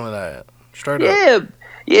an it. excellent ad. Straight up.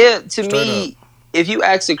 Yeah. To me, if you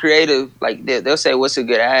ask a creative, like they'll say, "What's a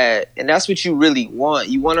good ad?" And that's what you really want.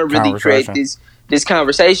 You want to really create this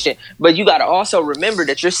conversation, but you got to also remember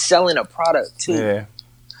that you're selling a product too. Yeah.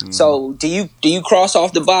 So do you cross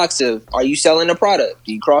off the box of are you selling a product?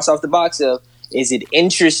 Do you cross off the box of is it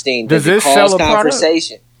interesting? Does it this cause sell a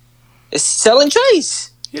conversation? It's selling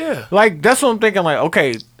Chase. Yeah. Like, that's what I'm thinking. Like,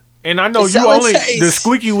 okay, and I know It's you selling only Chase. the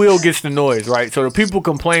squeaky wheel gets the noise, right? So the people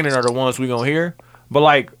complaining are the ones we gonna hear. But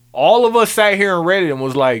like, all of us sat here and read it and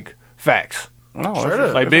was like, facts. No,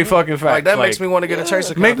 like big fucking facts. Like that makes me want to get a Chase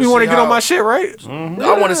account. Make me want to get on my shit, right?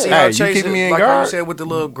 I want to see how you Chase keeping me in like guard? you said with the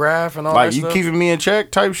little graph and all Like that you stuff. keeping me in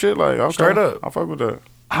check type shit. Like okay, Straight up. I fuck with that.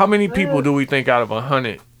 How many people do we think out of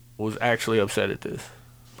 100 was actually upset at this?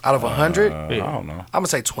 Out of 100, I don't know. I'm gonna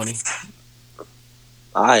say 20.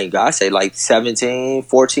 I say like 17,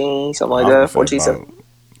 14, something like that. 14, 17.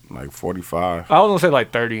 Like 45. I was gonna say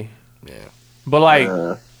like 30. Yeah. But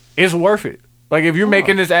like, it's worth it. Like if you're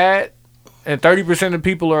making this ad and 30% of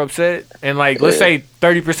people are upset, and like let's say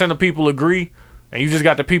 30% of people agree, and you just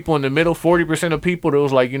got the people in the middle, 40% of people that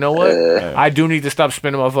was like, you know what, I do need to stop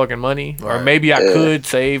spending my fucking money, or maybe I could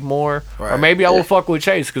save more, or maybe I will fuck with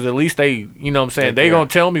Chase because at least they, you know what I'm saying, they gonna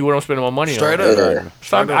tell me what I'm spending my monny Straight on. up.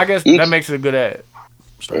 So I guess that makes it a good ad.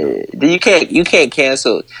 You can't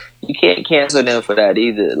cancel them for that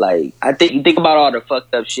either. Like I think you think about all the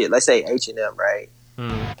fucked up shit. Let's say H&M, right?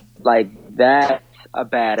 Like that's a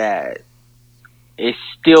bad ad. It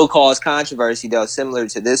still caused controversy though, similar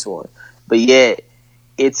to this one, but yet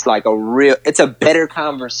it's like it's a better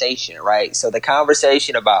conversation, right? So the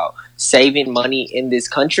conversation about saving money in this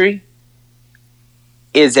country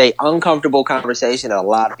is a uncomfortable conversation that a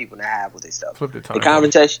lot of people don't have with this stuff. The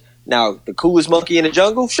conversation now, the coolest monkey in the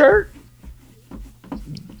jungle shirt.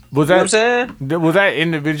 Was You know that what I'm saying? Was that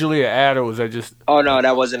individually an ad, or was that just? Oh no,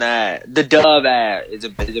 that wasn't an ad. The Dove ad is a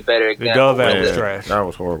better example. The Dove ad was trash. That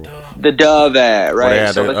was horrible. The Dove ad, right? Where they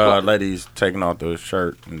had So the ladies taking off the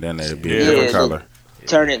shirt and then they'd be a different color.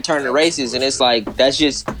 turn the races, and it's like that's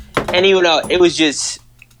just, and even though it was just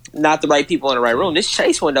not the right people in the right room. This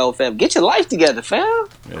Chase window, fam, get your life together, fam.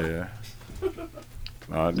 Yeah.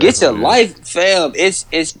 No, Get your life, fam.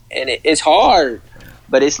 It's hard,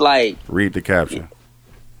 but it's like read the caption.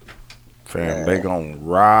 Fam, they gonna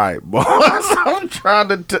ride, boss. I'm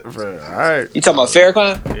trying to all right. You talking about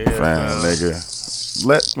Farrakhan? Yeah, fam, nigga.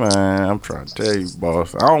 I'm trying to tell you,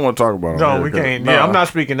 boss. I don't want to talk about it. No, we can't. Yeah, I'm not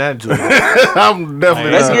speaking that to you. I'm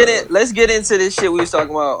definitely Let's get into this shit we was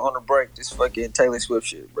talking about on the break. This fucking Taylor Swift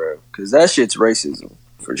shit, bro. Because that shit's racism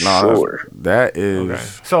for sure. That is. Okay.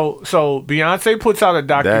 So Beyonce puts out a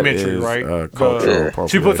documentary, right?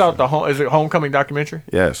 She puts out the Homecoming documentary?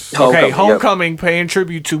 Yes. Homecoming, paying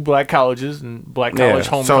tribute to black colleges and black college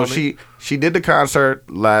homecoming. So she did the concert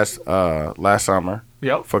last summer.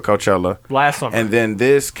 Yep. For Coachella. Last summer. And then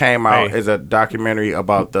this came out as a documentary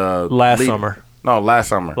about the last summer. Last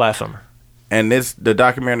summer. And the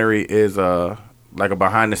documentary is like a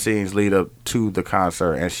behind the scenes lead up to the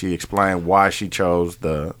concert, and she explained why she chose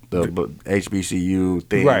the HBCU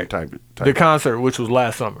theme type. The concert, which was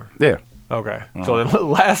last summer. Yeah. Okay. So then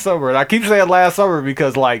last summer, and I keep saying last summer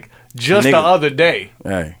because like just the other day,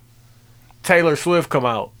 Taylor Swift come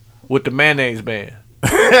out with the Mayonnaise Band.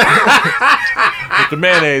 With the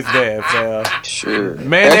Mayonnaise Band, fam. Sure.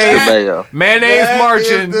 Mayonnaise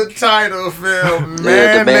marching. The title, fam.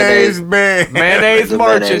 Mayonnaise Band. Mayonnaise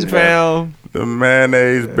marching, fam. The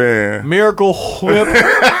Mayonnaise Band. Miracle Whip.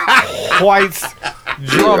 White's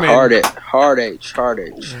drumming. Hard H.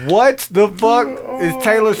 What the fuck is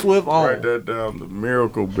Taylor Swift on? Write that down. The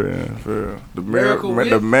Miracle Band, fam. The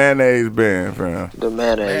Mayonnaise Band, fam. The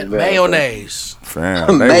Mayonnaise Band. Mayonnaise.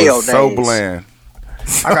 Fam, they were so bland.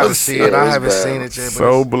 I gotta see it. I haven't seen it yet.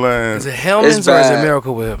 So bland. Is it Hellman's or is it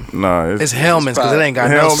Miracle Whip? No, it's Hellman's because it ain't got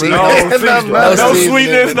no sweetness. No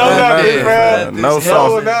sweetness, no nothing, man. No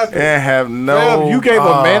sauce. It have no. You gave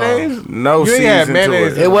a mayonnaise? No season to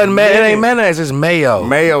it. It wasn't. It ain't mayonnaise. It's mayo.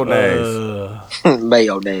 Mayonnaise.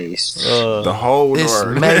 Mayonnaise. The whole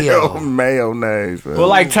word. Mayo. Mayonnaise. Well,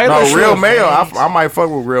 like Taylor Swift. Real mayo. I might fuck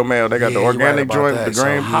with real mayo. They got the organic joint with the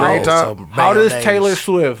green top. How does Taylor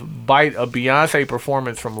Swift bite a Beyonce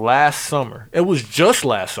performance from last summer? It was just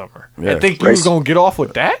last summer. Yeah. I think you was gonna get off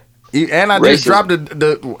with that. And I just dropped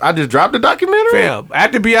the documentary. Fam,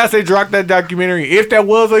 after Beyonce dropped that documentary, if that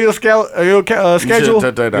was on your schedule,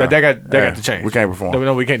 that got to change. We can't perform.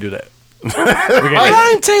 No, we can't do that.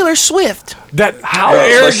 I'm Taylor Swift. How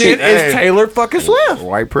arrogant is Taylor fucking Swift?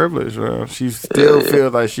 White privilege, man. She still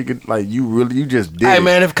feels like she could, like you just did. Hey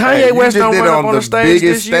man, if Kanye West don't run up on the stage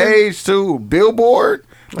biggest stage too, Billboard,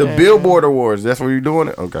 the Billboard Awards. That's where you're doing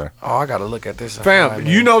it. Okay. Oh, I gotta look at this. Fam,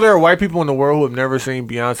 you know there are white people in the world who have never seen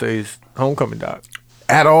Beyonce's Homecoming doc.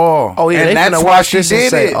 At all. Oh yeah, and that's why she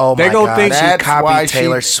did it. Oh my they gonna God, think she copied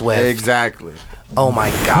Taylor Swift. Exactly. Oh my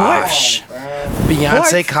gosh.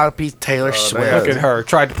 Beyonce copied Taylor Swift. Look at her.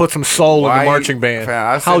 Tried to put some soul in the marching band.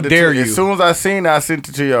 How dare you? As soon as I seen it, I sent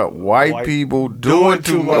it to you. White people doing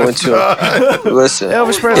too much. Listen.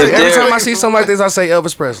 Elvis Presley. Every time I see something like this, I say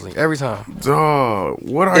Elvis Presley. Every time. Dog.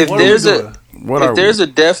 If there's a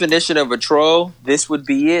definition of a troll, this would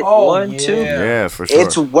be it. Oh, 1, 2. Yeah, for sure.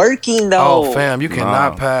 It's working though. Oh, fam, you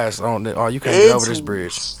cannot pass on it. Oh, you can't get over this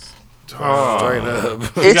bridge. Straight up.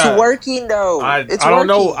 It's working though. I don't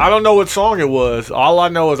know. I don't know what song it was. All I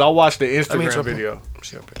know is I watched the Instagram video.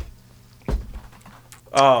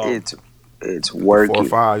 It's working. 4 or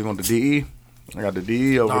 5. You want the DE? I got the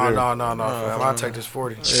DE over there. No, fam. I'll take this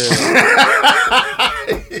 40.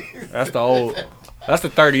 That's the old. That's the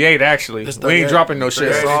 38 actually. We ain't dropping no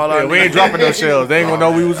shells. We ain't dropping no shells. They ain't gonna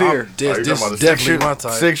know we was here. This definitely my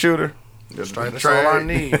type. 6-shooter. That's all I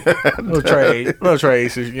need. Little tray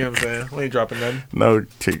aces, you know what I'm saying? We ain't dropping nothing. No,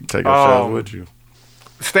 take a shot with you.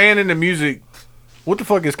 Staying in the music, what the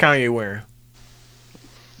fuck is Kanye wearing?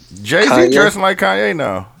 Jay-Z dressing like Kanye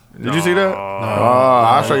now. Did you see that?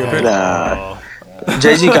 I'll show you a picture. Nah.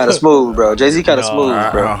 Jay-Z kind of smooth, bro. Jay-Z kind of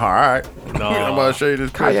smooth, bro. All right. No. I'm about to show you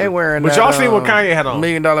this picture. Kanye wearing but y'all seen what Kanye had on? $1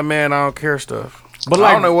 Million Man, I don't care stuff. But like,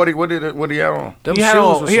 I don't know what he had on. He had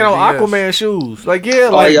on Aquaman shoes. Like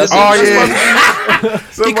Somebody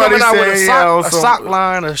coming out with a sock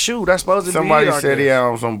line, a shoe. That's supposed to be. Somebody said he had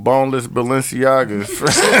on some boneless Balenciagas.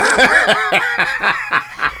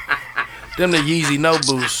 Them the Yeezy No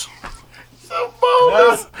Boost.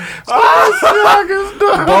 Boneless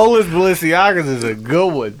Balenciagas is a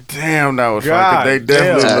good one. Damn, that was funny. They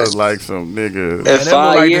definitely look like some niggas. In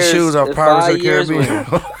 5 years, the shoes off Pirates of the Caribbean.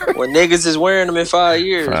 When niggas is wearing them in 5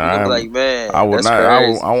 years, you be like, man, I would that's not.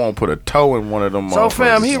 crazy. I won't put a toe in one of them. So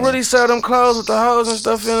fam, he really sell them clothes with the hoes and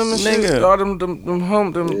stuff in them and shit. All them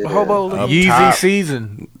hobos. Yeezy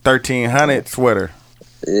season 1300 sweater.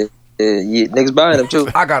 Yeah, niggas buying them too.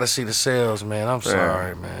 I gotta see the sales, man. I'm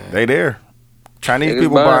sorry, man. They there. Chinese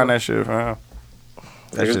people buying that shit, fam.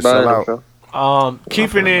 That shit sell out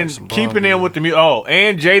Keeping in with the music. Oh,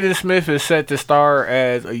 and Jaden Smith is set to star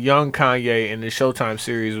as a young Kanye in the Showtime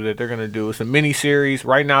series that they're gonna do. It's a mini series.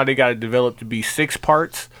 Right now, they got it developed to be 6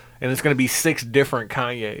 parts, and it's gonna be 6 different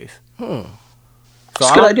Kanyes. So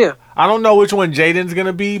That's a good idea. I don't know which one Jaden's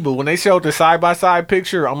gonna be, but when they showed the side by side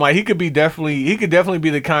picture, I'm like, he could definitely be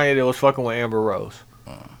the Kanye that was fucking with Amber Rose.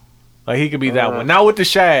 Like he could be that one. Not with the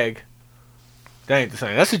shag. That ain't the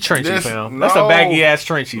same. That's a trenchy, fam. That's a baggy ass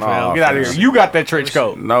trenchy, fam. Get out of here. You got that trench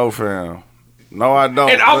coat. No, fam. No, I don't.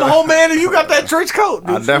 And I'm the whole man, and you got that trench coat.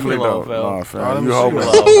 Dude, I definitely low, don't. fam. No, fam. You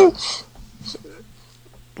hoping?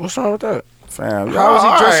 What's wrong with that? Fam, How was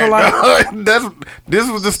he dressing like? This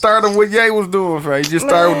was the start of what Ye was doing, fam. He just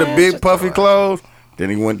started with the big puffy clothes, then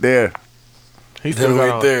he went there. He still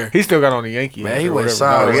got on the Yankee. Man, he went No,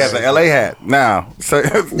 solid. he has an LA hat. Now, so,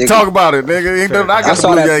 talk about it, nigga. I got the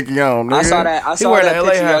blue Yankee on, nigga. I saw that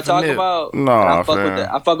picture y'all talking about. No, I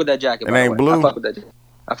fuck with that jacket. It ain't blue? I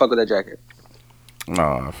fuck with that jacket.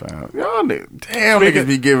 No, fam. Y'all niggas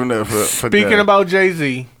be giving up for Speaking that. about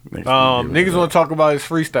Jay-Z, niggas want to talk about his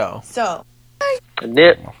freestyle. So,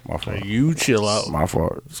 Nip. My fault. You chill out. My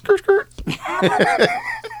fault. Skirt.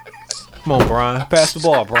 Come on, Brian. Pass the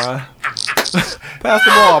ball, Brian. Pass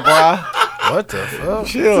the ball, Brian. What the fuck?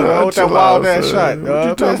 Chill, bro, with that wild ass shot,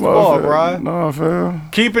 dog. Pass the ball, Brian. No,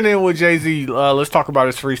 fam. Keeping in with Jay-Z, let's talk about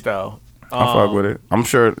his freestyle. I fuck with it. I'm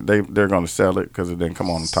sure they're gonna sell it because it didn't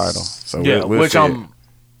come on the title. So yeah, we'll which see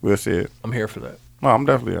we'll see it. I'm here for that. No, I'm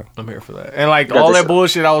definitely here. I'm here for that. And like all that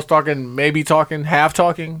bullshit I was talking, half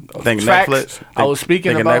talking. Think facts, Netflix? I was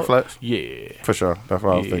speaking about Netflix? Yeah. For sure. That's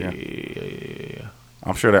what I was thinking. Yeah.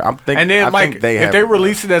 I'm sure that I'm thinking. And then I think if they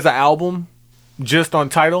release it as an album, just on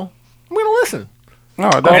title, I'm gonna listen. No,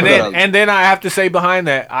 and then I have to say behind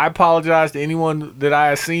that, I apologize to anyone that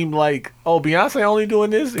I seemed like, oh, Beyonce only doing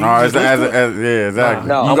this. Yeah, exactly.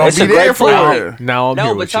 No, you gonna be there for it. Now I'm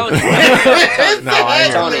here with Tony, you.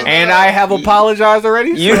 And I have apologized already.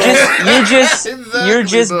 You're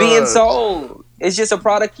just being sold. It's just a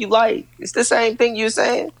product you like. It's the same thing you're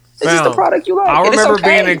saying. It's just a product you like. I remember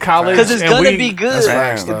being in college because it's gonna be good.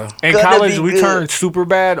 In college, we turned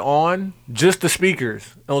Superbad on just the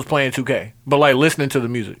speakers and was playing 2K, but like listening to the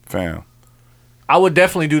music. Fam, I would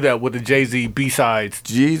definitely do that with the Jay-Z B-sides.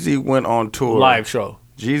 Jeezy went on tour live show.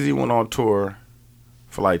 Jeezy went on tour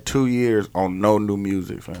for like 2 years on no new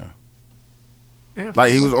music, fam. Yeah,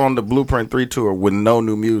 like he was on the Blueprint 3 tour with no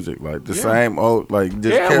new music, like the same old, like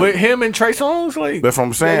just with him and Trey Songz, like. That's what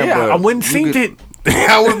I'm saying. Yeah, but I wouldn't seen it.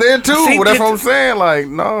 I was there too. But that's what I'm saying. Like,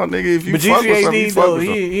 no, nigga, if you fuck with something, you fuck with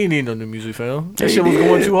something. He ain't need no new music, fam. That shit was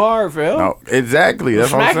going too hard, fam. No, exactly.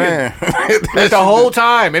 That's what I'm saying. That's the whole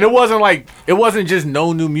time, and it wasn't just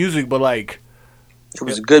no new music, but like. It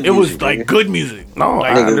was good. It was like good music. No,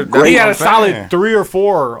 like, he had a solid 3 or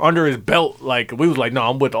 4 under his belt. Like we was like, no,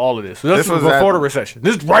 I'm with all of this. So this was before the recession.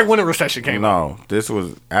 This is right when the recession came. No, this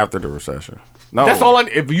was after the recession. No, that's all.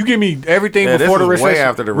 If you give me everything before the recession, way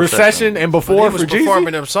after the recession and before he was for Jeezy,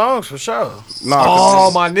 performing them songs for sure. No,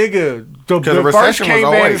 oh my nigga, the recession first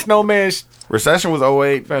was 08. Snowman. Recession was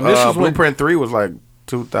 08. Fam, this was Blueprint 3 was like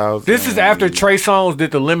 2000. This is after Trey Songz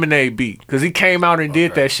did the Lemonade beat because he came out and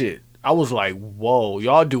did that shit. I was like, whoa,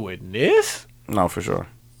 y'all doing this? No, for sure.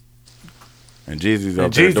 And Jeezy's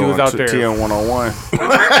out there doing TN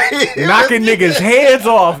 101. Knocking niggas' heads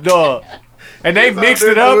off, dog. And they mixed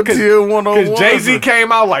it up because Jay-Z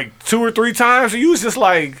came out like 2 or 3 times. So you was just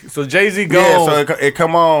like, so Jay-Z go on. So it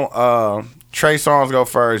come on, Trey Songz go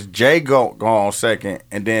first, Jay go on second,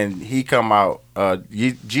 and then he come out,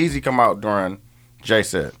 Jeezy come out during Jay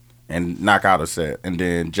set and knock out a set. And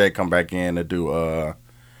then Jay come back in to do,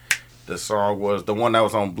 the song was the one that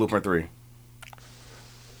was on Blueprint 3.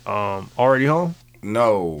 Already Home?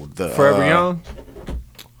 No, the Forever Young.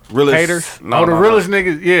 Realest haters. No, the realest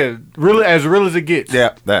niggas. Yeah, real as it gets.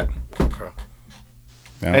 Yeah, that. Okay.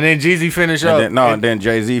 Yeah. And then Jeezy finished up. And then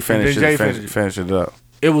Jay-Z finished it up.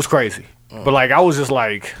 It was crazy, but like I was just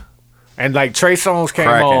like. And like Trey Songz came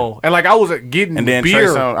on, and like I was getting and then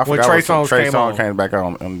beer when Trey Songz came back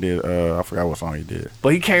on and did I forgot what song he did. But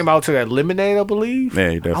he came out to that Lemonade, I believe.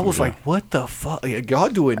 Yeah, he definitely. I was like, what the fuck? Y'all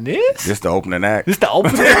doing this? This the opening act. This the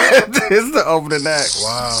opening act? This is the opening act.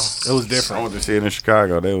 Wow. It was different. I went to see it in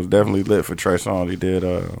Chicago. They was definitely lit for Trey Songz. He did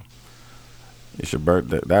It's Your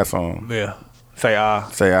Birthday, that song. Yeah. Say ah.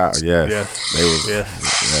 Say ah, yes. Yes. They was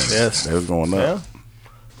yes. They was going up. Yeah.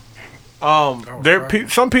 Some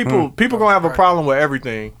people gonna have a problem with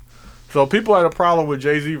everything. So people had a problem with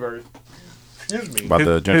Jay-Z verse. Excuse me. About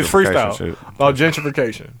the gentrification his freestyle shit. about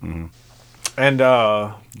gentrification. Mm-hmm. And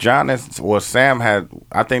Sam had.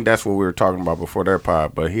 I think that's what we were talking about before their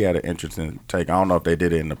pod, but he had an interesting take. I don't know if they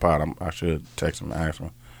did it in the pod. I should text him and ask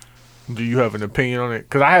him. Do you have an opinion on it?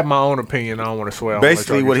 Because I have my own opinion. I don't want to swear.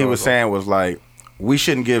 Basically, what he was saying was like, we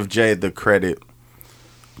shouldn't give Jay the credit.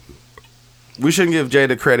 We shouldn't give Jay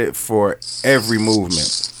the credit for every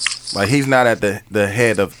movement. Like, he's not at the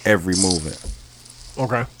head of every movement.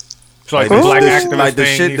 Okay. So like the black activist like the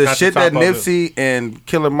thing, shit that Nipsey and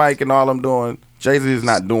Killer Mike and all them doing, Jay-Z is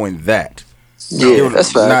not doing that. Yeah,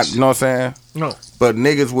 that's facts. You know what I'm saying? No. But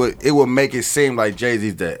niggas would make it seem like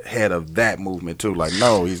Jay-Z's the head of that movement too. Like,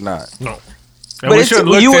 no, he's not. No. And we should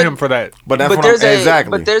look to him for that. But that's what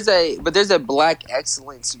exactly. But there's a black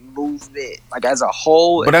excellence movement, like as a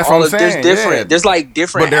whole. But that's what I'm saying. There's different. There's like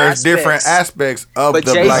different. But there's different aspects of the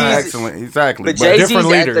Jay-Z's, black excellence. Exactly. But Jay-Z's different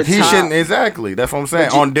leaders. He top. shouldn't. Exactly. That's what I'm saying.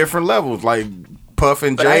 On different levels, like Puff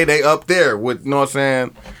and Jay, they up there with. You know what I'm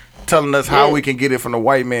saying? Telling us how we can get it from the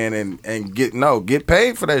white man and get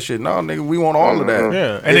paid for that shit. No, nigga, we want all of that.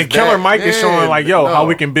 Yeah, and then Killer Mike is showing like, how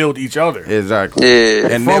we can build each other. Exactly. Yeah,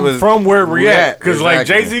 and from where we're at, because like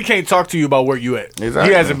Jay-Z can't talk to you about where you at.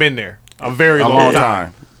 Exactly. He hasn't been there a very long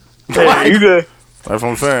time. Yeah, you good. That's what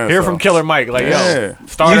I'm saying. Hear from Killer Mike, like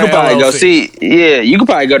start. You could probably go see. Yeah, you could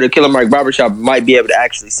probably go to Killer Mike barbershop. Might be able to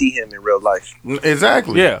actually see him in real life.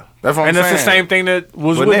 Exactly. Yeah. That's what I'm saying. And that's the same thing that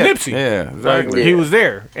was with Nipsey. Yeah, exactly. Like, he was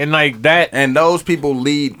there. And like that. And those people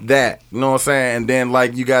lead that. You know what I'm saying? And then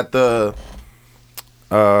like you got the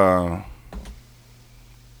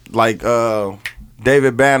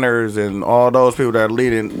David Banners and all those people that are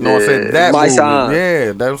leading, you know what I'm saying? That movement.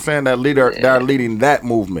 Yeah, that's what I'm saying, that are leading that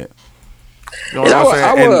movement. You know what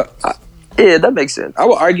I'm saying? Yeah, that makes sense. I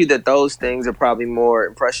would argue that those things are probably more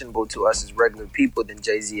impressionable to us as regular people than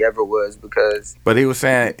Jay-Z ever was, because... But he was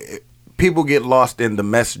saying people get lost in the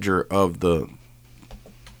messenger of the...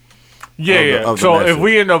 So if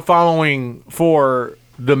we end up following for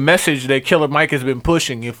the message that Killer Mike has been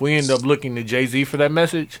pushing, if we end up looking to Jay-Z for that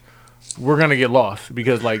message, we're going to get lost,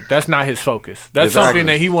 because like that's not his focus. That's something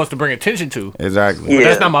that he wants to bring attention to. Exactly. But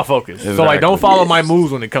that's not my focus. Exactly. So like, don't follow my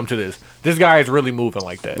moves when it comes to this. This guy is really moving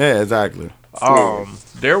like that. Yeah, exactly.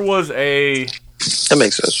 There was a... That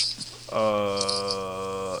makes sense.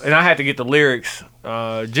 And I had to get the lyrics.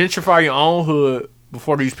 Gentrify your own hood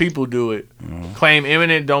before these people do it. Claim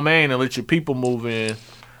eminent domain and let your people move in.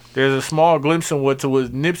 There's a small glimpse of what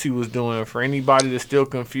Nipsey was doing. For anybody that's still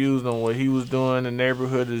confused on what he was doing, the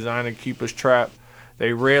neighborhood designed to keep us trapped. They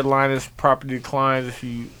redline us, property declines if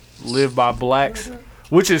you live by blacks.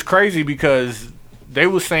 Which is crazy, because they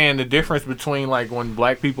were saying the difference between like when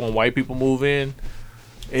black people and white people move in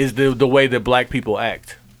is the way that black people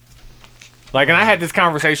act. Like, and I had this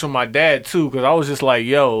conversation with my dad too, because I was just like,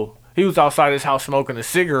 yo, he was outside his house smoking a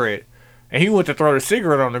cigarette. And he went to throw the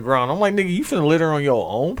cigarette on the ground. I'm like, nigga, you finna litter on your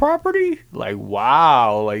own property? Like,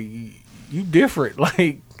 wow. Like, you different.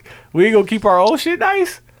 Like, we ain't gonna keep our own shit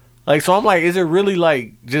nice? Like, so I'm like, is it really,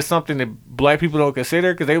 like, just something that black people don't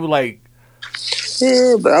consider? Because they were like...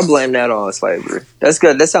 Yeah, but I blame that on slavery. That's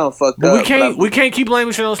good. That sounds fucked up. We can't keep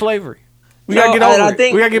blaming shit on slavery. We gotta get over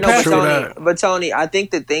it. We gotta get past that. But Tony, I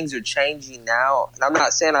think that things are changing now. And I'm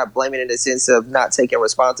not saying I blame it in the sense of not taking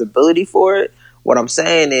responsibility for it. What I'm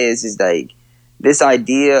saying is like this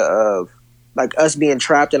idea of like us being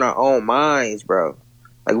trapped in our own minds, bro.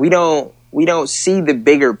 Like we don't see the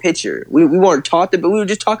bigger picture. We weren't taught that, but we were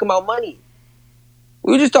just talking about money.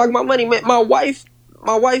 My wife,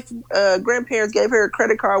 grandparents gave her a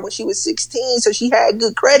credit card when she was 16, so she had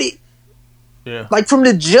good credit. Yeah, like from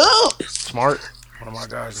the jump. Smart. One of my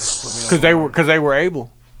guys just put me on. Because they were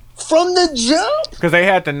able. From the jump. Because they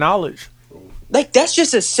had the knowledge. Like, that's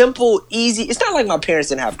just a simple, easy... It's not like my parents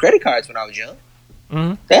didn't have credit cards when I was young.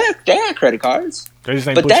 Mm-hmm. They had credit cards. They just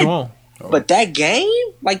ain't put you on. But that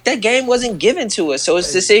game wasn't given to us. So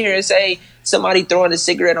it's to sit here and say somebody throwing a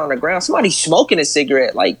cigarette on the ground, somebody smoking a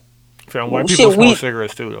cigarette, like... White people smoke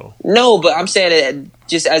cigarettes too, though. No, but I'm saying that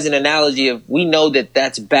just as an analogy of, we know that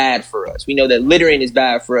that's bad for us. We know that littering is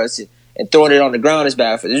bad for us, and throwing it on the ground is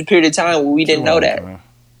bad for us. There's a period of time where we didn't know that. Man.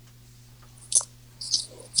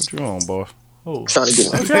 What you on, boss? Oh, trying to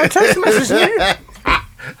get a text message, nigga.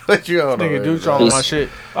 What you on? Nigga, do all my shit.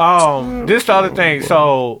 This the other thing.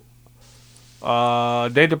 So,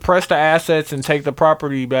 they depress the assets and take the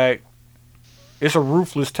property back. It's a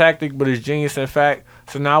ruthless tactic, but it's genius in fact.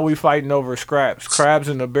 So now we fighting over scraps. Crabs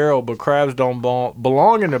in the barrel, but crabs don't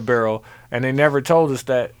belong in the barrel, and they never told us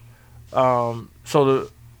that. So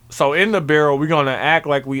in the barrel, we're gonna act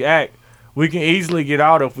like we act. We can easily get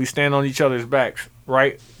out if we stand on each other's backs,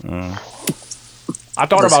 right? I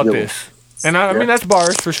thought about this, and I mean that's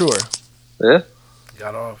bars for sure. Yeah,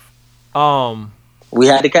 got off. We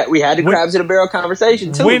had the crabs in the barrel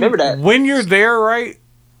conversation too. Remember that? When you're there, right?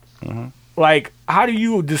 Like, how do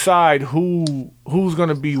you decide who's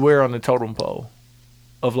gonna be where on the totem pole?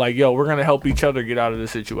 Of like, yo, we're gonna help each other get out of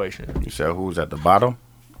this situation. You said who's at the bottom?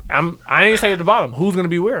 I didn't say at the bottom. Who's gonna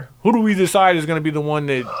be where? Who do we decide is gonna be the one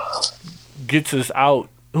that gets us out?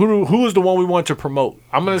 Who is the one we want to promote?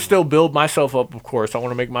 I'm gonna still build myself up, of course. I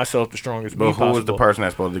want to make myself the strongest. But possible. who is the person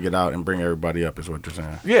that's supposed to get out and bring everybody up? Is what you're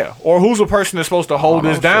saying? Yeah, or who's the person that's supposed to hold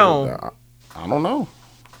this down? I don't know.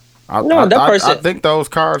 I think those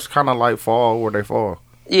cards kind of like fall where they fall.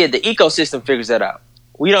 Yeah, the ecosystem figures that out.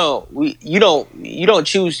 You don't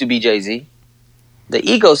choose to be Jay-Z. The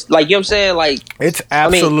egos, like, you know what I'm saying? Like, it's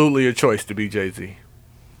absolutely a choice to be Jay-Z.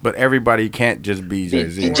 But everybody can't just be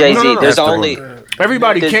Jay-Z. Jay-Z, No. there's only...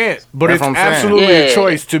 Everybody can't, but it's absolutely a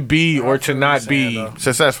choice to be or to not be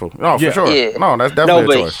successful. No, for sure. Yeah. No, that's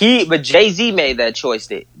definitely a choice. But Jay-Z made that choice.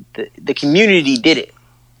 That the community did it.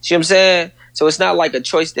 See what I'm saying? So it's not like a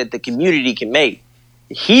choice that the community can make.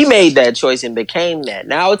 He made that choice and became that.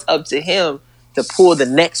 Now it's up to him to pull the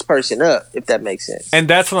next person up, if that makes sense. And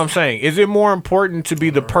that's what I'm saying. Is it more important to be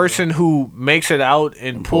the person who makes it out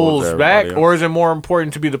and pulls back, or is it more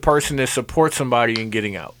important to be the person that supports somebody in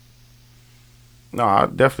getting out? No, I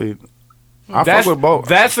definitely. I fuck with both.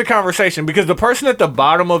 That's the conversation, because the person at the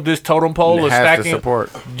bottom of this totem pole is stacking. To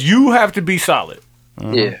support. You have to be solid.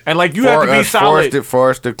 Yeah, and like you have to be solid for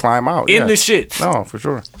us to climb out in the shits. No, for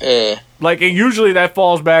sure. Yeah, like, and usually that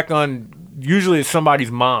falls back on it's somebody's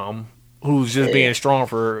mom who's just being strong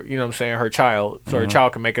for, you know what I'm saying, her child, so her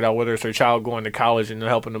child can make it out, whether it's her child going to college and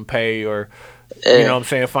helping them pay, or you know what I'm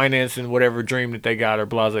saying, financing whatever dream that they got, or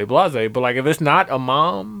blase. But like, if it's not a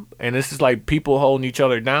mom and this is like people holding each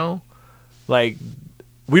other down, like,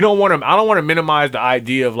 I don't want to minimize the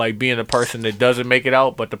idea of like being the person that doesn't make it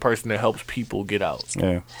out, but the person that helps people get out.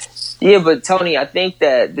 Yeah, but Tony, I think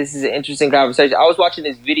that this is an interesting conversation. I was watching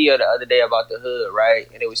this video the other day about the hood, right?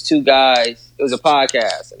 And it was two guys. It was a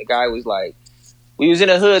podcast, and the guy was like, we was in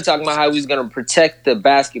the hood talking about how we was going to protect the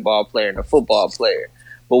basketball player and the football player,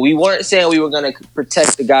 but we weren't saying we were going to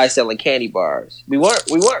protect the guy selling candy bars. We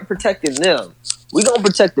weren't protecting them. We gonna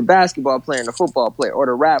protect the basketball player and the football player or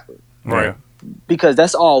the rapper, right? Because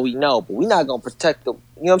that's all we know. But we're not gonna protect them.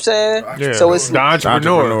 You know what I'm saying? Yeah. So it's the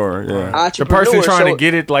entrepreneur. The person trying to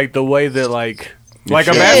get it like the way that like a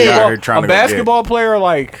basketball player,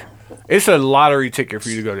 like, it's a lottery ticket for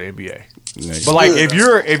you to go to NBA. But like, if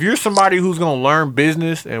you're somebody who's gonna learn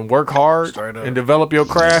business and work hard and develop your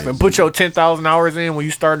craft and put your 10,000 hours in when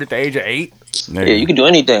you start at the age of 8, you can do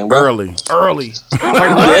anything, bro. Early. Like,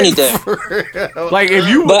 do anything. Like, if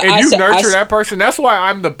you nurture that person, that's why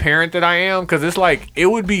I'm the parent that I am, because it's like, it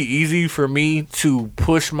would be easy for me to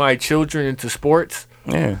push my children into sports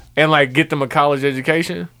and like get them a college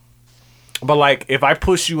education, but like, if I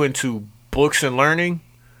push you into books and learning,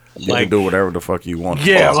 you can do whatever the fuck you want.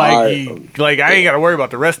 Yeah, like I ain't got to worry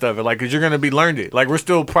about the rest of it. Like, because you're going to be learned it. Like, we're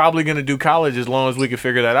still probably going to do college as long as we can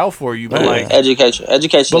figure that out for you. But like, education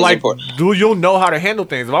is important. You'll know how to handle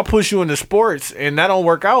things. If I push you into sports and that don't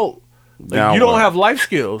work out, like, you don't have life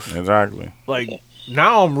skills. Exactly. Like,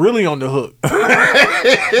 now I'm really on the hook.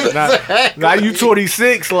 now you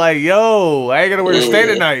 26. Like, yo, I ain't got to wear to stay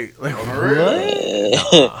tonight. Like,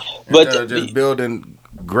 what? But just building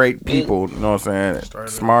great people, you know what I'm saying?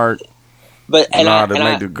 Smart, but know how to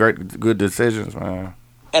make the good decisions, man.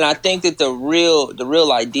 And I think that the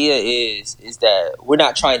real idea is that we're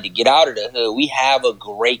not trying to get out of the hood. We have a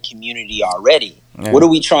great community already. Yeah. What are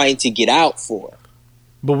we trying to get out for?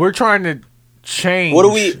 But we're trying to change. What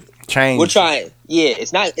are we change? We're trying. Yeah,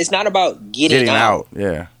 it's not about getting out.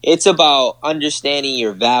 Yeah, it's about understanding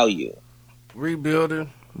your value.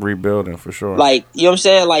 Rebuilding for sure. Like, you know what I'm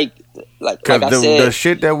saying? Like I said, the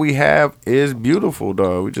shit that we have is beautiful,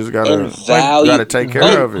 though. We just gotta take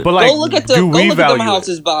care of it. But like, go look at them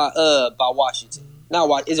houses by Washington.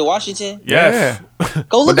 Is it Washington? Yes.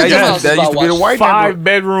 Go look at them houses by Washington. That used to be a white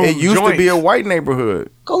 5-bedroom. It used to be a white neighborhood.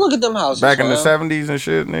 Go look at them houses back in the 70s and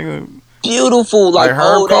shit, nigga. Beautiful, like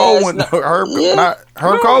Herb Cole went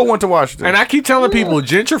to Washington. And I keep telling people,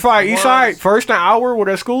 gentrify East Side, first an hour where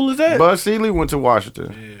that school is at. Buzz Seeley went to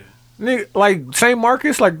Washington. Nigga, like St.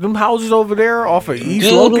 Marcus, like them houses over there off of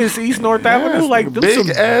East Locust, East North Avenue, like them some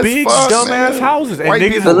big dumbass houses, and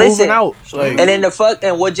niggas are moving out. Like, and then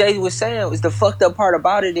and what Jay was saying is the fucked up part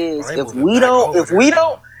about it is if we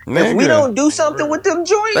don't do something with them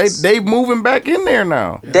joints, they moving back in there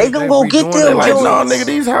now. They gonna go get them like, joints. No, nigga,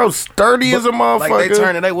 these houses sturdy as a motherfucker.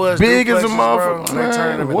 Like they was big as a motherfucker. They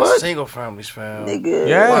turned them into single families, fam.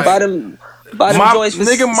 Nigga, by them. Buy them joints for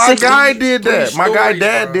my 60. guy did that. My guy Stories,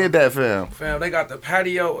 dad bro. did that, fam. Fam, they got the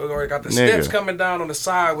patio or got the Nigga. steps coming down on the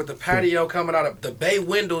side with the patio coming out of the bay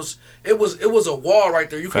windows. It was a wall right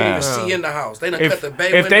there. You couldn't even see in the house. They done cut the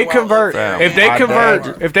bay window. If they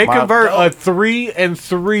convert a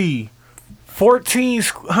 3-and-3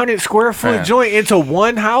 1,400 square foot joint into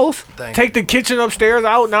one house, take the kitchen upstairs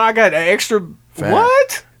out. Now I got an extra. Fam.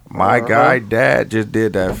 What? My guy dad just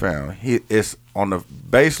did that, fam. It's on the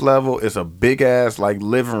base level. It's a big ass like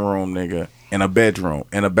living room, nigga, in a bedroom,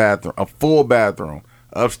 in a bathroom, a full bathroom,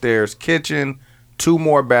 upstairs kitchen, 2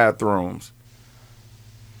 more bathrooms.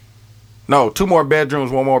 No, 2 more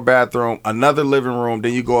bedrooms, 1 more bathroom, another living room.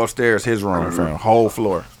 Then you go upstairs, his room, fam, whole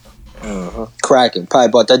floor. Cracking. Probably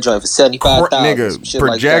bought that joint for $75,000. Nigga,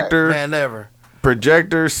 projector, Man, never.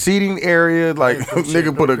 projector, seating area, like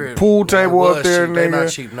nigga put a pool table up there, cheap. They nigga. not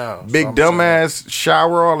cheap now. Big dumbass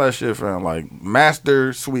shower, all that shit, fam. Like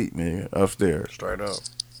master suite, nigga, upstairs. Straight up.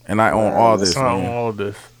 And I own all this. I own man. all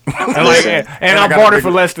this. And I bought it for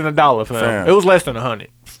less than $1, fam. It was less than $100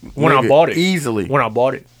 when I bought it. Easily. When I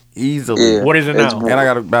bought it. Easily. Yeah, what is it now? And I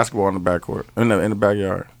got a basketball in the backcourt, in the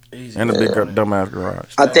backyard, and a big dumbass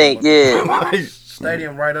garage. I think,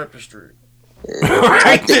 Stadium right up the street.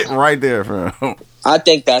 right there, fam. I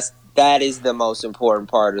think that is the most important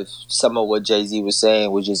part of some of what Jay-Z was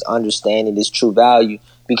saying, which is understanding its true value.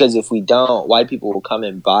 Because if we don't, white people will come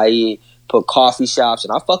and buy it, put coffee shops,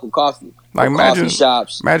 and I fuck with coffee. Like coffee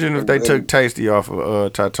shops. Imagine if they took Tasty off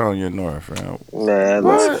of Titonia North, fam. Man,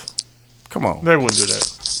 what? Come on, they wouldn't do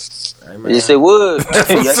that. Hey, yes, they would.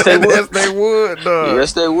 Yes, they would. Yes, they would, dog.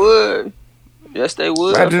 Yes, they would. Yes, they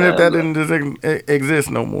would. Imagine fam. if that didn't just exist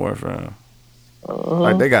no more, fam.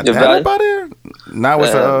 Like they got that up out there. Now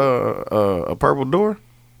it's a purple door.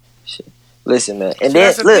 Listen, man, and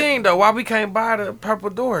that's the thing though. Why we can't buy the purple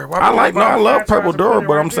door? Why I love purple door,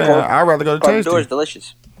 but I'm saying I'd rather go to Tasty. Purple door is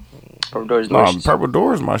delicious. Purple door is No, delicious. purple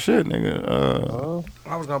door is my shit, nigga.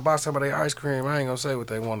 I was gonna buy some of their ice cream. I ain't gonna say what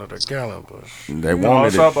they wanted a gallon, but They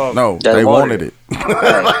wanted it. No, They they wanted wanted it.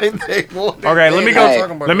 Like, they wanted Okay, it.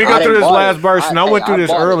 let me go through this last verse, and I went through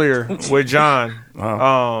this earlier with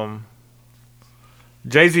John.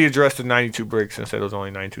 Jay-Z addressed the 92 bricks and said it was only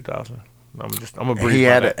 92,000. I'm gonna brief. He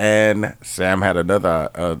had and Sam had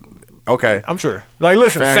another. Okay, I'm sure. Like,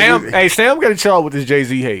 listen, Sam got to chill with this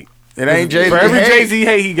Jay-Z hate. It ain't Jay-Z. For every hate. Jay-Z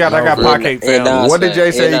hate he got, I got Pac hate. What did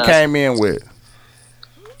Jay say he came in with?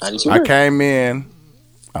 I came in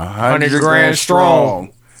 100 grand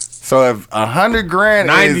strong. So if 100 grand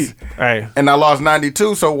 90, is, and I lost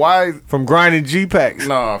 92, so why from grinding G packs?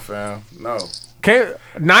 No, fam, no.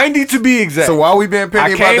 90 to be exact. So why we been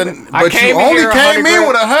picky about the? But you only came in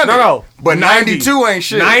with 100. No. But 92 ain't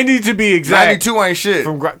shit. 90 to be exact. 92 ain't shit.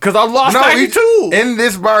 Because I lost 92. In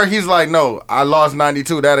this bar, he's like, no, I lost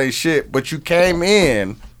 92. That ain't shit. But you came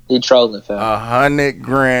in. He trolling, fam. 100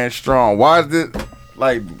 grand strong. Why is this?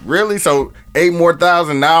 Like, really? So 8 more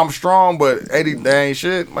thousand. Now I'm strong, but 80 that ain't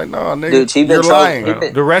shit. Like, no, nigga, Dude, you're lying.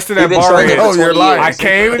 The rest of that bar is, oh, you're lying. I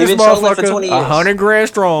came in this motherfucker 100 grand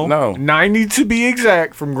strong. No, 90 to be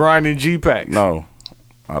exact from grinding G packs. No,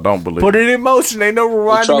 I don't believe. Put it in motion. Ain't no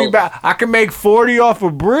rewinding me back. I can make 40 off a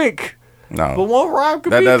brick. No, but one rhyme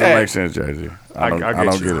could that beat doesn't that. make sense, Jay-Z. I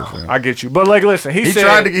don't get it. Fam. I get you, but like, listen, he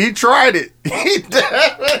said he tried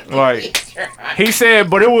it. Like he said,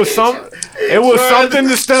 but it was something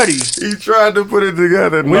to study. He tried to put it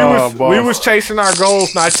together. We was chasing our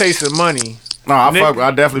goals, not chasing money. No, I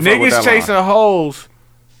definitely fuck with that niggas chasing hoes.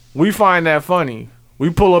 We find that funny. We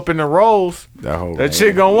pull up in the rolls. That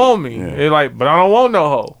chick gonna want me. Yeah. It's like, but I don't want no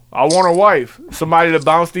hoe. I want a wife. Somebody to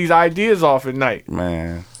bounce these ideas off at night.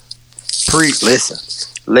 Man, preach.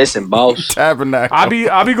 Listen, boss. Tabernacle.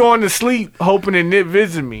 I be going to sleep hoping that Nip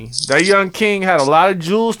visit me. That young king had a lot of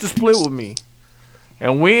jewels to split with me.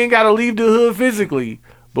 And we ain't gotta leave the hood physically,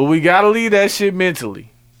 but we gotta leave that shit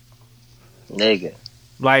mentally. Nigga.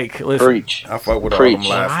 Like, listen. Preach. I fuck with Preach. all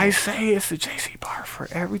them laughing. I say it's a Jay-Z bar for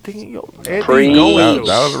everything in your Preach. That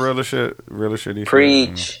was real shit.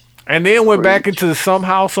 Preach. And then went back into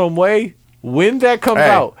somehow, some way. When that comes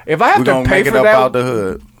out, if I have to pay for that, make it up out the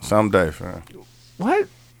hood someday, fam. What?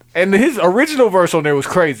 And his original verse on there was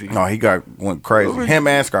crazy. No, he went crazy. Him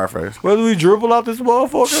and Scarface. Whether we dribble out this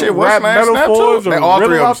motherfucker, shit, rap metaphors, or all three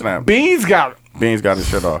of them out snapped. Beans got his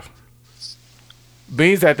shit off.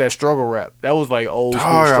 Beans had that struggle rap. That was like old school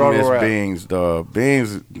I struggle miss rap. Beans, dog.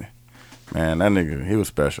 Beans, man, that nigga, he was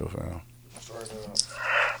special, fam.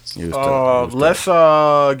 He was let's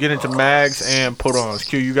get into mags and put-ons.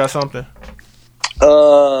 Q, you got something?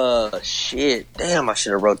 Shit. Damn, I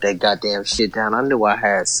should have wrote that goddamn shit down. I knew I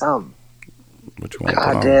had something. What you want to put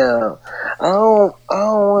God on? damn. I don't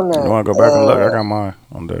want to. You want to go back and look? I got mine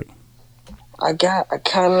on deck. I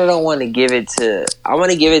kind of don't want to give it to. I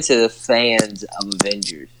want to give it to the fans of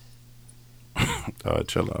Avengers.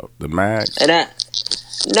 Chill out. The Max.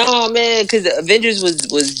 No, man, because Avengers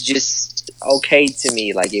was just okay to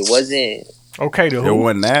me. Like it wasn't okay to who? It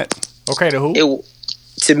wasn't that. Okay to who?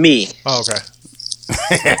 To me. Oh, okay.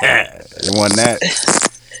 It wasn't that.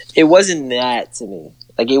 It wasn't that to me.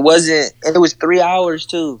 Like it wasn't, and it was 3 hours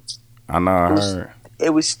too. I know. I heard. It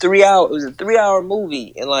was 3 hours. It was a 3 hour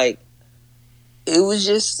movie, and like it was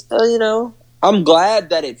just you know. I'm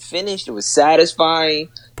glad that it finished. It was satisfying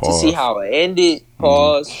to see how it ended.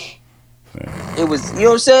 Pause. Yeah. It was, you know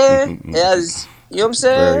what I'm saying? You know what I'm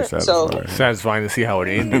saying? Very satisfying. So satisfying to see how it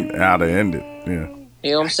ended. How it ended. Yeah.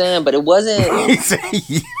 You know what I'm saying? But it wasn't. He said,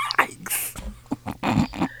 "Yikes."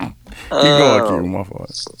 Keep going, my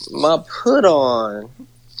fault. My put on.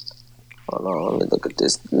 Hold on, let me look at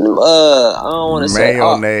this. I don't want to say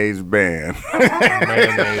mayonnaise band.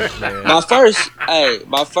 Mayonnaise band.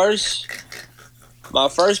 My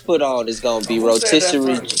first put on is gonna be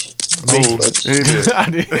rotisserie.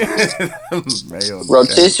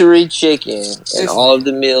 Rotisserie chicken and all of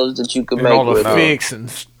the meals that you can make all the with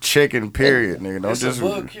fixings. Chicken, period, nigga. Don't just.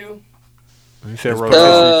 You said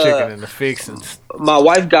rotisserie chicken and the fixings. My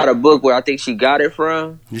wife got a book where I think she got it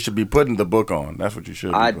from. You should be putting the book on. That's what you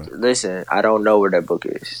should. Listen, I don't know where that book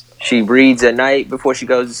is. She reads at night before she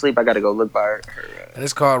goes to sleep. I got to go look by her.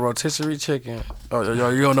 It's called rotisserie chicken. Oh,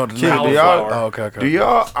 you don't know the name. Okay. Do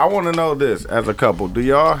y'all? I want to know this as a couple. Do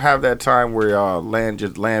y'all have that time where y'all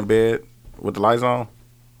just land bed with the lights on?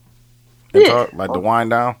 And talk, like the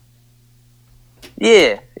wind down.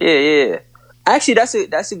 Yeah. Actually,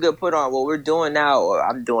 that's a good put on. What we're doing now, or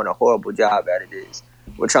I'm doing a horrible job at it, is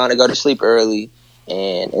we're trying to go to sleep early,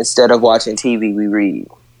 and instead of watching TV, we read.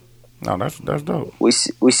 No, that's dope. We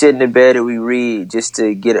sit in the bed and we read just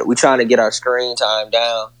to get it. We're trying to get our screen time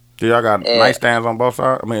down. Do y'all got nightstands on both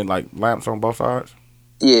sides? I mean, like lamps on both sides?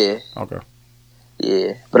 Yeah. Okay.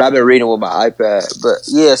 Yeah, but I've been reading with my iPad. But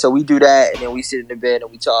yeah, so we do that, and then we sit in the bed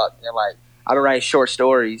and we talk. And like, I've been writing short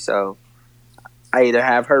stories, so I either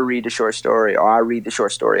have her read the short story or I read the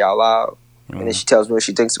short story out loud, and then she tells me what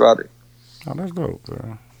she thinks about it. Oh, that's dope.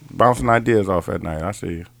 Bouncing ideas off at night. I see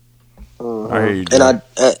you. Mm-hmm. I hear you. And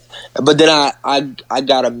but then I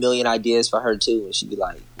got a million ideas for her too, and she'd be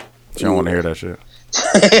like, she don't want to hear that shit.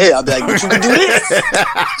 I'll be like, but you can do this.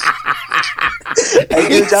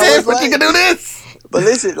 But you can do this. But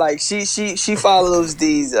listen, like she follows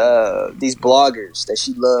these bloggers that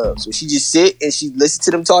she loves. So she just sit and she listen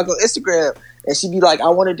to them talk on Instagram, and she'd be like, I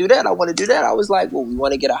want to do that. I want to do that. I was like, well, we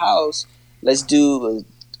want to get a house. Let's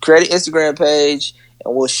create an Instagram page,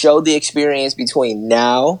 and we'll show the experience between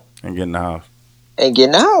now and getting the house.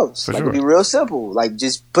 For sure. It'd be real simple. Like,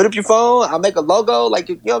 just put up your phone. I'll make a logo. Like,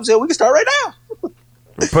 you know what I'm saying? We can start right now.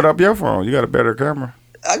 Put up your phone. You got a better camera.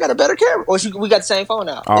 I got a better camera. Or we got the same phone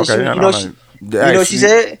now. Oh, okay. You know what she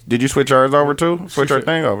said? Did you switch hers over too? Switch her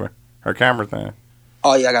thing over. Her camera thing.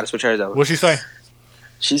 Oh yeah, I got to switch hers over. What'd she say?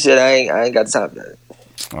 She said I ain't got the time for that.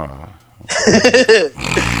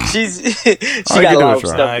 She got a lot of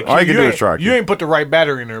stuff. All you can do is try. You ain't put the right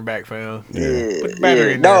battery in her back, fam. Yeah. Put the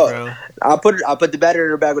battery in there, fam. I put the battery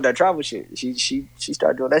in her back with that travel shit. She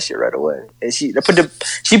started doing that shit right away, and she put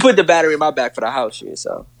the battery in my back for the house shit.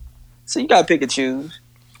 So you gotta pick and choose.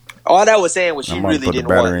 All that was saying was she really didn't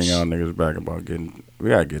want. I'm about to put the battery in y'all niggas back about getting. We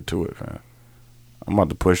gotta get to it, fam. I'm about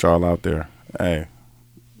to push all out there. Hey.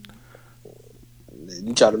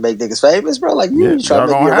 You trying to make niggas famous, bro? Like you trying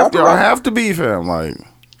to make me a rapper? I have to be, fam. Like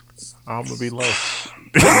I'm gonna be low.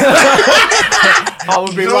 I'm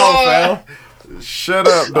gonna be low, fam. Shut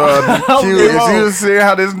up, dog. Q, if you see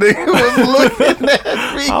how this nigga was looking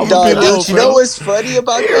at me, dog, dude, you know what's funny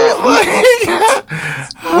about that?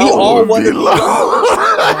 We all want to be low.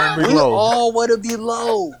 We all want to be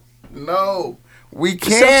low. No, we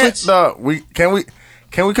can't. No, can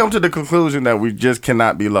we come to the conclusion that we just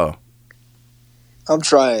cannot be low? I'm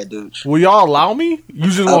trying, dude. Will y'all allow me?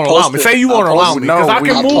 You just want to allow me. Say you want to allow me. Because I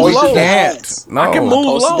can move low. No, I can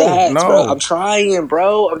move low. No, bro. I'm trying,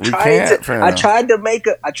 bro. I tried to make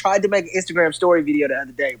an Instagram story video the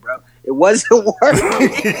other day, bro. It wasn't working.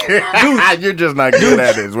 Dude, you're just not good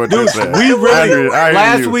at it. Is what you're saying. We really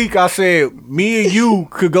last week I said me and you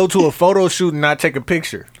could go to a photo shoot and not take a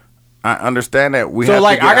picture. I understand that. So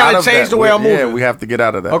like I gotta change the way I'm moving. Yeah, we have to get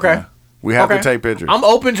out of that. Okay. Man. We have to take pictures. I'm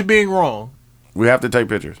open to being wrong. We have to take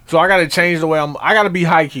pictures. So I got to change the way I got to be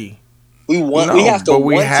high key. We have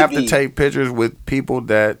to take pictures with people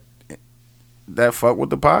that that fuck with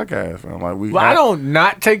the podcast. I'm like, Well, I don't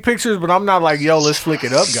not take pictures, but I'm not like, yo, let's flick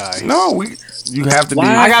it up, guy. No, you have to be.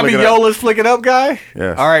 I gotta be yo, let's flick it up, guy.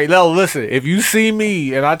 Yes. All right, no, listen. If you see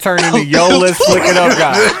me and I turn into yo, let's flick it up,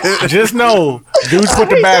 guy, just know, dudes put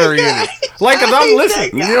the battery in it. Like, cause I'm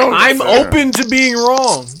listening. I'm open to being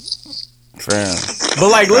wrong. Fam. But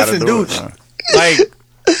like, listen, dudes, like.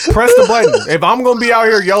 Press the button. If I'm gonna be out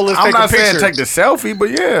here, yo, let's take a picture. I'm not saying take the selfie,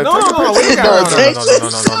 but yeah, no. I'm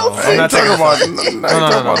not talking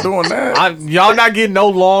about doing that. Y'all not getting no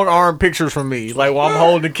long arm pictures from me. Like, while I'm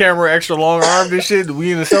holding the camera extra long arm, this shit.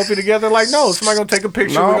 We in a selfie together. Like, no, somebody gonna take a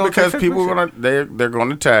picture. No, because people they're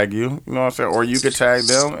gonna tag you. You know what I'm saying? Or you could tag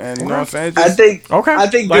them, and you know what I'm saying. I think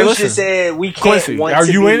like, Deuce just said we can't. Quincy, are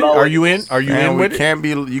you in? Are you in? Are you in with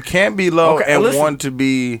it? You can't be low and want to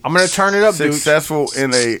be. I'm gonna turn it up. Successful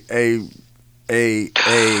in a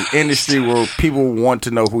industry where people want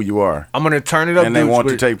to know who you are. I'm gonna turn it up, and they want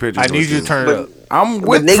to take pictures. I need you to turn it up. I'm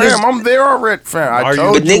with fam. I'm there already, fam. I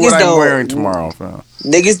told you what I'm wearing tomorrow, fam.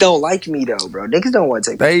 Niggas don't like me though, bro. Niggas don't want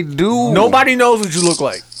to take. They do. Nobody knows what you look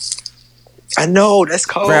like. I know that's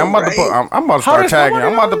cold. Fam, I'm about to start tagging.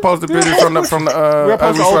 I'm about to post the pictures from the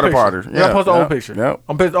ugly sweater party. Yeah, post the old picture. Yep.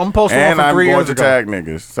 I'm posting and one from 3 years I'm ago. going to tag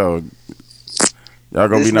niggas. So y'all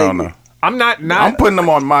gonna be knowing now. I'm not. I'm putting them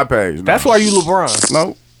on my page. Now. That's why you LeBron.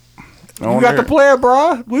 Nope. You got the player,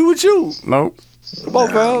 bro. We with you. Nope. Come on,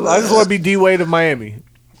 fam. I just want to be D Wade of Miami.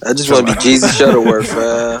 I just want to be Jesus Shuttleworth,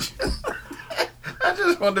 fam. I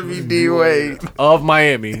just want to be D Wade of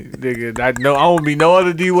Miami, nigga. I won't be no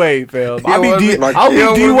other D Wade, fam. I'll be D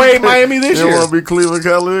Wade Miami this year. You want to be Cleveland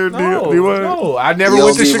Cavaliers? No, I never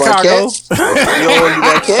went to Chicago. You don't want to be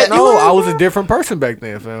Marquette? No, I was a different person back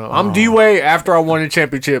then, fam. I'm D Wade after I won the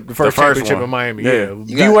championship, the first championship in Miami. Yeah,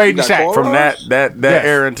 D Wade and Shaq from that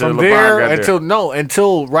era until from LeBron there got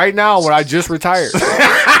until right now when I just retired.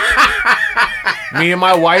 Me and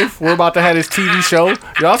my wife, we're about to have this TV show.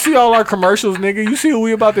 Y'all see all our commercials, nigga? You see what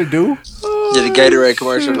we about to do? Yeah, the Gatorade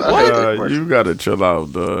commercial. You gotta chill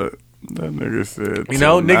out, dog. That nigga said. You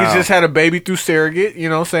know, niggas just had a baby through surrogate. You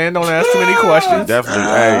know what I'm saying? Don't ask too many questions.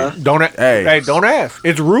 Definitely. Don't ask.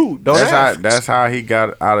 It's rude. Don't ask. That's how he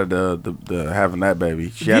got out of the having that baby.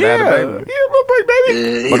 She had to have a baby. Yeah, little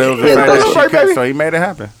baby. But it was the fact that she could, so he made it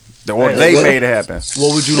happen. Or they made it happen.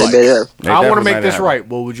 What would you like? I want to make this right.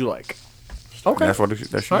 What would you like? Okay. That's what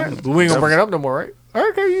that's right. But we ain't gonna bring it up no more, right?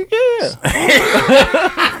 Okay, yeah.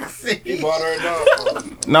 He bought her a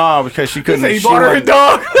dog. No, because she couldn't. He bought her a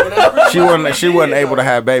dog. She wasn't able to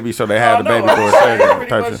have baby, so they had the baby for a second.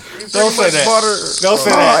 Don't say that. Don't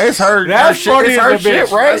say that. It's her. That's funny as a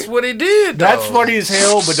bitch, right? That's what he did. That's funny as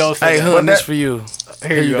hell, but don't say that. Hey, hun, this for you.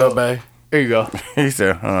 Here you go, babe. Here you go. He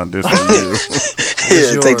said, this for you.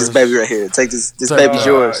 Yeah, take this baby right here. Take this baby's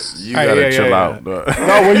yours. You gotta chill out.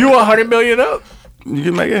 No, when you 100 million up, you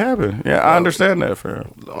can make it happen. Yeah, I understand that,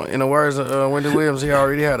 fam. In the words of Wendy Williams, he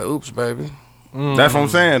already had a oops baby. That's what I'm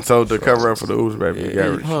saying. So to cover up for the oops baby,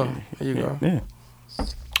 here you go. Yeah.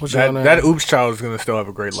 That oops child is gonna still have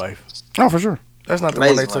a great life. Oh, for sure. That's not the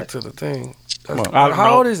one they took to the thing.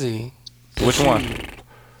 How old is he? Which one?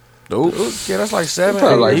 The oops? Yeah, that's like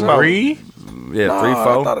 7. Like 3. Yeah, 3,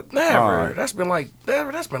 4. Never. That's been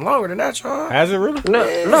longer than that, y'all. Has it really? No,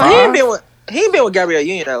 he ain't been with Gabrielle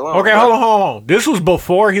Union that long. Okay, hold on. This was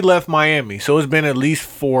before he left Miami, so it's been at least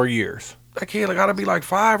 4 years. That kid gotta be like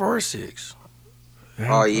 5 or 6.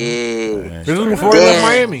 Oh yeah. This was before he left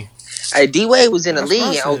Miami. Hey, D Wade was in the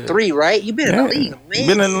league in 03, right? You been in the league, man.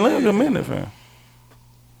 Been in the league a minute, fam.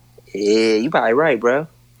 Yeah, you probably right, bro.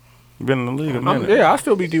 Been in the league a minute. Yeah, I'll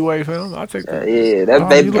still be D Wade, fam. I'll take that. Yeah, that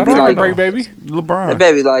baby could be like break, baby. LeBron. That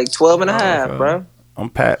baby like 12 and a half, bro. I'm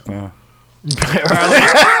Pat, man. So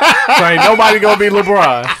ain't nobody gonna be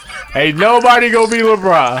LeBron. Ain't nobody gonna be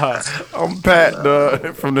LeBron. I'm Pat,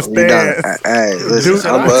 from the stands. Hey, listen,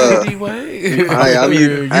 I'm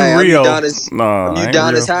Udonis. No, I'm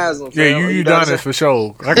Udonis Haslam. Yeah, you Udonis for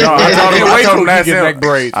sure. I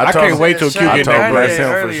can't wait till Q get that braids.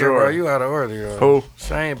 For sure. Bro, you out of order. Who?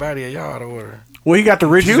 Shane Battier, y'all out of order. Well, he got the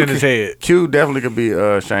riches in his head. Q definitely could be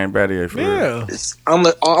Shane Battier for real.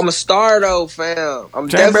 I'm a star though, fam.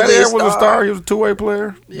 Shane Battier was a star. He was a two-way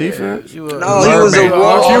player. Defense. He was a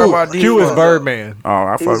role. Q was Birdman. Oh,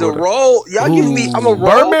 I fuck with it. He was a role. Y'all giving me? I'm a role.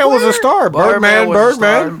 Birdman was a star. Birdman,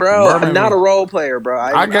 bro. I'm not a role player, bro.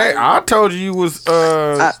 I told you was.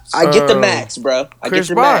 I get the max, bro. I get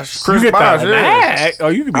the max. Chris Bosh, yeah. Oh,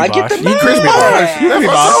 you can be. I get the max. Chris Bosh.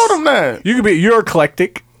 I told him that. You can be. You're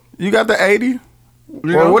eclectic. You got the 80.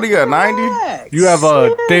 Well, what do you got? 90? You have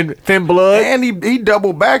a thin blood, and he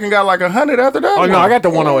doubled back and got like 100 after that. Oh no, I got the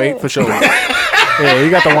 108 for sure. Yeah, he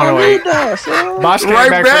got the 108. Bosh came Right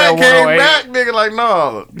back, back, for that came 108. back, nigga. Like,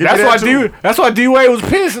 no. That's why D Wade was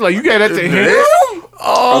pissed. Like, you gave that to him.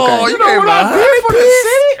 Oh, Okay. you You know gave what him I did for the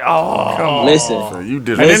city? Oh, Come on. Listen. You and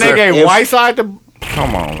then they disrespectful. gave Whiteside the.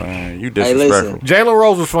 Come on, man. You Hey, disrespectful. listen. Jalen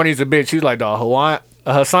Rose was funny as a bitch. He's like, dog,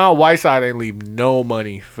 Hassan Whiteside ain't leave no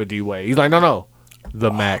money for D Wade. He's like, no, the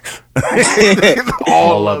max,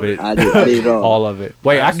 all of it, I did it all. all of it.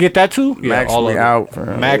 Wait, I get that too. Yeah, Max all me of it. out.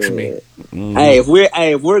 Fam. Max me. Hey,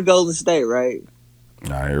 if we're Golden State, right?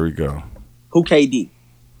 Nah, here we go. Who KD?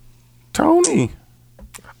 Tony.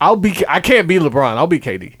 I can't be LeBron. I'll be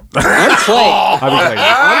KD. I'm Clay.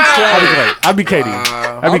 I'll be KD.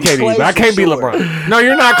 I'll be KD, but I can't be LeBron. No,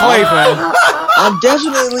 you're not Clay, fam. I'm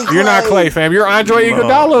definitely Clay. You're not Clay, fam. You're Andre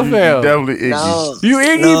Iguodala, fam. Definitely Iggy. No. You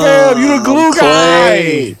Iggy, No, fam. You the glue I'm guy.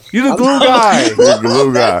 Clay. You the glue guy. The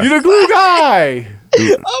glue guy. You the glue guy.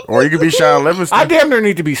 Or you could be Sean Livingston. I damn near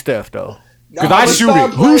need to be Steph though, because No, I I'm a shoot star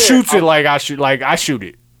it. Who player. shoots it like I shoot? Like I shoot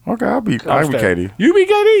it. Okay, I'll be I'm Steph. KD. You be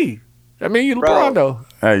KD. I mean, you Bro. LeBron though.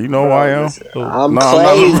 Hey, you know who I am? I'm No, Clay. I'm not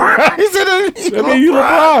LeBron. He said I mean, you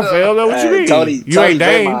LeBron, fam. That's what you mean. Tony You ain't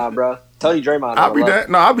Dame. Draymond, bro. Tony Draymond. I'll be bro. that.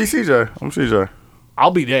 No, I'll be CJ. I'm CJ.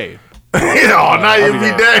 I'll be Dave. Oh, now you be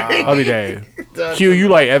Dave. I'll be Dave. Q, you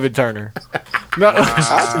like Evan Turner. No,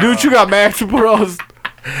 dude, you got Max to put on.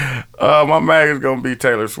 My mag is gonna be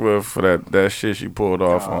Taylor Swift for that shit she pulled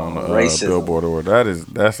off on racism. Billboard or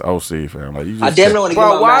that's OC, fam. Like you just I damn near want to get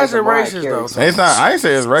Bro, my why Max is it to Mariah racist Carey. though? It's not. I ain't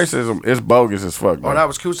say it's racism. It's bogus as fuck. Oh, Though. that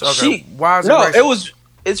was cute. Okay, She- why is it No, racist?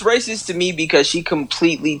 it's racist to me because she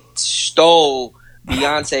completely stole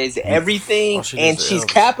Beyonce's everything, Oh, she did and the she's Elvis.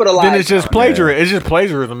 capitalized. Then it's just on it. plagiarism. It's just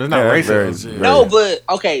plagiarism. It's not Yeah, racism. very- No, but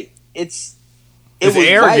okay, it's It's was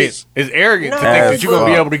arrogant. white. It's arrogant to No, think that you're gonna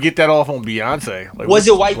be fuck. able to get that off on Beyonce. Like, Was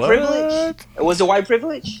it white what? privilege? Was it white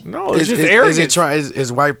privilege? No, it's just arrogant.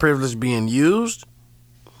 Is white privilege being used?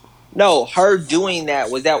 No, her doing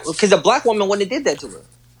that was that because a black woman wouldn't have did that to her.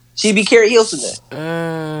 She'd be Carrie Hilson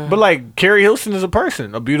then. But like Carrie Hilson is a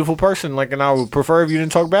person, a beautiful person. Like, and I would prefer if you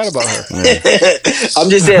didn't talk bad about her. I'm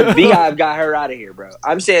just saying, Beehive got her out of here, bro.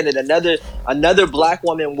 I'm saying that another black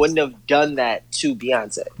woman wouldn't have done that to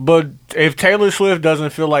Beyonce. But if Taylor Swift doesn't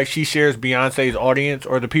feel like she shares Beyonce's audience,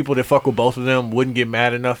 or the people that fuck with both of them wouldn't get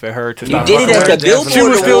mad enough at her to stop did it fucking at with the her, Billboard she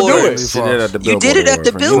would still do Awards. it. She did at the You did it at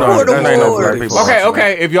the Billboard Billboard that ain't no black Awards. people Okay, watching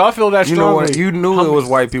okay. If y'all feel that that. You know strongly, what? You knew it was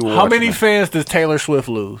white people. how watching many that. fans does Taylor Swift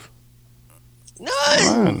lose?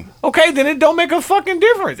 None. Okay, then it don't make a fucking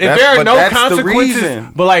difference. If That's- there are but no that's the consequences,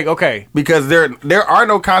 reason. but like, okay, Because there are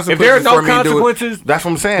no consequences. if there are no for me doing- consequences, that's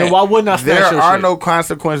what I'm saying. then why wouldn't I smash There your are shit? no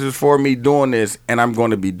consequences for me doing this, and I'm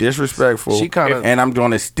going to be disrespectful. She kinda- and I'm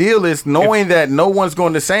going to steal this, knowing that no one's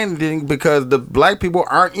going to say anything because the black people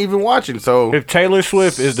aren't even watching. So If Taylor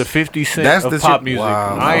Swift is the 50 Cent That's of the pop shit- music,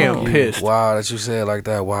 Wow, I am you- pissed. Wow, that you said it like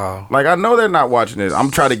that. Wow. like I know they're not watching this. I'm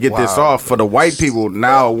trying to get this Wow. off for the white people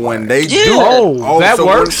now when they Yeah. do. Oh, that so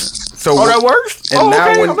works? So Oh, that works? And Oh, now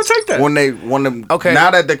okay, when I'm gonna take that. Okay.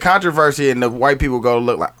 Now that the controversy and the white people go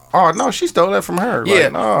look like, oh no, she stole that from her. Yeah,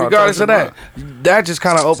 Like, no, regardless of that's that, that just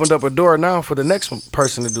kind of opened up a door now for the next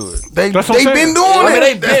person to do it. They've That's what I'm been saying. doing I it. mean,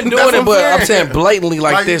 they've been That's doing it, what but I'm saying blatantly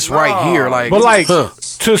like this right no. here, like. But like huh.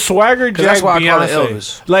 to swagger jack that's why I call it Beyonce,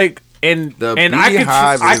 Elvis. like and The I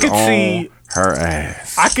Beehive could is see on her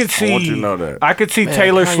ass. I could see I want you to know that. I could see Man,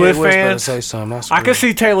 Taylor Kanye Swift West better fans. say something. That's I could weird.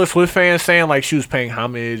 see Taylor Swift fans saying like she was paying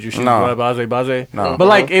homage or she No. was baze. No. But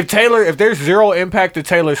like if there's zero impact to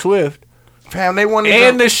Taylor Swift Fam, they weren't and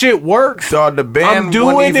even. the shit works, Dog, the band I'm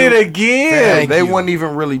doing wasn't it even, again. Fam, they weren't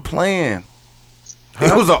even really playing.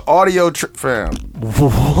 It was an audio trip, fam.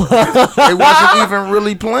 It wasn't even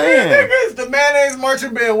really playing. The Mayonnaise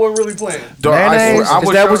Marching Band wasn't really playing. Dog, I Mayonnaise? swear, I Is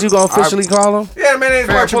was that sure- what you gonna officially call them? Yeah, Mayonnaise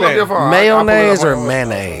Fam, Marching pull up your Band. phone. Mayonnaise I or pull it up.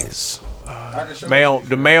 mayonnaise?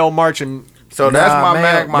 The male marching. So that's my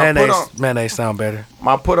mag. My put mayonnaise. on. Mayonnaise sound better.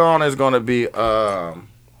 My put on is gonna be. Damn,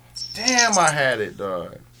 I had it,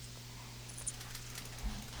 dog.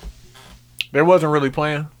 They wasn't really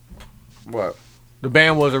playing. What? The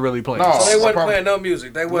band wasn't really playing. No. So they wasn't Probably- playing no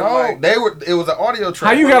music. They wasn't No, like. they were. It was an audio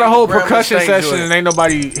track. How you got a whole Grandma percussion sang session to it. and ain't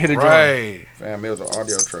nobody hit a drum? Right. Fam, it was an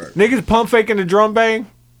audio track. Niggas pump faking the drum bang.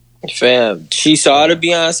 Fam, she saw the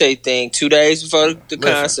Beyonce thing 2 days before the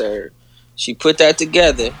concert. She put that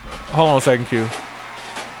together. Hold on a second, Q.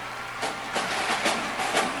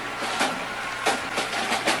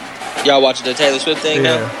 Y'all watching the Taylor Swift thing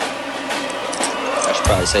Yeah. now? I should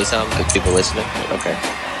probably say something because people listening. Okay.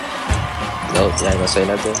 No, you ain't gonna say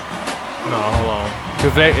nothing? No, hold on.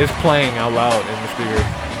 Because it's playing out loud in the speaker.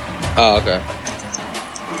 Oh, okay.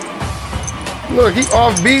 Look, he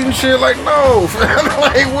off beat and shit. Like, no, fam.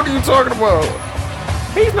 Like, what are you talking about?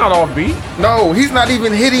 He's not off beat. No, he's not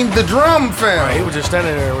even hitting the drum, fam. He was just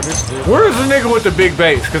standing there with this. Where's the nigga with the big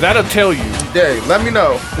bass? Because that'll tell you. Hey, let me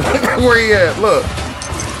know where he at. Look.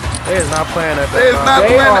 They is not playing that. They is not They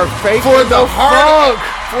playing are that. faking For the the heart,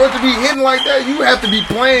 for it to be hitting like that, you have to be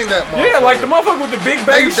playing that motherfucker. Yeah, like the motherfucker with the big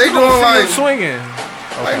bass. They you don't doing see him like swinging.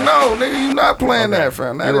 Like, no, nigga, you not playing that,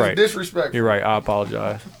 fam. That You're is right. disrespectful. You're right. I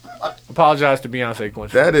apologize. Apologize to Beyonce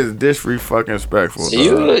Quincy. That is disrespectful.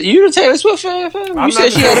 You the Taylor Swift fan, fam? I'm You said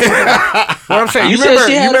not- she had a What I'm saying, You you said remember?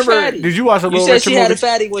 she had You a remember? fatty. Did you watch a You Little said Richard she had a movie?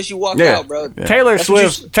 fatty when she walked Yeah. out, bro. Yeah. Taylor That's what you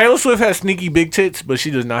Swift. Taylor Swift has sneaky big tits, but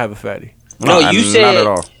she does not have a fatty. No, you said not at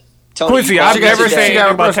all. Tony, Quincy, you I've called me never today. said She got anything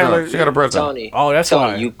a about breast Taylor. done. She got a breast done. Tony. Oh, that's Tony,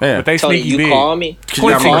 why. you, But they Tony, sneaky you big. call me. Quincy,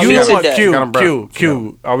 got you a want breast. She got a breast.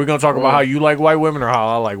 Q. Are we gonna talk about how you like white women or how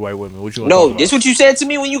I like white women? What you want? No, this what you said to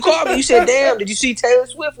me when you called me. You said, "Damn, did you see Taylor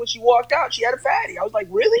Swift when she walked out? She had a fatty." I was like,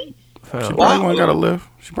 "Really?" She probably went and got a lift.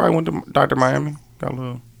 She probably went to Dr. Miami. Got a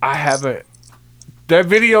little. I haven't. That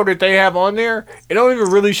video that they have on there, it don't even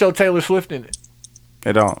really show Taylor Swift in it.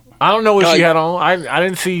 It don't. I don't know what No, she you- had on. I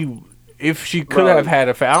didn't see if she could Bro. have had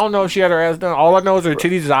a fat. I don't know if she had her ass done. All I know is her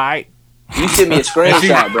titties is aight. You sent me a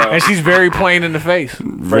screenshot, bro. And she's very plain in the face.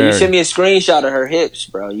 Bro, you sent me a screenshot of her hips,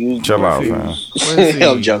 bro. You Chill out, man.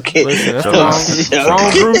 I'm joking. Listen, that's Chill the out.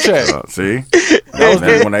 wrong group chat. See?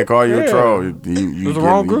 That when they call you a troll, you was the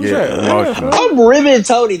wrong group get chat. emotional. I'm ribbing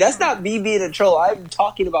Tony. That's not me being a troll. I'm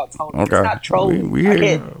talking about Tony. Okay. It's not trolling. We I hear you.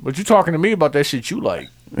 can't. But you talking to me about that shit you like.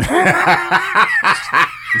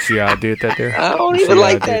 You see how I did that there? I don't You even see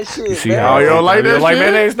like how I did- that shit, You see man. how Oh, you don't like you that don't like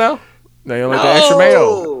shit? mayonnaise now? No, you don't like the extra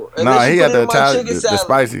mayo? Nah, he got the Italian, Italian, the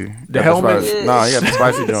spicy. The Got helmet? spicy. Nah, he got the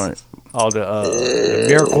spicy joint. Oh, the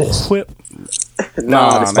Miracle Whip.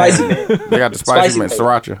 Nah, the spicy man. They got the spicy man, mayo.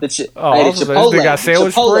 siracha. The chi- Oh, hey, also, the this Chipotle. nigga got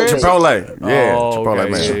sandwich Chipotle. spread? Chipotle. Yeah, Oh, Chipotle okay.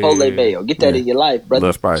 man. Chipotle mayo. Get that in your life, A brother.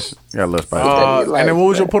 little spicy. Got a little spicy. And then what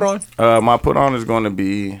was your put on? My put on is going to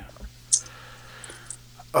be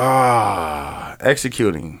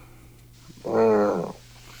executing.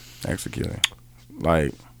 Executing.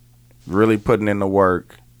 Like, really putting in the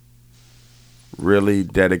work, really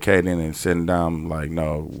dedicating and sitting down, like,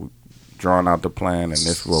 no, drawing out the plan, and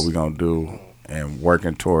this is what we're going to do, and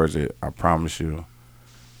working towards it. I promise you,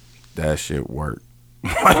 that shit work.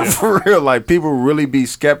 Like, for real, like, people really be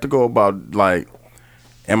skeptical about, like,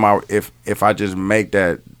 if I just make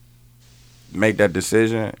that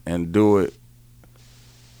decision and do it,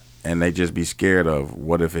 and they just be scared of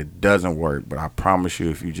what if it doesn't work. But I promise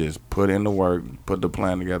you, if you just put in the work, put the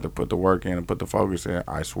plan together, put the work in, and put the focus in,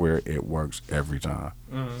 I swear it works every time.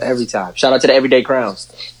 Every time. Shout out to the Everyday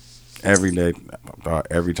Crowns. Every day,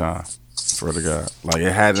 every time. Swear to God, like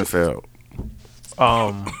it hasn't failed.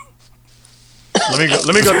 Let me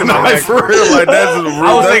go through my Like next. for real, like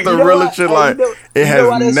that's the realest shit. Like it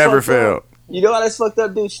has never failed. You know why that's fucked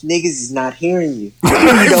up, dude? Niggas is not hearing you.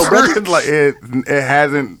 Like it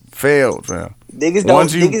hasn't failed, fam. Niggas don't.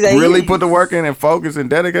 Once you niggas ain't really hear put the work in and focus and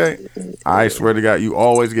dedicate, I swear to God, you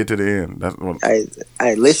always get to the end. That's what.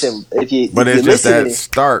 Hey, listen. If you, But if it's you're just that listening-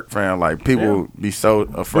 start, fam. Like people be so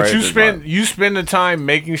afraid. But you to, spend the time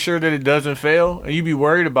making sure that it doesn't fail, and you be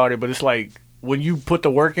worried about it. But it's like when you put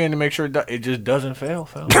the work in to make sure it just doesn't fail,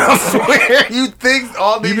 fam. I swear, you think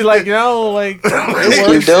all these. You be like, like it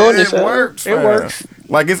it works. works. It fam. works.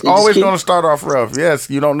 Like it's always going to start off rough. Yes,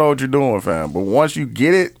 you don't know what you're doing, fam. But once you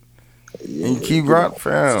get it and you keep grinding,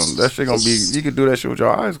 fam, that shit gonna be. You can do that shit with your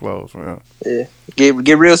eyes closed, fam. Yeah.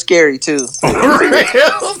 Get real scary too.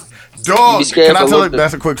 Dog, can I tell you? bit.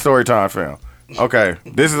 That's a quick story time, fam. Okay,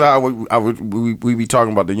 this is how we be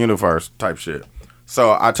talking about the universe type shit.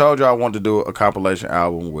 So I told you I wanted to do a compilation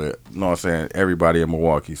album with, you know what I'm saying, everybody in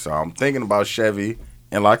Milwaukee. So I'm thinking about Chevy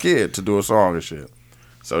and Lockheed to do a song and shit.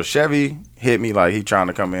 So Chevy hit me like he trying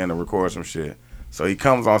to come in and record some shit. So he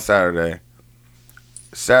comes on Saturday.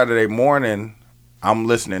 Saturday morning, I'm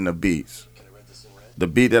listening to beats. The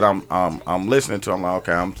beat that I'm listening to, I'm like,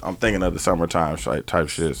 okay, I'm thinking of the summertime type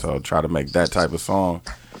shit. So try to make that type of song.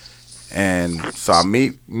 And so I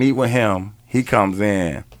meet with him. He comes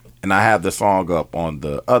in, and I have the song up on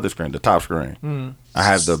the other screen, the top screen. Mm. I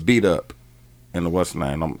have the beat up, and the what's the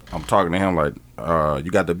name? I'm talking to him like,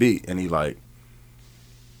 you got the beat, and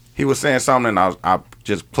he was saying something, and I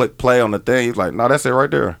just click play on the thing. He's like, no, that's it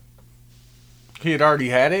right there. He had already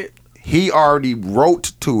had it. He already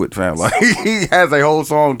wrote to it, fam. Like he has a whole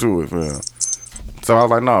song to it, fam. So I was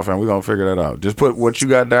like, no, fam, we're gonna figure that out. Just put what you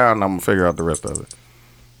got down, and I'm gonna figure out the rest of it.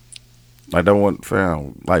 Like that one,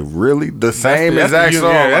 fam. Like really, the same exact song.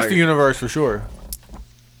 Yeah, that's like, the universe for sure.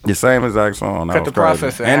 the same exact song. That Cut was the crazy.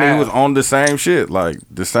 process in and he half. was on the same shit, like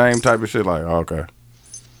the same type of shit. Like, okay,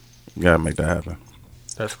 you gotta make that happen.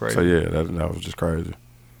 That's crazy. So yeah, that was just crazy.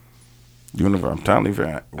 I'm telling you,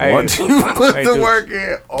 fam. Hey, Once you put the dude, work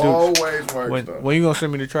in, always works. When you gonna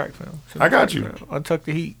send me the track, fam? I got you. Untuck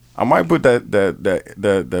the heat. I might put that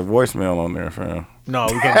voicemail on there, fam. No,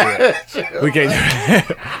 we can't do that. We can't do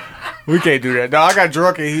that. We can't do that. No, I got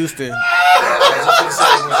drunk in Houston.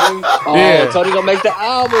 Oh, Tony gonna make the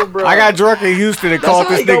album, bro. I got drunk in Houston and called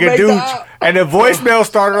this nigga Dooch. And the voicemail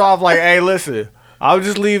started off like, hey, listen, I was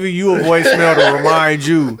just leaving you a voicemail to remind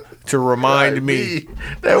you to remind me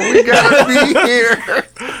that we gotta be here.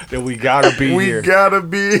 That we gotta be here. We gotta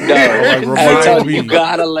be here. Like, remind me. You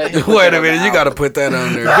gotta let him Wait a minute, you gotta put that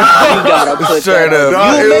on there. You gotta put Straight that up.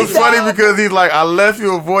 on. No, it was funny because he's like, I left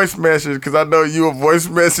you a voice message because I know you a voice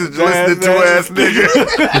message listening to ass nigga.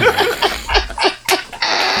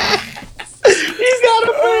 He's gotta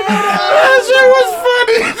put it on. That shit was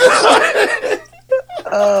funny.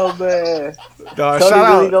 Oh man. Dog,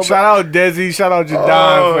 Tony shout out Desi, shout out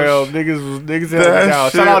Jadon, fam. Niggas held it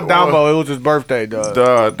down. Shout out Dombo, it was his birthday, dog.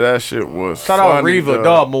 Dog, that shit was Shout funny, out Reva,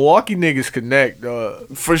 dog. Milwaukee niggas connect, dog.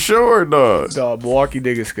 For sure, dog. Dog, Milwaukee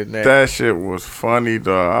niggas connect. That shit was funny,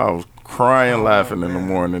 dog. I was crying laughing in the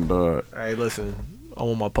morning, dog. Hey, listen, I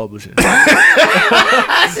want my publishing.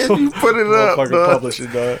 If you put it up, fucking dog. publishing,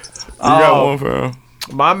 dog. You got one, fam.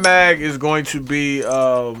 My mag is going to be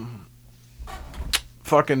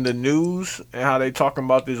fucking the news and how they talking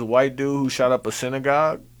about this white dude who shot up a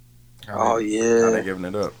synagogue. Oh How yeah. they giving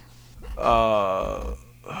it up?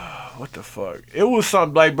 What the fuck? It was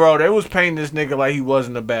something like, bro, they was painting this nigga like he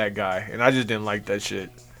wasn't a bad guy, and I just didn't like that shit.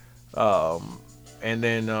 And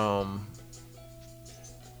then you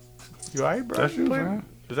alright, bro? That's you, man.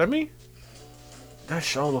 Is that me? That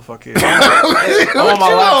show the fuck is. I'm on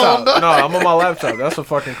my laptop. No, I'm on my laptop. That's a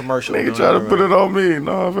fucking commercial. Nigga try to put it on me.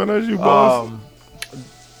 No, fam, that's you, boss.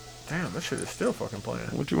 Damn, that shit is still fucking playing.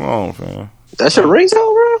 What you on, fam? That's your ringtone,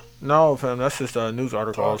 bro? No, fam, that's just a news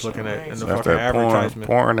article I was looking at in the That's fucking that advertisement.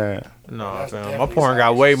 porn ad. No, fam, my porn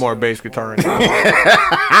got way more bass guitar in it.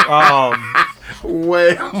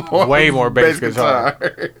 Way more bass guitar.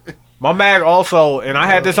 My mag also, and I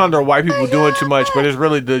had this under white people doing too much, but it's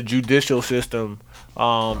really the judicial system.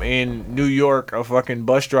 In New York, a fucking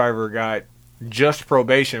bus driver got just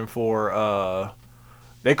probation for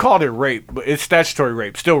they called it rape, but it's statutory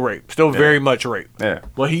rape, still very much rape. Yeah.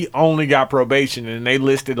 Well, he only got probation, and they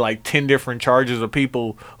listed like 10 different charges of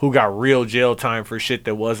people who got real jail time for shit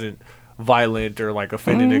that wasn't violent or like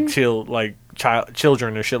offending children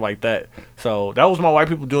or shit like that. So that was my white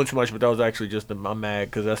people doing too much, but that was actually just my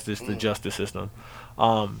mag because that's just the justice system.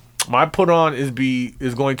 My put on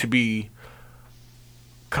is going to be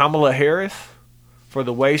Kamala Harris for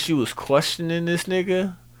the way she was questioning this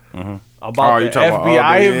nigga about the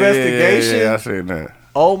FBI investigation. Yeah, I seen that.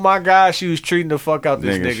 Oh my God, she was treating the fuck out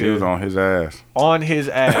this nigga. She was on his ass. On his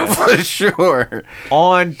ass. For sure.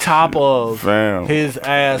 On top of his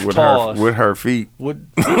ass paws. With her feet.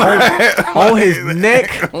 On his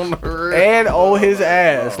neck and on his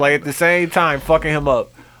ass. Like at the same time, fucking him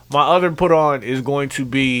up. My other put on is going to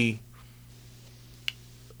be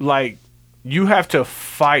like, you have to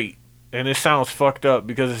fight. And it sounds fucked up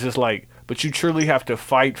because it's just like, but you truly have to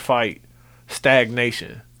fight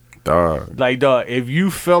stagnation. Dog. Like, dog, if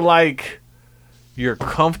you feel like you're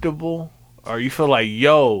comfortable or you feel like,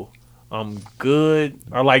 yo, I'm good,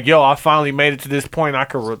 or like, yo, I finally made it to this point, I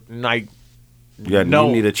could, you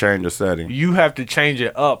need to change the setting. You have to change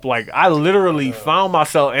it up. Like, I literally found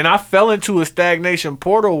myself, and I fell into a stagnation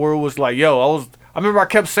portal where it was like, yo, I remember I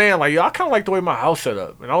kept saying, like, yo, I kind of like the way my house set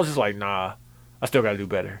up. And I was just like, nah, I still got to do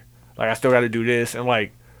better. Like, I still got to do this. And,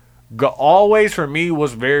 like, always for me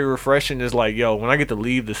was very refreshing is like, yo, when I get to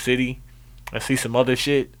leave the city and see some other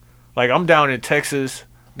shit, like I'm down in Texas,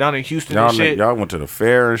 down in Houston and shit. Y'all went to the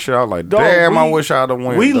fair and shit. I was like, damn, I wish I'd have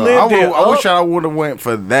went. I wish I would have went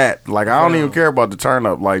for that. Like, I don't even care about the turn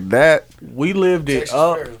up like that. We lived it Texas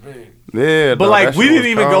up. Fair is big. Yeah, but like we didn't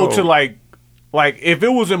even cold. go to like if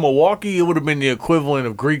it was in Milwaukee, it would have been the equivalent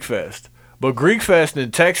of Greek Fest. But Greek Fest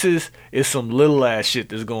in Texas is some little ass shit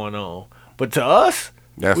that's going on. But to us,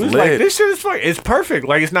 that's we was lit. like, this shit is fucking, it's perfect.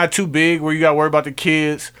 Like, it's not too big where you got to worry about the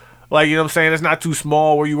kids. Like, you know what I'm saying? It's not too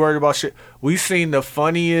small where you worried about shit. We seen the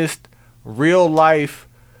funniest real life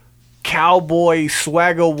cowboy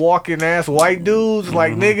swagger walking ass white dudes.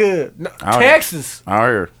 Like, nigga, Texas. Out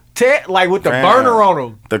here. Like with the burner on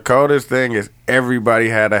them. The coldest thing is everybody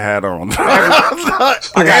had a hat on. Everybody.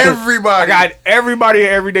 I got everybody at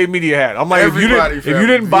Everyday Media hat. I'm like, if you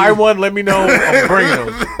didn't buy one, let me know. I'm bringing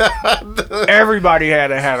them. Everybody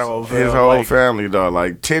had a hat on. Fam. His whole family, dog.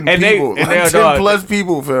 Like 10 people. 10 plus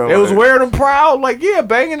people, fam. It was wearing them proud. Like, yeah,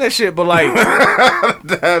 banging that shit. But, like,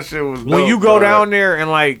 that shit was when you go down there and,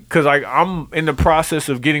 like, because, like, I'm in the process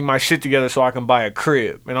of getting my shit together so I can buy a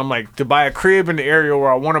crib. And I'm like, to buy a crib in the area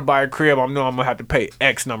where I want to buy a crib, I know I'm going to have to pay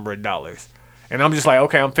X number of dollars. And I'm just like,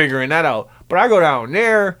 okay, I'm figuring that out. But I go down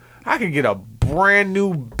there, I can get a brand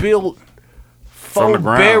new built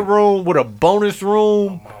 4-bedroom with a bonus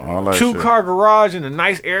room, 2-car garage in a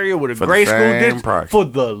nice area with a great school district for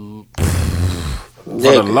the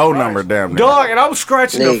low number, damn. Dog, and I'm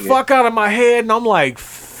scratching the fuck out of my head, and I'm like,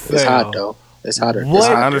 it's hot though. It's hotter.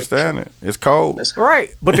 I understand it. It's cold.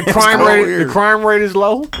 Right, but the crime rate is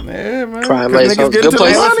low. Yeah, man. Crime rate is low. Good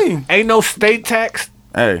place. Money. Ain't no state tax.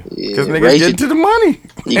 Hey, because niggas get to the money.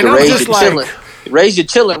 You can raise your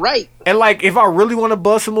chillin' right. And like, if I really want to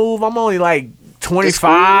bust a move, I'm only like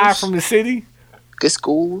 25 from the city. Good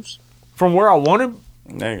schools. From where I want it.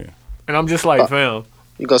 Nigga. And I'm just like, fam.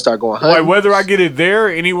 You gonna start going hunting. Like, whether I get it there or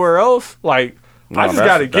anywhere else, like, I just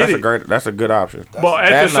got to get it. That's a good option. But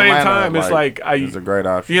at the same time, it's like, it's a great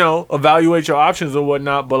option. You know, evaluate your options or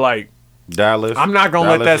whatnot. But like, Dallas. I'm not going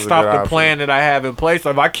to let that stop the plan that I have in place.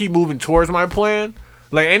 Like, if I keep moving towards my plan,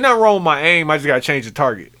 like, ain't nothing wrong with my aim. I just got to change the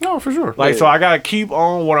target. No, for sure. Like, so I got to keep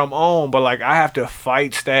on what I'm on. But, like, I have to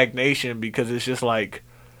fight stagnation because it's just like.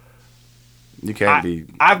 You can't be.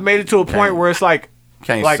 I've made it to a point where it's like.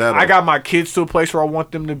 Can't like, settle. I got my kids to a place where I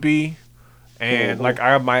want them to be. And, like, I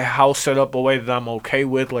have my house set up a way that I'm okay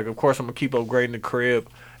with. Like, of course, I'm going to keep upgrading the crib.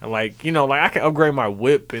 And, like, you know, like, I can upgrade my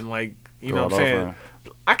whip and, like, you know what I'm saying?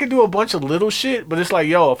 I can do a bunch of little shit, but it's like,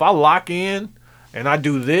 yo, if I lock in and I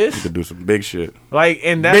do this. You could do some big shit. Like,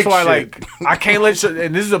 and that's why, like, I can't let you,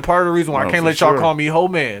 and this is a part of the reason why I can't let y'all call me Ho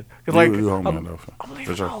Man. Because, like, I'm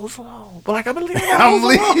leaving the hoes alone. But, like, I've been leaving the hoes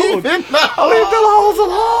alone. I'm leaving the hoes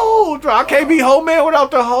alone. I can't be Ho Man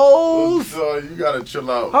without the hoes. You gotta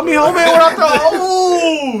chill out. I mean, Ho Man without the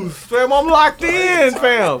hoes. Fam, I'm locked in,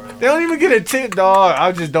 fam. They don't even get a tip, dog.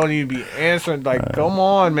 I just don't even be answering. Like, come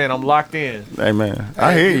on, man. I'm locked in. Hey, man.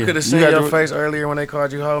 I hear you. You could have seen your face earlier when they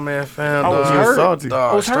called you Ho Man, fam. I was hurt. Salty.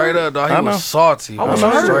 Dog, straight up, dog. He was salty. I was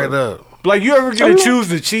hurt. Straight up. Like, you ever get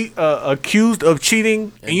accused of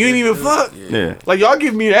cheating and you ain't even fuck? Yeah. Like, y'all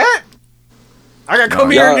give me that? I gotta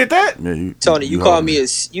come here and get that? Yeah, Tony, you call me a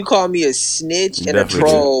snitch and a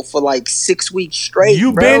troll for like 6 weeks straight.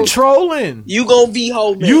 You been trolling. You gonna be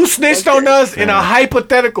Ho Man. You snitched on us in a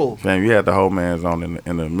hypothetical. Man, you had the Ho Man's on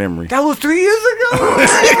in the memory. That was 3 years ago.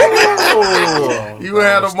 You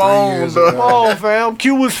had them on. Come on, fam.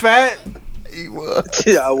 Q was fat. He was.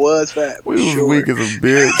 Yeah, I was fat. We was weak as a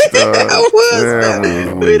bitch, dog. I was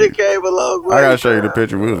fat. We done came a long way. I gotta show you the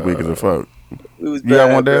picture. We was weak as a fuck. We was you got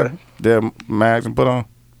bad, one there? There, Mags, and put on?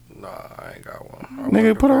 Nah, I ain't got one.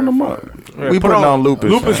 Nigga, put on the month. Yeah, we putting on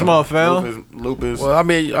Lupus. Lupus month, fam. Lupus. Well, I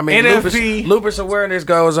mean, NFP. Lupus awareness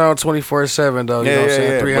goes on 24/7 though. You know what I'm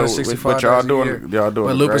saying? 365 but y'all days a doing, year. y'all doing.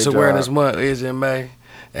 But a Lupus great Awareness job. Month is in May.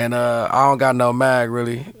 And I don't got no mag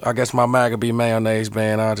really. I guess my mag will be mayonnaise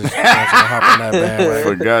band. I'll just hop on that band.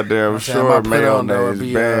 For goddamn sure,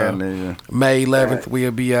 mayonnaise band. May 11th,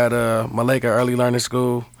 we'll be at Maleka Early Learning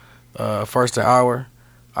School, first an hour.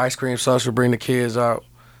 Ice cream social, bring the kids out.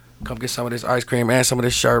 Come get some of this ice cream and some of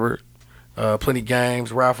this sherbet. Plenty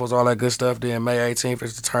games, raffles, all that good stuff. Then May 18th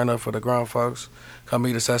is the turn up for the grown folks. Come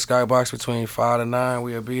meet us at Skybox between 5 to 9.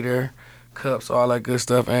 We'll be there. Cups, all that good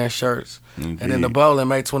stuff, and shirts. Indeed. And then the bowling,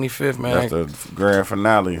 May 25th, man. That's the grand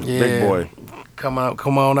finale. Yeah. Big boy. Come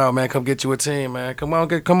on out, man. Come get you a team, man. Come on,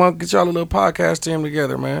 get y'all a little podcast team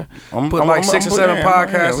together, man. Put like 6 or 7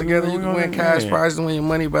 podcasts together. You can win cash prizes and win your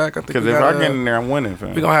money back. Because if I get in there, I'm winning,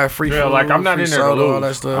 fam. We're gonna have free food. Like, I'm not in there to lose. All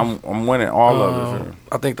that stuff. I'm winning all of it, fam.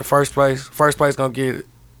 I think the first place gonna get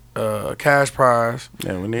a cash prize.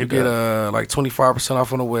 Yeah, we need you that. get like 25%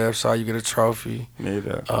 off on the website. You get a trophy. Need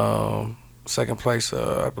that. Second place,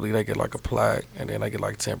 I believe they get like a plaque, and then they get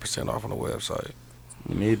like 10% off on the website.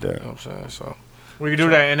 We need that. You know what I'm saying? So we can do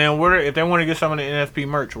that, and then if they want to get some of the NFP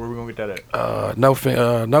merch, where we gonna get that at? No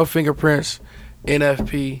fingerprints.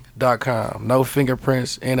 NFP.com. No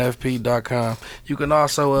fingerprints. NFP.com. You can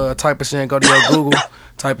also type us in, go to your Google,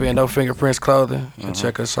 type in No Fingerprints Clothing, and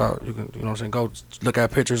check us out. You can, you know what I'm saying, go look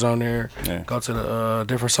at pictures on there. Yeah. Go to the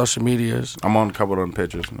different social medias. I'm on a couple of them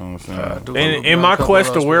pictures. You know what I'm saying? In my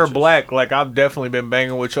quest to wear black, like, I've definitely been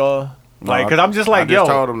banging with y'all. Like, cause I'm just like, I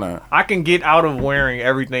just told him that. I can get out of wearing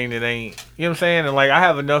everything that ain't, you know what I'm saying? And like, I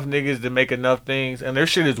have enough niggas to make enough things, and their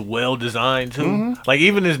shit is well designed too. Mm-hmm. Like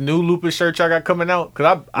even this new Lupus shirt y'all got coming out,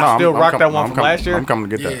 cause I still rock that one from last year. I'm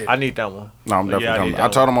coming to get that. I need that one. No, I'm definitely coming. I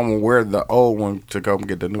told him I'm gonna wear the old one to come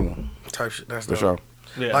get the new one. Type shit. That's for sure.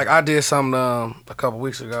 Yeah. Like I did something a couple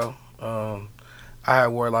weeks ago. I had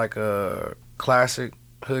wore like a classic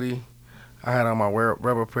hoodie. I had on my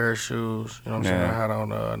rubber pair of shoes. You know what I'm saying? I had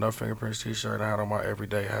on a No Fingerprints t-shirt. I had on my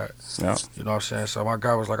everyday hat. Yeah. You know what I'm saying? So my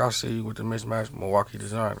guy was like, I see you with the mismatched Milwaukee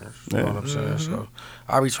designers. You know what I'm saying? So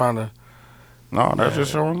I be trying to. No, that's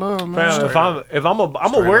just showing love, man. If I'm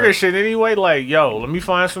gonna wear this shit anyway, like yo, let me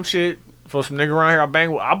find some shit for some nigga around here I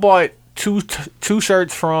bang with. I bought two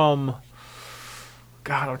shirts from.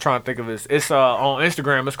 God, I'm trying to think of this. It's on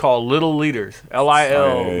Instagram. It's called Little Leaders.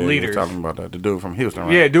 LIL Leaders. You're talking about that. The dude from Houston,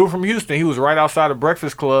 right? Yeah, dude from Houston. He was right outside the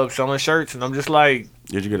Breakfast Club selling shirts, and I'm just like.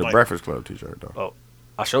 Did you get a Breakfast Club t-shirt though? Oh,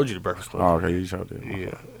 I showed you the Breakfast Club. Oh, okay, you showed it.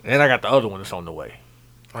 Yeah, and I got the other one that's on the way.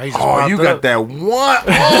 Oh, you got that one.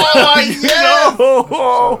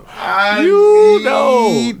 Oh, yeah. You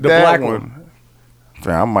know the black one.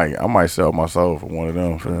 Fam, I might sell my soul for one of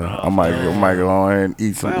them. I might go on and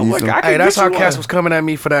eat some. Hey, that's how cats was coming at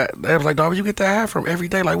me for that. They was like, "Dog, where you get that hat from? Every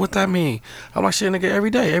day, like what that mean?" I'm like, "Shit, nigga, every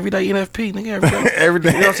day NFP, nigga, every day, every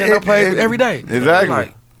day." You know what I'm saying? I play every day. Exactly.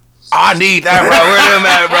 Like, I need that, bro. Where them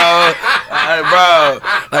at,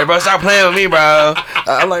 bro? Bro, stop playing with me, bro.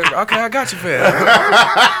 I'm like, okay, I got you, fam.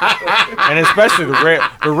 And especially the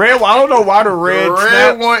red one. I don't know why the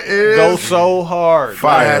red one goes so hard.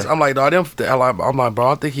 Fire. I'm like, dog, I'm like,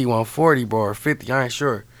 bro, I think he won 40, bro, or 50. I ain't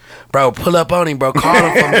sure. Bro, pull up on him, bro. Call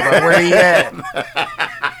him for me, bro. Where he at?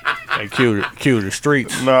 Hey, Q, the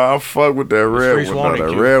streets. No, I fuck with that red one.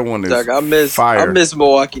 That red one is Doug, I miss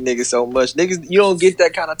Milwaukee niggas so much. Niggas, you don't get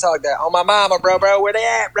that kind of talk. That on my mama, bro. Where they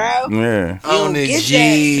at, bro? Yeah. On the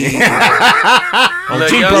G. On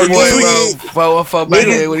G, bro.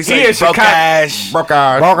 What he say? He in Chicago. Broke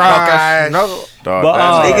eyes. But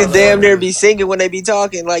niggas damn near be singing when they be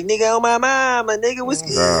talking. Like, nigga, on my mama, nigga, what's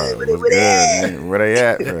good? Where they at? Where they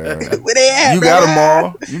at, bro? Where they at, You got them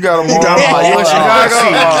all. You got them all. You in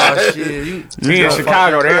Chicago? Me in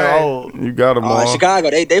Chicago, they're old. You got them all. Chicago,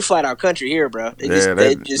 they flat out country here, bro. They just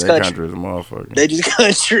country is a motherfucker. They just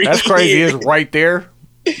country. That's crazy. It's right there.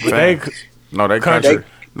 They country.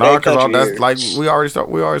 No, because that's like we always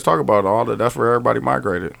talk about all that. That's where everybody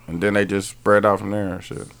migrated, and then they just spread out from there and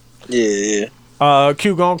shit. Yeah.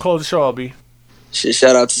 Q, go and close the show, I'll be. Shit,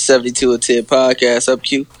 shout out to 72 and 10 podcast. Up,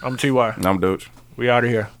 Q. I'm TY. And I'm Dooch. We out of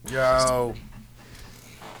here. Yo.